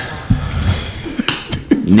 But yeah.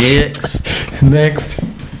 Next.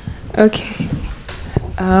 Okay.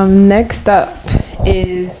 Next up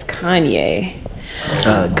is Kanye.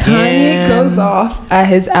 Kanye goes off at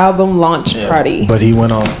his album launch party. But he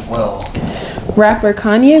went off well. Rapper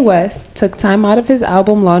Kanye West took time out of his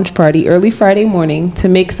album launch party early Friday morning to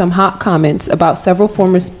make some hot comments about several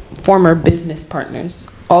former business partners,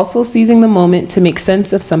 also seizing the moment to make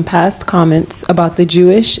sense of some past comments about the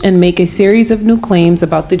Jewish and make a series of new claims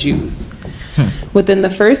about the Jews. Within the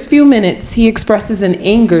first few minutes, he expresses an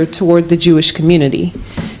anger toward the Jewish community,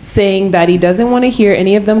 saying that he doesn't want to hear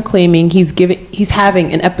any of them claiming he's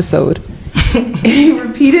having an episode. A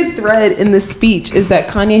repeated thread in the speech is that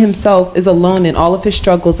Kanye himself is alone in all of his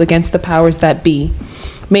struggles against the powers that be,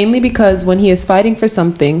 mainly because when he is fighting for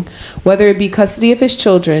something, whether it be custody of his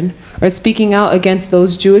children or speaking out against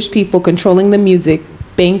those Jewish people controlling the music,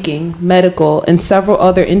 banking, medical, and several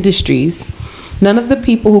other industries, none of the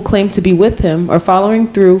people who claim to be with him are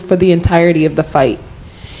following through for the entirety of the fight.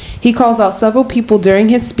 He calls out several people during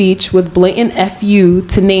his speech with blatant FU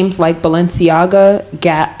to names like Balenciaga,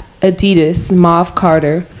 Gap, Adidas, Mav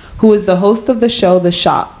Carter, who is the host of the show The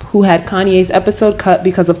Shop, who had Kanye's episode cut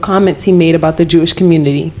because of comments he made about the Jewish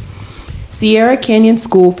community, Sierra Canyon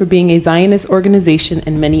School for being a Zionist organization,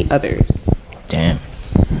 and many others. Damn.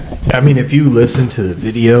 I mean, if you listen to the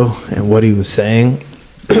video and what he was saying,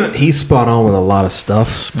 he's spot on with a lot of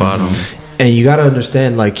stuff. Spot on. And you got to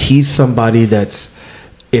understand, like, he's somebody that's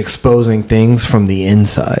exposing things from the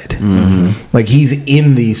inside. Like he's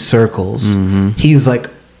in these circles. He's like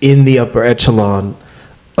in the upper echelon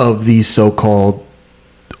of these so-called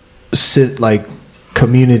like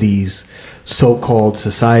communities, so-called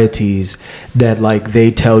societies that like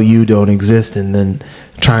they tell you don't exist, and then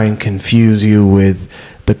try and confuse you with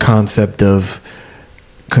the concept of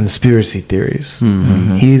conspiracy theories.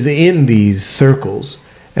 He's in these circles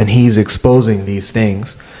and he's exposing these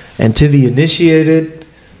things, and to the initiated,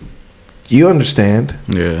 you understand.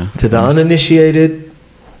 To the uninitiated,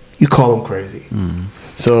 you call them crazy.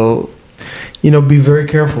 So, you know, be very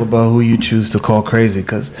careful about who you choose to call crazy,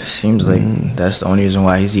 because it seems like that's the only reason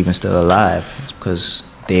why he's even still alive. It's because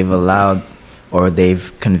they've allowed, or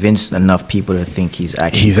they've convinced enough people to think he's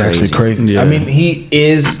actually crazy. I mean, he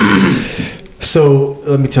is. So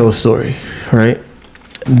let me tell a story, right?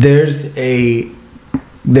 There's a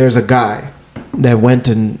guy that went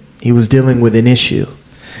and he was dealing with an issue,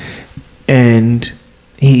 and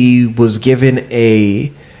he went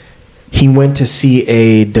to see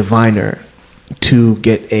a diviner to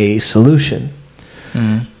get a solution.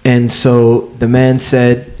 And so the man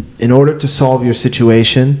said, in order to solve your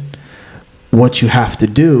situation, what you have to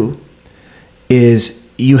do is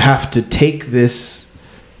you have to take this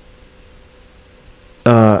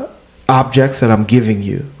objects that I'm giving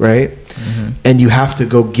you, right? And you have to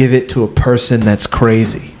go give it to a person that's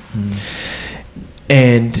crazy.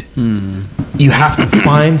 And you have to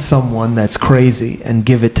find someone that's crazy and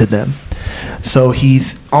give it to them. So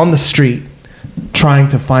he's on the street trying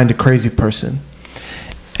to find a crazy person,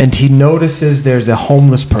 and he notices there's a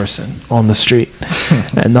homeless person on the street.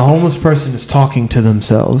 And the homeless person is talking to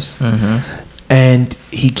themselves. And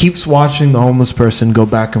he keeps watching the homeless person go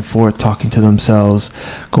back and forth, talking to themselves,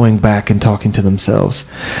 going back and talking to themselves.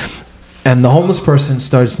 And the homeless person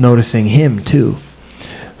starts noticing him too.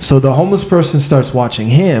 So the homeless person starts watching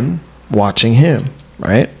him,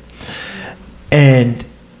 right? And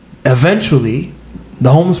eventually,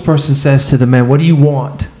 the homeless person says to the man, "What do you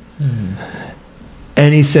want?"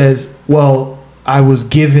 And he says, "Well, I was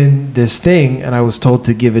given this thing and I was told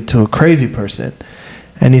to give it to a crazy person."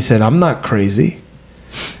 And he said, "I'm not crazy."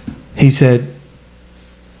 He said,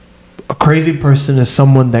 "A crazy person is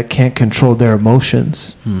someone that can't control their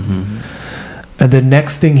emotions." And the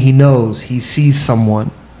next thing he knows, he sees someone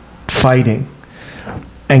fighting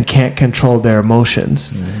and can't control their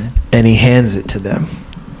emotions. And he hands it to them.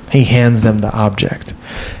 He hands them the object.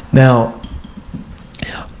 Now,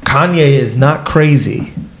 Kanye is not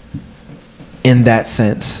crazy in that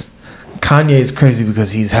sense. Kanye is crazy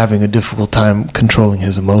because he's having a difficult time controlling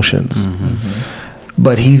his emotions.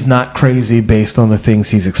 But he's not crazy based on the things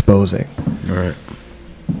he's exposing. Right.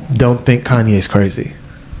 Don't think Kanye's crazy.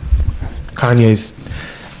 Kanye's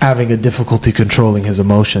having a difficulty controlling his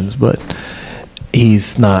emotions, but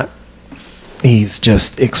he's not. He's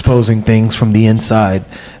just exposing things from the inside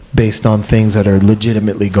based on things that are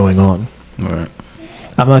legitimately going on. Right.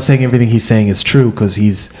 I'm not saying everything he's saying is true, because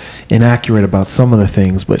he's inaccurate about some of the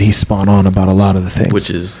things, but he's spot on about a lot of the things. Which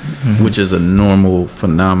is a normal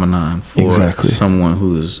phenomenon for someone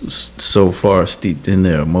who is so far steeped in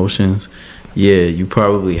their emotions. Yeah, you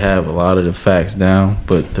probably have a lot of the facts down,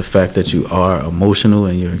 but the fact that you are emotional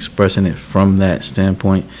and you're expressing it from that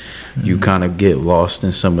standpoint, you kind of get lost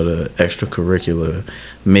in some of the extracurricular,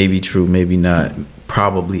 maybe true, maybe not,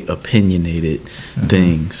 probably opinionated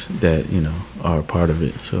things that, you know, are a part of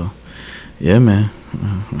it. So, yeah, man,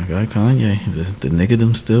 my guy Kanye, the nigga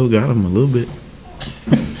them still got him a little bit.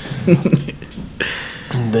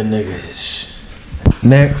 The niggas.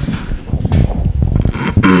 Next.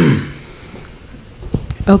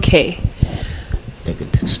 Okay.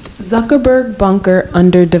 Zuckerberg bunker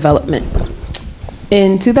under development.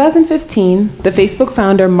 In 2015, the Facebook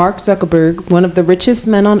founder Mark Zuckerberg, one of the richest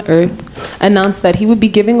men on earth, announced that he would be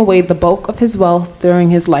giving away the bulk of his wealth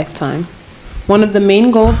during his lifetime. One of the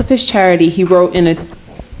main goals of his charity, he wrote in a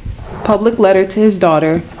public letter to his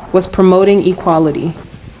daughter, was promoting equality.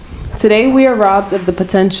 "Today we are robbed of the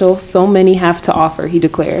potential so many have to offer," he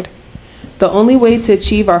declared. "The only way to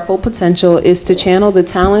achieve our full potential is to channel the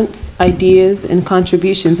talents, ideas, and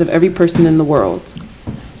contributions of every person in the world."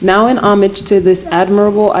 Now, in homage to this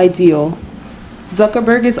admirable ideal,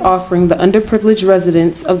 Zuckerberg is offering the underprivileged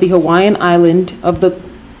residents of the Hawaiian island of the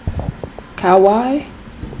Kauai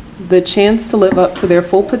the chance to live up to their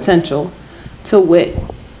full potential, to wit,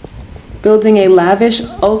 building a lavish,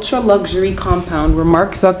 ultra-luxury compound where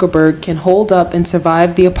Mark Zuckerberg can hold up and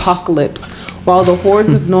survive the apocalypse while the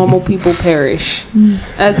hordes of normal people perish.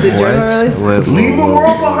 As the journalist... Leave the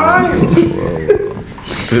world behind!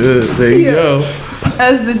 There you go.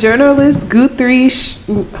 As the journalist Guthrie... these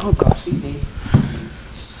names.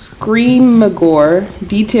 Screamagore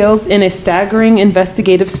details in a staggering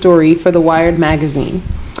investigative story for the Wired magazine.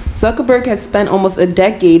 Zuckerberg has spent almost a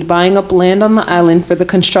decade buying up land on the island for the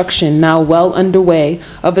construction, now well underway,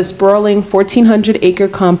 of a sprawling 1,400-acre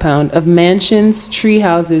compound of mansions, tree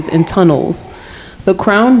houses, and tunnels. The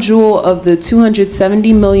crown jewel of the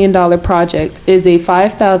 $270 million project is a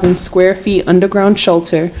 5,000 square feet underground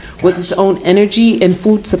shelter with its own energy and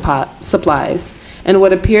food supplies, and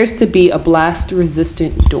what appears to be a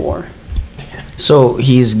blast-resistant door. So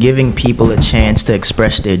he's giving people a chance to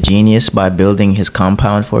express their genius by building his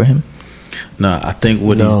compound for him? No, I think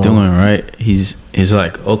what he's doing, right, he's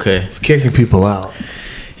like, okay. He's kicking people out.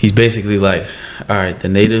 He's basically like, all right, the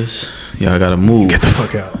natives, y'all gotta move. Get the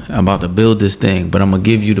fuck out. I'm about to build this thing, but I'm gonna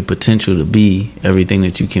give you the potential to be everything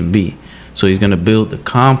that you can be. So he's gonna build the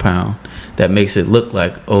compound that makes it look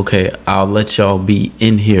like, okay, I'll let y'all be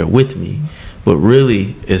in here with me. But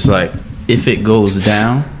really, it's like, if it goes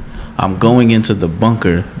down, I'm going into the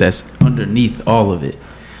bunker that's underneath all of it.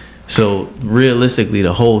 So realistically,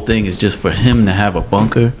 the whole thing is just for him to have a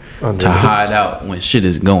bunker to hide out when shit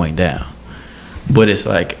is going down. But it's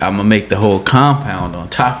like, I'm gonna make the whole compound on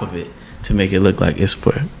top of it to make it look like it's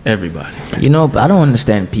for everybody. You know, but I don't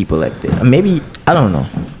understand people like that. Maybe, I don't know.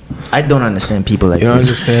 I don't understand people like You don't this.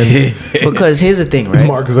 understand? Because here's the thing, right?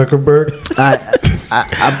 Mark Zuckerberg.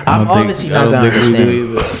 I'm obviously not gonna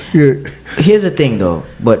understand. Here's the thing, though.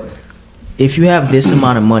 But if you have this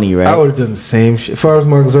amount of money, right? I would have done the same shit. As far as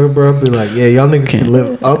Mark Zuckerberg, I'd be like, yeah, y'all niggas can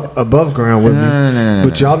live up above ground with me. No.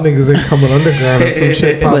 But y'all niggas ain't coming underground if some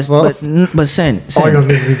shit pops off. But Sen, All y'all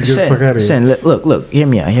niggas need to get the fuck out of here. Sen, look, hear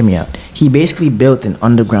me out. He basically built an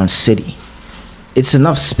underground city. It's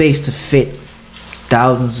enough space to fit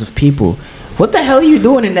thousands of people. What the hell are you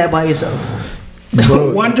doing in that by yourself?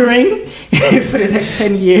 Bro. Wondering for the next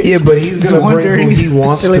 10 years. Yeah, but he's gonna bring who he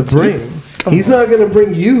wants to bring. He's not gonna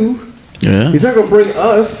bring you. Yeah. He's not gonna bring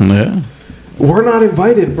us. Yeah. We're not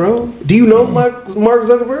invited, bro. Do you know Mark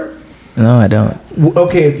Zuckerberg? No, I don't.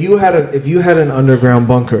 Okay, if you had an underground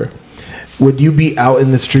bunker, would you be out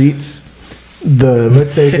in the streets?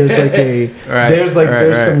 Let's say there's like a there's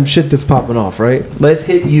some shit that's popping off, right? Let's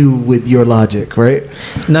hit you with your logic, right?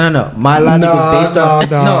 No. My logic is based off.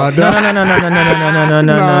 No.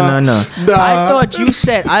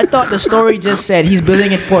 I thought the story just said he's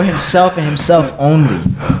building it for himself and himself only.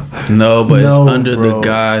 No, but it's under the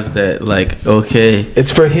guise that, like, okay,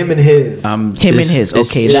 it's for him and his. Okay, that's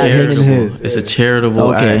him and his. It's a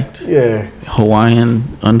charitable act. Yeah. Hawaiian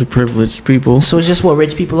underprivileged people. So it's just what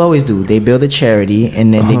rich people always do. They build a charity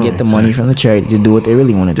and then they get the money from the charity to do what they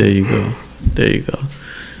really want to do. There you go.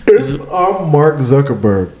 If I'm Mark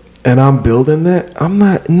Zuckerberg and I'm building that,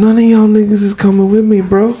 none of y'all niggas is coming with me,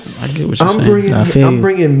 bro. I get what you're saying. I'm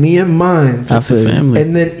bringing me and mine to the family.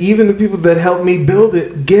 And then even the people that helped me build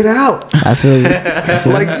it, get out. I feel you.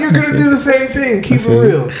 Like, you're gonna do the same thing. Keep it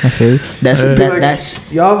real. I feel you.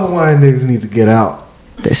 That's y'all Hawaiian niggas need to get out.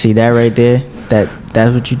 See that right there?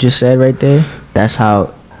 That's what you just said right there? That's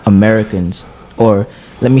how Americans, or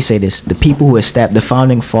let me say this, the people who the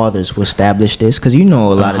founding fathers who established this, because you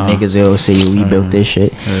know a lot of niggas will say we built this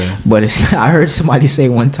shit, but I heard somebody say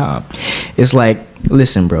one time, it's like,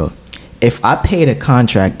 listen, bro, if I paid a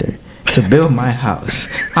contractor to build my house,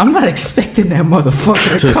 I'm not expecting that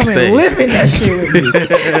motherfucker to come and live in that shit with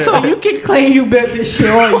me. So you can claim you built this shit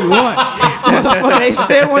all you want, motherfucker, they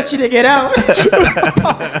still want you to get out. That's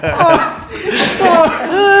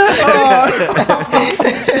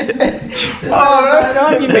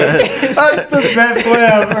the best way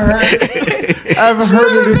I've ever heard. I've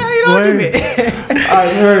heard it explained.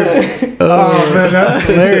 I've heard it. Oh man, that's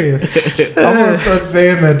hilarious. I'm gonna start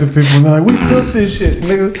saying that to people. And they're like, "We built this shit,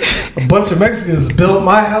 niggas." A bunch of Mexicans built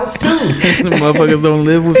my house too. The motherfuckers don't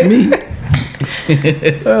live with me.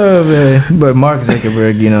 Oh man, but Mark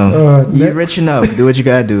Zuckerberg, you know, you're rich enough. Do what you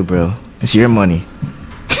gotta do, bro. It's your money.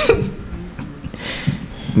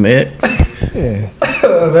 Next. Yeah.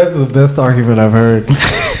 That's the best argument I've heard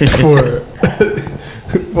for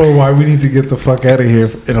why we need to get the fuck out of here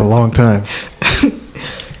in a long time.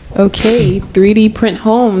 Okay, 3D print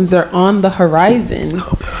homes are on the horizon.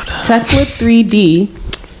 Tekla 3D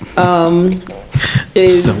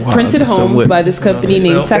is printed homes by this company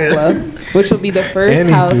named Tekla, which will be the first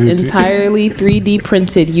house entirely 3D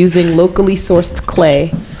printed using locally sourced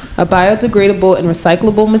clay, a biodegradable and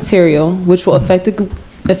recyclable material which will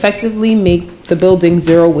effectively make the building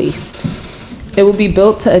zero waste. It will be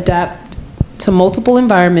built to adapt to multiple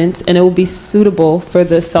environments, and it will be suitable for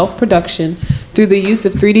the self-production through the use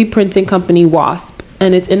of 3D printing company WASP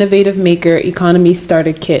and its innovative maker Economy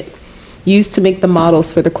Starter Kit, used to make the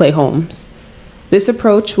models for the clay homes. This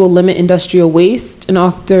approach will limit industrial waste and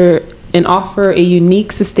offer a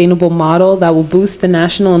unique sustainable model that will boost the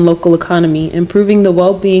national and local economy, improving the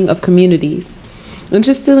well-being of communities.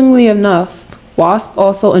 Interestingly enough, WASP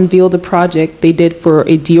also unveiled a project they did for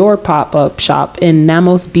a Dior pop-up shop in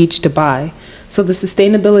Namos Beach, Dubai. So the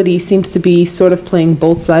sustainability seems to be sort of playing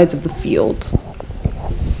both sides of the field.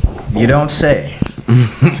 You don't say.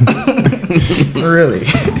 Really?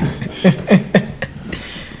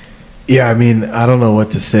 Yeah, I mean, I don't know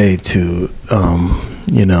what to say to,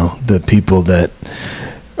 the people that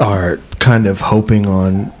are kind of hoping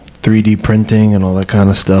on 3D printing and all that kind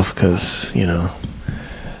of stuff, because,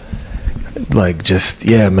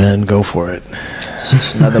 man, go for it. It's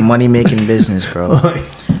just another money-making business, bro.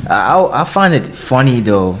 I find it funny,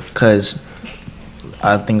 though, because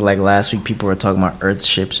I think, last week people were talking about Earth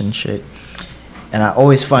ships and shit. And I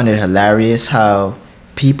always find it hilarious how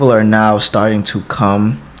people are now starting to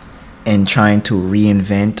come and trying to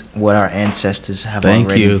reinvent what our ancestors have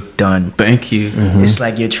already done. Thank you. Mm-hmm. It's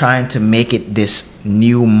like you're trying to make it this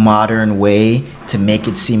new modern way to make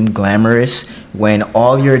it seem glamorous when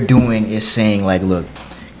all you're doing is saying, look,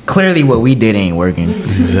 clearly what we did ain't working.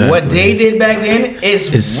 Exactly. What they did back then it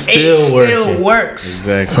still works.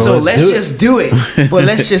 Exactly. So let's just do it. But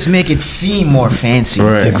let's just make it seem more fancy.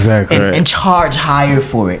 Right. Exactly. And charge higher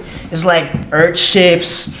for it. It's like earth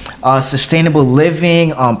ships, sustainable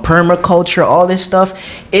living, permaculture, all this stuff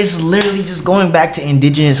is literally just going back to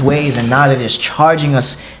indigenous ways, and now they're just charging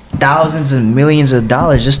us thousands and millions of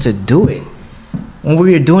dollars just to do it when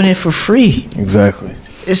we were doing it for free. Exactly.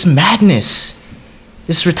 It's madness.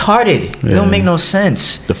 It's retarded. It don't make no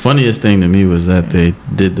sense. The funniest thing to me was that they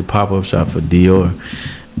did the pop-up shop for Dior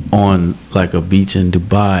on a beach in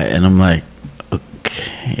Dubai, and I'm like,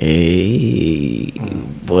 okay,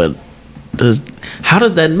 but how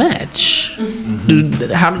does that match?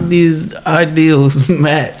 Mm-hmm. How do these ideals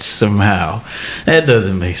match somehow? That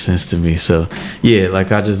doesn't make sense to me. So yeah,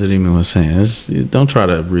 like I just even was saying, don't try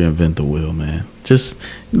to reinvent the wheel, man. Just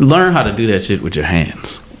learn how to do that shit with your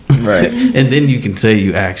hands. Right. And then you can say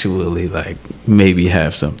you actually maybe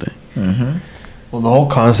have something. Mm-hmm. Well, the whole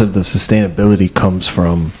concept of sustainability comes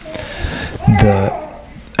from the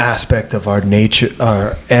aspect of our nature,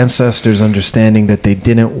 our ancestors understanding that they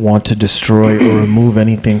didn't want to destroy or remove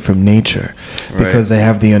anything from nature, because they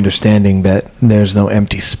have the understanding that there's no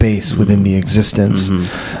empty space within the existence.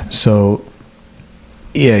 Mm-hmm. So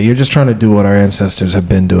yeah, you're just trying to do what our ancestors have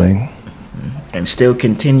been doing and still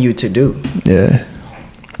continue to do. Yeah.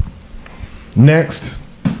 Next.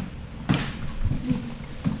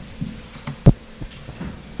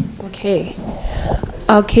 Okay.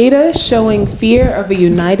 Al-Qaeda showing fear of a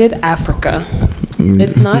united Africa.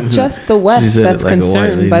 It's not just the West that's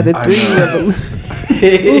concerned by the three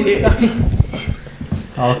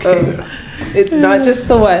It's not just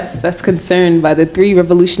the West that's concerned by the three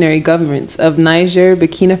revolutionary governments of Niger,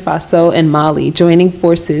 Burkina Faso, and Mali joining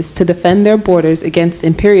forces to defend their borders against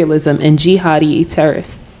imperialism and jihadi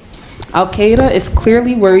terrorists. Al-Qaeda is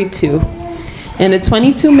clearly worried too. In a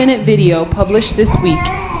 22-minute video published this week,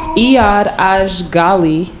 Iyad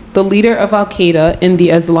Ashgali, the leader of Al-Qaeda in the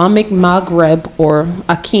Islamic Maghreb, or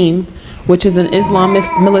AQIM, which is an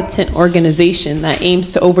Islamist militant organization that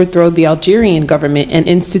aims to overthrow the Algerian government and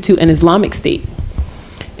institute an Islamic state.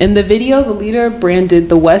 In the video, the leader branded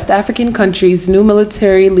the West African country's new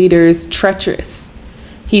military leaders treacherous.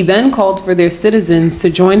 He then called for their citizens to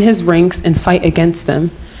join his ranks and fight against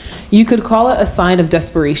them. You could call it a sign of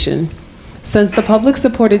desperation. Since the public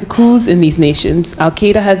supported coups in these nations,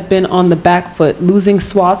 Al-Qaeda has been on the back foot, losing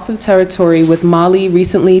swaths of territory, with Mali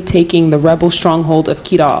recently taking the rebel stronghold of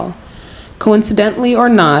Kidal. Coincidentally or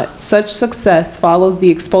not, such success follows the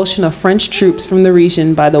expulsion of French troops from the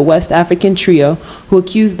region by the West African trio, who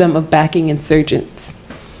accused them of backing insurgents.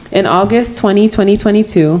 In August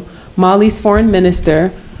 2022, Mali's foreign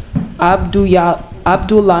minister, Abdoulaye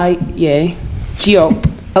Diop,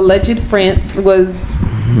 alleged France was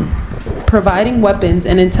providing weapons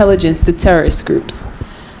and intelligence to terrorist groups.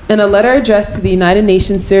 In a letter addressed to the United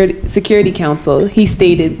Nations Security Council, he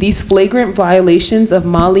stated, "These flagrant violations of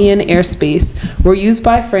Malian airspace were used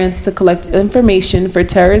by France to collect information for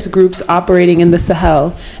terrorist groups operating in the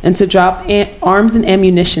Sahel and to drop arms and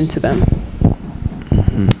ammunition to them."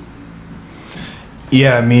 Mm-hmm.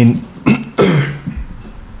 Yeah, I mean,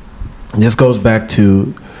 this goes back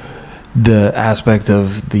to the aspect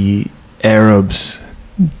of the Arabs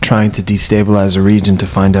trying to destabilize a region to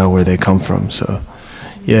find out where they come from. So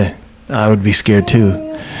yeah, I would be scared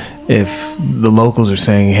too if the locals are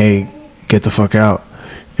saying, hey, get the fuck out,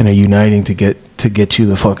 and are uniting to get you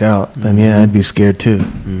the fuck out. Then yeah, I'd be scared too.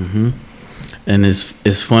 Mm-hmm. And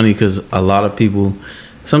it's funny because a lot of people,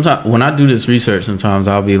 sometimes when I do this research, sometimes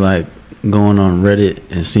I'll be like going on Reddit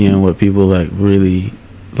and seeing what people like really,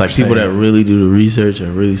 like people that really do the research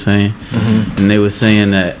are really saying. And they were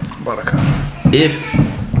saying that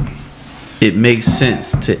if it makes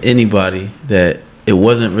sense to anybody that it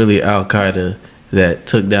wasn't really Al Qaeda that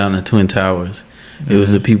took down the Twin Towers, it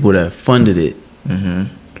was the people that funded it,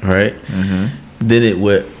 right? Then it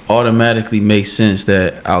would automatically make sense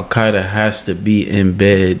that Al Qaeda has to be in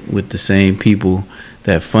bed with the same people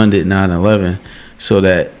that funded 9/11, so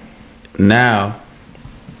that now,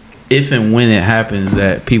 if and when it happens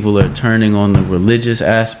that people are turning on the religious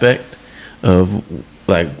aspect of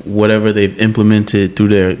like whatever they've implemented through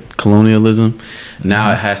their colonialism,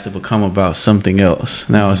 now it has to become about something else.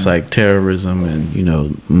 Now it's like terrorism and, you know,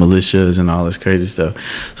 militias and all this crazy stuff.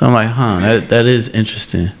 So I'm like, that is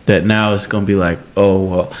interesting. That now it's gonna be like, oh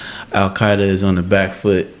well, Al Qaeda is on the back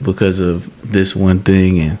foot because of this one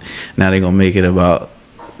thing, and now they're gonna make it about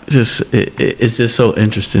it's just so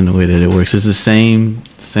interesting the way that it works. It's the same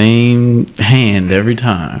hand every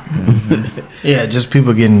time. Yeah, just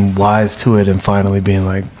people getting wise to it and finally being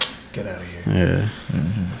like, get out of here. Yeah.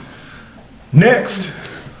 Next.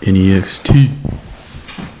 NEXT.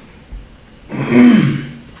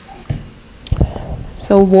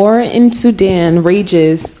 So war in Sudan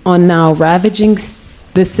rages on now, ravaging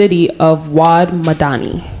the city of Wad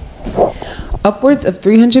Madani. Upwards of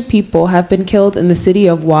 300 people have been killed in the city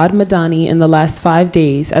of Wad Madani in the last 5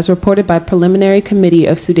 days, as reported by Preliminary Committee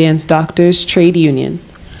of Sudan's Doctors Trade Union.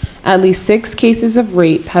 At least 6 cases of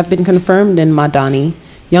rape have been confirmed in Madani,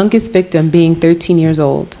 youngest victim being 13 years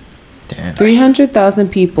old. Damn. 300,000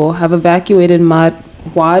 people have evacuated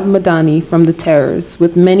Wad Madani from the terrors,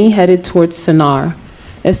 with many headed towards Sennar,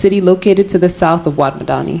 a city located to the south of Wad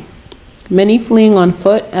Madani. Many fleeing on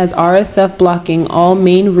foot, as RSF blocking all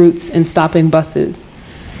main routes and stopping buses.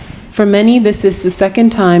 For many, this is the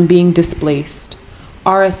second time being displaced.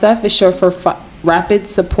 RSF is short for Rapid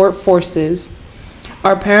Support Forces,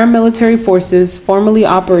 are paramilitary forces formerly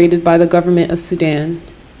operated by the government of Sudan,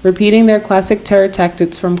 repeating their classic terror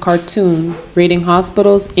tactics from Khartoum, raiding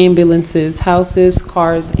hospitals, ambulances, houses,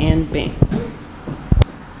 cars, and banks.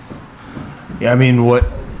 Yeah, I mean, what's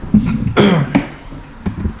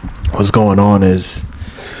going on is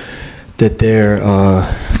that they're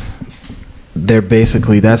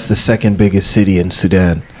basically, that's the second biggest city in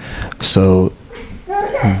Sudan. So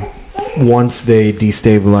once they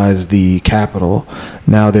destabilize the capital,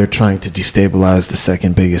 now they're trying to destabilize the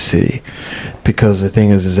second biggest city, because the thing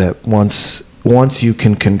is that once you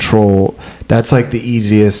can control, that's like the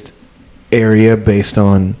easiest area based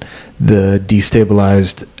on the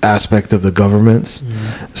destabilized aspect of the governments.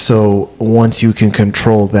 So once you can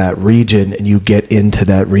control that region and you get into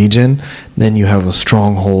that region, then you have a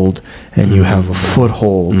stronghold and you have a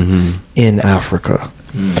foothold in Africa.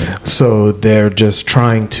 So they're just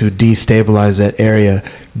trying to destabilize that area,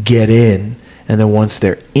 get in, and then once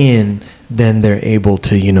they're in, then they're able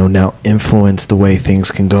to, you know, now influence the way things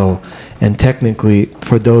can go. And technically,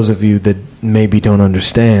 for those of you that maybe don't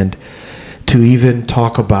understand, to even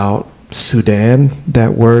talk about Sudan,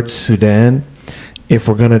 that word Sudan, if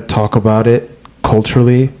we're going to talk about it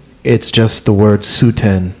culturally, it's just the word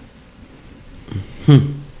Suten.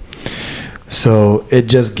 So it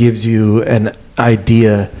just gives you an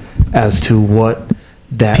idea as to what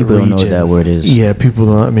that people region, don't know what that word is. Yeah, people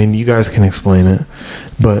don't. I mean, you guys can explain it,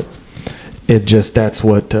 but it just, that's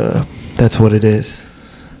what it is.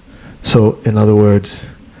 So in other words,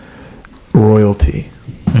 royalty.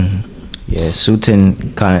 Yeah,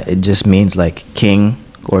 Sultan kind of, it just means like king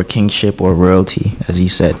or kingship or royalty, as he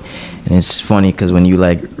said. And it's funny because when you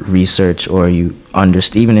like research or you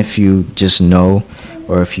understand, even if you just know,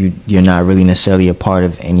 or if you're not really necessarily a part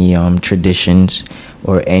of any traditions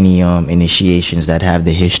or any initiations that have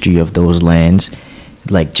the history of those lands,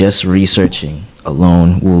 like just researching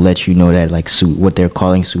alone will let you know that like what they're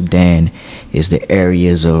calling Sudan is the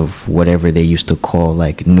areas of whatever they used to call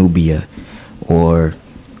like Nubia or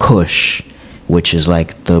Kush, which is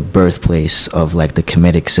like the birthplace of like the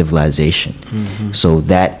Kemetic civilization. So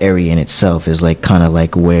that area in itself is like kind of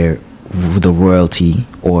like where the royalty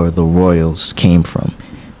or the royals came from,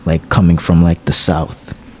 like coming from like the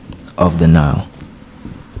south of the Nile.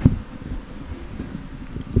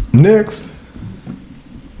 Next.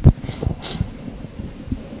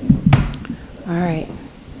 All right.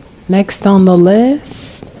 Next on the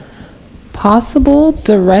list, possible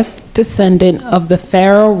direct descendant of the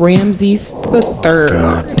pharaoh Ramses III.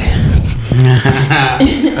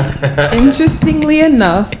 Interestingly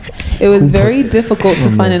enough, it was very difficult to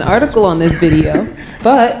find an article on this video,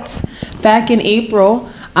 but back in April,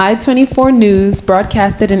 I-24 News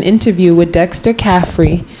broadcasted an interview with Dexter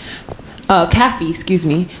Caffrey,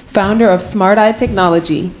 founder of Smart Eye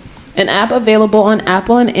Technology, an app available on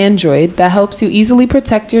Apple and Android that helps you easily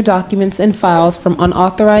protect your documents and files from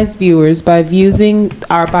unauthorized viewers by using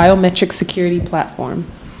our biometric security platform.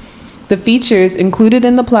 The features included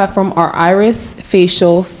in the platform are iris,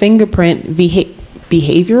 facial, fingerprint,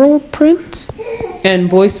 behavioral print, and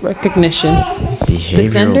voice recognition. The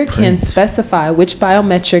sender can specify which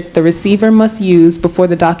biometric the receiver must use before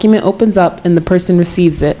the document opens up and the person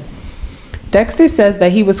receives it. Dexter says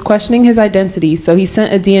that he was questioning his identity, so he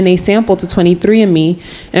sent a DNA sample to 23andMe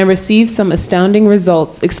and received some astounding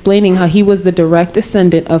results explaining how he was the direct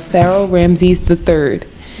descendant of Pharaoh Ramses III.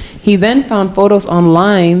 He then found photos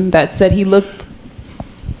online that said looked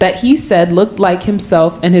like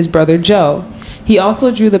himself and his brother Joe. He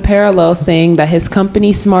also drew the parallel, saying that his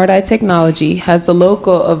company Smart Eye Technology has a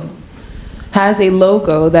logo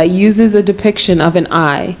that uses a depiction of an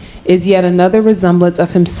eye, is yet another resemblance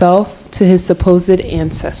of himself to his supposed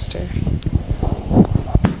ancestor.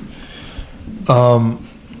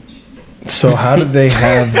 So how did they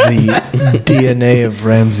have the DNA of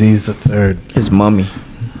Ramses III? His mummy.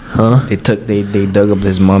 Huh? They dug up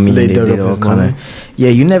his mummy. They and dug did up all his kind mummy? of. Yeah,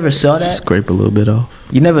 you never saw that. Scrape a little bit off.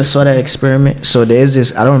 You never saw that experiment. So there's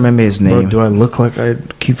this. I don't remember his name. Bro, do I look like I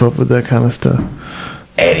keep up with that kind of stuff?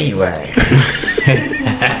 Anyway.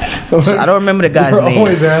 So I don't remember the guy's You're name.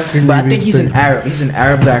 always asking but me I think these he's an things. Arab. He's an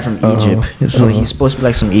Arab guy from Egypt. So he's supposed to be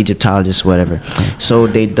like some Egyptologist, whatever. So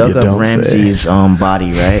they dug You up don't Ramses'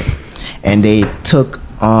 body, right? And they took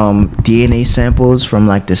DNA samples from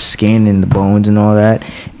like the skin and the bones and all that.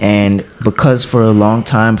 And because for a long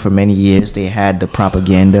time, for many years, they had the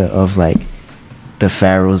propaganda of like the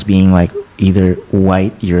pharaohs being like either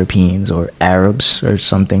white Europeans or Arabs or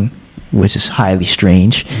something, which is highly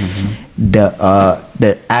strange.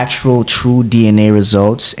 The actual true DNA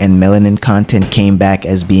results and melanin content came back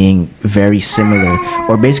as being very similar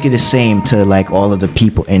or basically the same to like all of the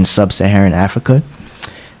people in sub-Saharan Africa.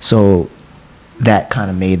 So that kind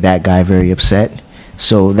of made that guy very upset.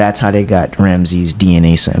 So that's how they got Ramses'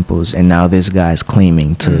 DNA samples, and now this guy's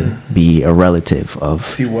claiming to be a relative of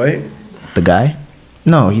Is he white? the guy.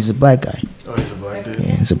 No, he's a black guy. Oh, he's a black dude.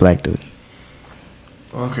 Yeah, he's a black dude.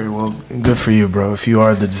 Okay, well, good for you, bro. If you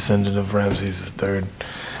are the descendant of Ramses III,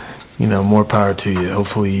 more power to you.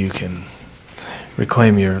 Hopefully you can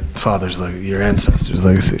reclaim your father's your ancestors'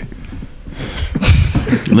 legacy.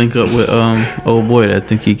 Link up with old boy that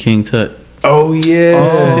think he King Tut. Oh, yeah.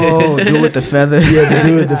 Oh, dude with the feather. Yeah, the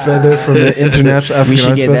dude with the feather from the International African We should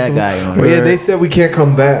Arts get that Festival. guy on. Well, yeah, they said we can't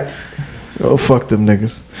come back. Oh, fuck them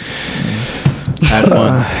niggas. Have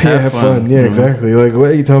fun. Have fun. Yeah, exactly. Like, what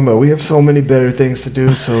are you talking about? We have so many better things to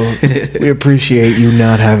do, so we appreciate you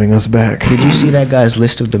not having us back. Did you see that guy's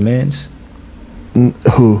list of demands?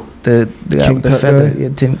 Who? The guy King with the Tut feather? guy?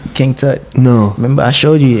 Yeah, King Tut. No. Remember, I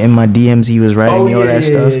showed you in my DMs he was writing me all that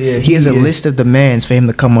stuff. Yeah. He has a list of demands for him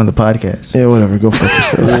to come on the podcast. Yeah, whatever. Go fuck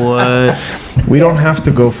yourself. What? We don't have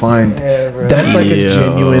to go find. That's like a Yo,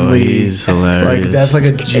 genuinely. he's hilarious. Like that's like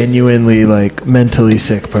a genuinely like mentally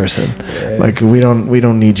sick person. Like we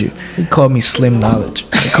don't need you. He called me Slim Knowledge.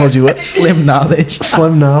 He called you what? Slim Knowledge.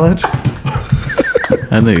 Slim knowledge.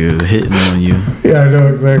 I think it was hitting on you. Yeah, I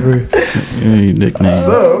know exactly. Your nickname.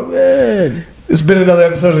 So, this has been another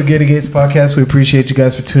episode of the Gator Gates podcast. We appreciate you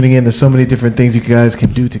guys for tuning in. There's so many different things you guys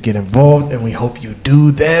can do to get involved, and we hope you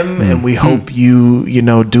do them, and we hope you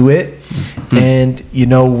do it. And,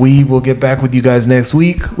 we will get back with you guys next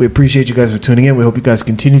week. We appreciate you guys for tuning in. We hope you guys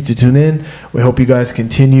continue to tune in. We hope you guys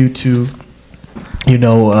continue to,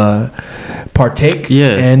 partake.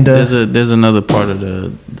 Yeah, and there's another part of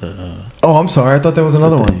the oh, I'm sorry. I thought there was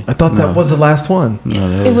another one. I thought that was the last one.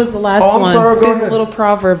 no, It was the last Oh, I'm one. sorry, go There's ahead. a little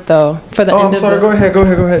proverb though for the Oh, end I'm of sorry. the.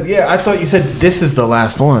 Go ahead. Yeah, I thought you said this is the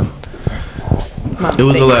last one. My it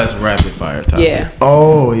was the mistake. last rapid fire topic. Yeah,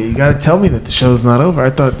 Oh, you got to tell me that the show's not over.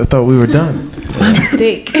 I thought we were done. my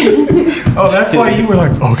mistake. Oh, that's why you were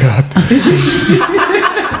like, oh god.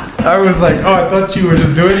 I was like, oh, I thought you were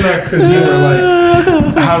just doing that because you were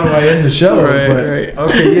like, how do I end the show? Right, But, right.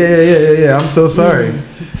 Okay, yeah. I'm so sorry.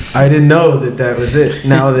 I didn't know that was it.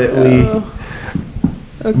 Now that we.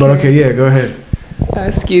 Okay. But okay, yeah, go ahead.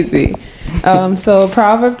 Excuse me. So, a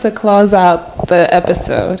proverb to close out the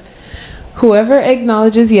episode. Whoever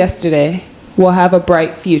acknowledges yesterday will have a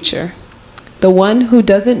bright future. The one who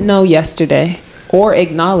doesn't know yesterday or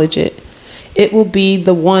acknowledge it, it will be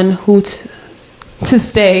the one who to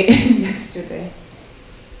stay yesterday.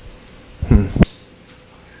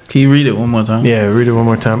 Can you read it one more time? Yeah, read it one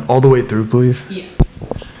more time. All the way through, please.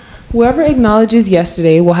 Whoever acknowledges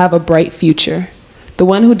yesterday will have a bright future. The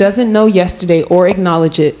one who doesn't know yesterday or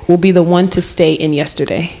acknowledge it will be the one to stay in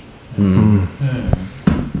yesterday. I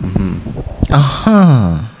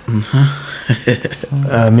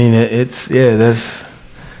mean, it's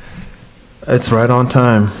right on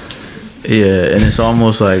time. Yeah, and it's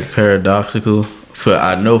almost like paradoxical.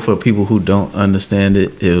 I know for people who don't understand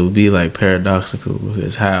it, it will be like paradoxical,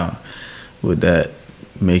 because how would that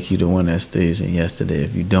make you the one that stays in yesterday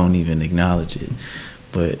if you don't even acknowledge it?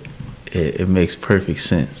 But it makes perfect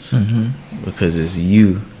sense, because it's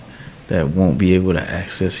you that won't be able to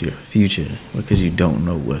access your future because you don't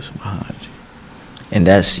know what's behind you. And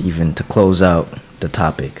that's even to close out the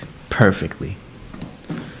topic perfectly.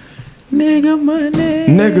 Nigga money.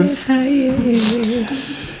 Niggas.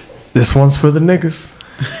 This one's for the niggas.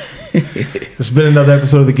 It's been another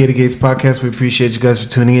episode of the Gator Gates podcast. We appreciate you guys for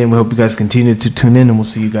tuning in. We hope you guys continue to tune in, and we'll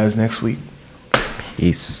see you guys next week.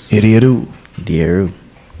 Peace. Idiot-oo. Idiot-oo.